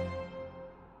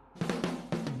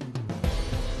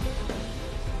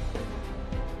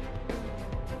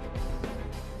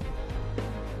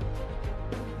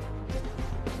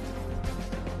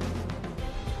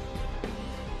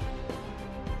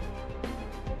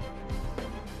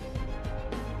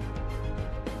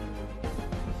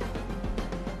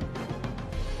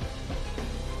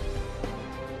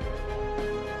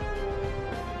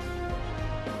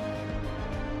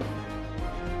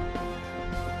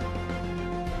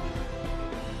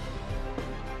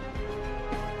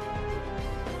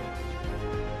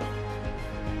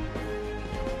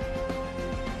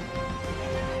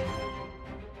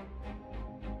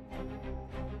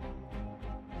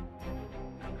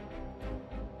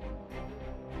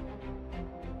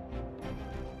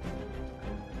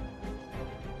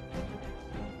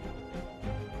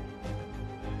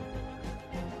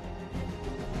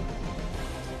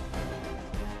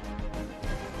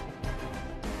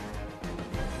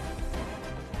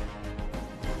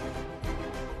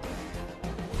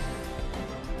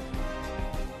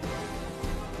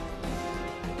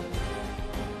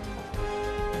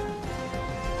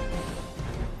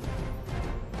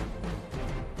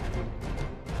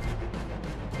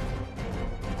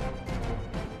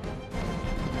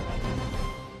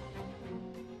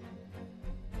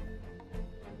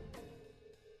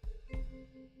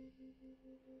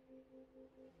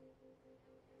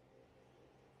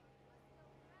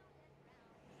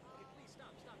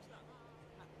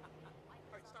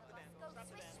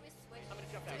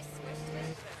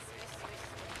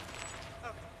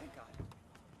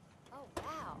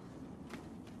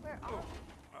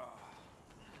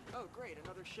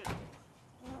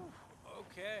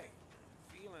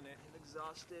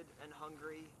 exhausted and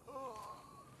hungry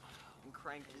and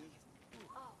cranky.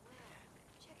 Oh, man.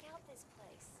 Check out this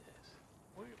place.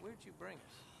 Where'd you bring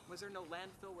us? Was there no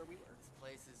landfill where we were? This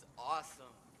place is awesome.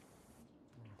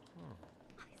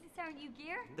 Aren't you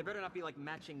gear? There better not be like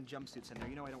matching jumpsuits in there.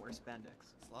 You know I don't wear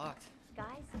spandex. It's locked.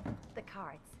 Guys, the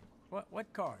cards.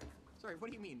 What card? Sorry,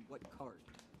 what do you mean, what card?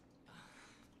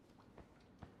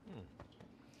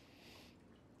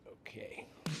 Okay.